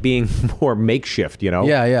of like being more makeshift, you know?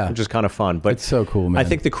 Yeah, yeah. Which is kind of fun. But it's so cool, man. I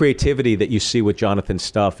think the creativity that you see with Jonathan's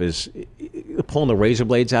stuff is pulling the razor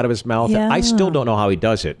blades out of his mouth. Yeah. I still don't know how he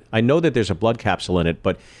does it. I know that there's a blood capsule in it,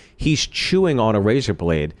 but he's chewing on a razor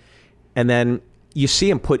blade. And then you see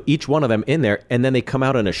him put each one of them in there, and then they come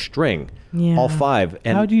out in a string, all 5.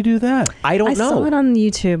 And how do you do that? I don't know. I saw it on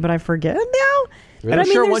YouTube, but I forget now. And I'm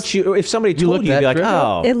sure once if somebody told you, you'd be like,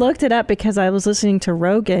 oh. It looked it up because I was listening to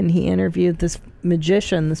Rogan. He interviewed this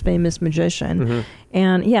magician, this famous magician.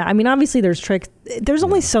 And yeah, I mean, obviously there's tricks. There's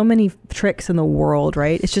only so many tricks in the world,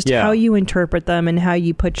 right? It's just how you interpret them and how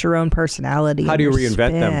you put your own personality. How do you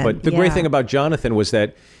reinvent them? But the great thing about Jonathan was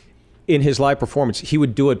that in his live performance, he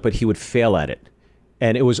would do it, but he would fail at it.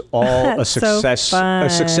 And it was all a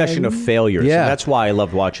succession of failures. Yeah. And that's why I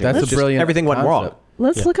loved watching. That's it. a brilliant Everything went wrong. concept.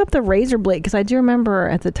 Let's look up the razor blade, because I do remember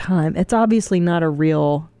at the time, it's obviously not a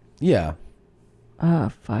real. Yeah. Oh,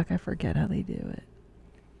 fuck. I forget how they do it.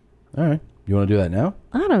 All right. You want to do that now?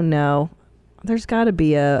 I don't know. There's got to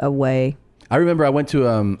be a way. I remember I went to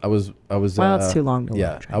I was Well, it's too long to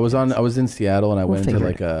yeah. I was in Seattle, and I went into figure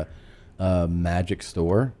like a magic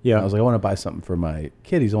store. Yeah. I was like, I want to buy something for my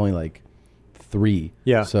kid. He's only like 3.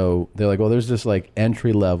 Yeah. So they're like, well, there's this like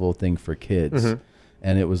entry level thing for kids,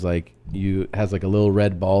 and it was like has like a little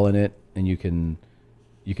red ball in it, and you can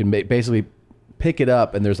basically pick it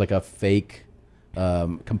up, and there's like a fake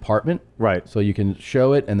compartment. Right. So you can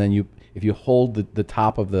show it, and then if you hold the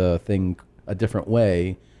top of the thing a different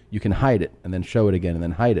way, you can hide it, and then show it again, and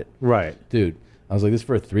then hide it. Right. Dude, I was like, this is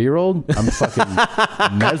for a 3-year-old? I'm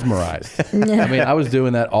fucking mesmerized. I mean, I was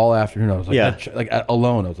doing that all afternoon. I was like,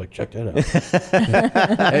 alone. I was like, check that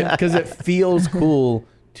out. Because it feels cool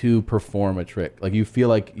to perform a trick. Like, you feel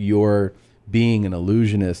like you're being an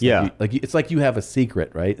illusionist. Yeah. It's like you have a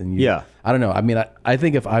secret, right? And I don't know. I mean, I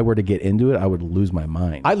think if I were to get into it, I would lose my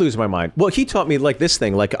mind. I lose my mind. Well, he taught me like this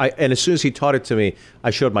thing. And as soon as he taught it to me, I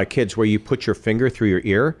showed my kids where you put your finger through your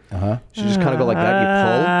ear. So you just kind of go like that,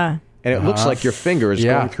 you pull. And it looks like your finger is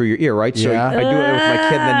going through your ear, right? So I do it with my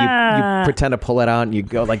kid, and then you pretend to pull it out, and you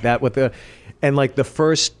go like that with the... And like the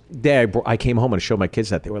first day I came home and showed my kids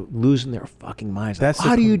that, they were losing their fucking minds. Like,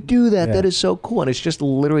 how do you do that? Yeah. That is so cool. And it's just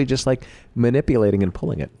literally just like manipulating and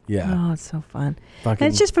pulling it. Yeah. Oh, it's so fun. And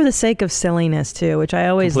it's just for the sake of silliness too, which I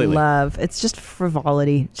always love. It's just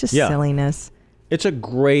frivolity. It's just silliness. It's a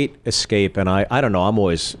great escape, and I don't know. I'm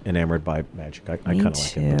always enamored by magic. I kind of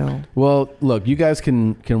like it. Well, look, you guys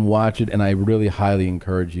can watch it, and I really highly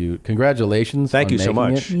encourage you. Congratulations! Thank you so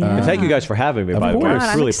much, and thank you guys for having me. By the way,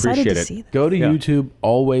 I really appreciate it. Go to YouTube.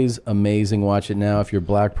 Always amazing. Watch it now. If you're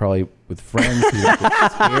black, probably with friends who get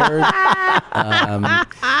scared.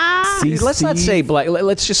 Let's not say black.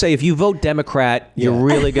 Let's just say if you vote Democrat, you're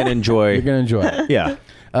really gonna enjoy. You're gonna enjoy it. Yeah.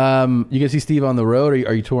 You can see Steve on the road.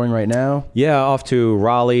 Are you touring right now? Yeah, off to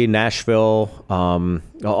Raleigh, Nashville,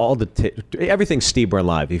 all everything's Steve Byrne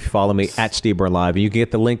Live. If you follow me at Steve Byrne Live, and you can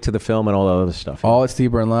get the link to the film and all the other stuff. All at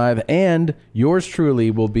Steve Byrne Live, and yours truly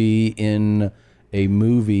will be in a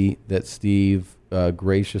movie that Steve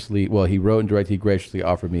graciously, he wrote and directed. He graciously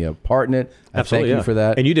offered me a part in it. Absolutely, thank you for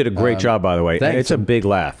that. And you did a great job, by the way. Thanks. It's a big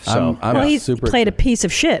laugh. So he's played a piece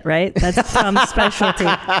of shit, right? That's Tom's specialty.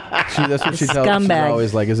 That's what she tells me. She's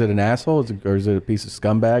always like, is it an asshole or is it a piece of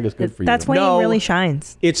scumbag? It's good for you. That's why he really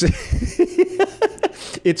shines. It's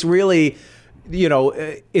really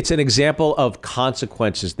it's an example of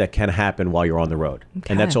consequences that can happen while you're on the road,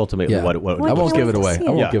 and that's ultimately what it I won't give it away. I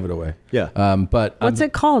won't give it away. Yeah. But what's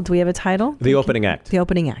it called? Do we have a title? The opening act. The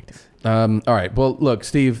opening act. All right. Well, look,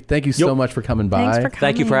 Steve, thank you so much for coming by. Thanks for coming.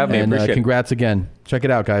 Thank you for having me. And Appreciate it. congrats again. Check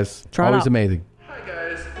it out, guys. Try it Always out. amazing. Hi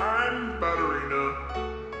guys, I'm Butterina.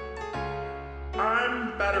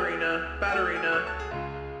 I'm Butterina. Butterina.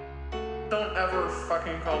 Don't ever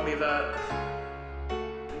fucking call me that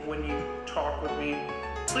when you talk with me.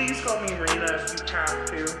 Please call me Rena if you have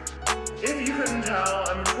to. If you couldn't tell,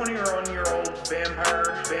 I'm a 21-year-old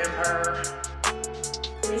vampire.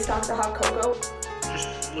 Can you stop the hot cocoa?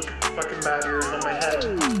 Just look at the fucking bat ears on my head.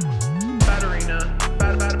 Butterina.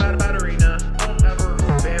 Butterina. Don't ever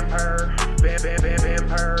vampire.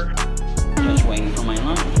 Just waiting for my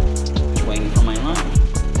lunch. Just waiting for my lunch.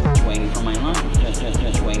 Just waiting for my lunch.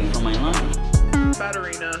 Just waiting for my lunch.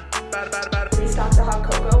 Butterina. Can you stop the hot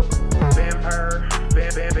cocoa? Vampire.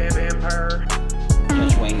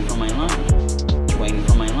 Just waiting for my lunch. Just waiting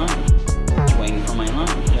for my lunch. Just waiting for my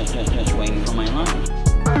lunch. Just waiting for my lunch.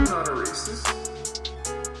 I'm not a racist.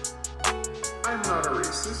 I'm not a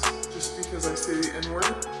racist just because I say the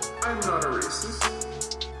N-word. I'm not a racist.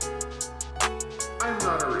 I'm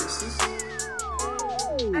not a racist.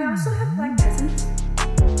 I also have black cousins.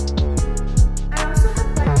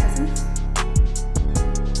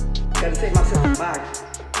 Gotta say my sister bye.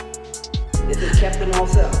 This is Captain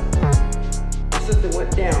Marcel. My sister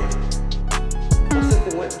went down. My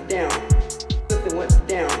sister went down. Sister went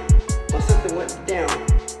down. My sister went down.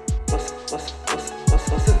 My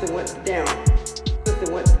sister went down.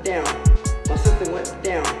 Sister went down. My sister went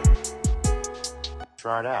down.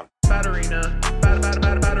 Try it out. Butterina.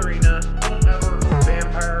 Don't ever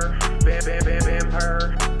vampire.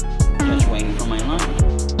 Just waiting for my lunch.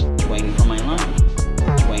 Just waiting for my lunch.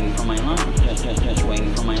 Just waiting for my lunch. Just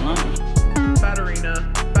waiting for my lunch. Butterina.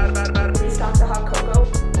 Can you stop the hot cocoa?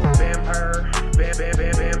 Vampire.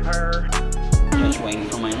 Just waiting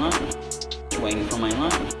for my lunch. Just waiting for my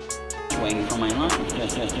lunch. Just waiting for my lunch.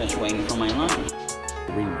 Just waiting for my lunch.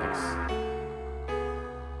 Remix.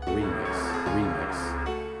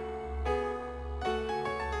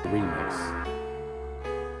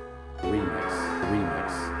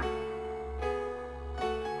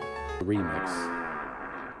 Remix.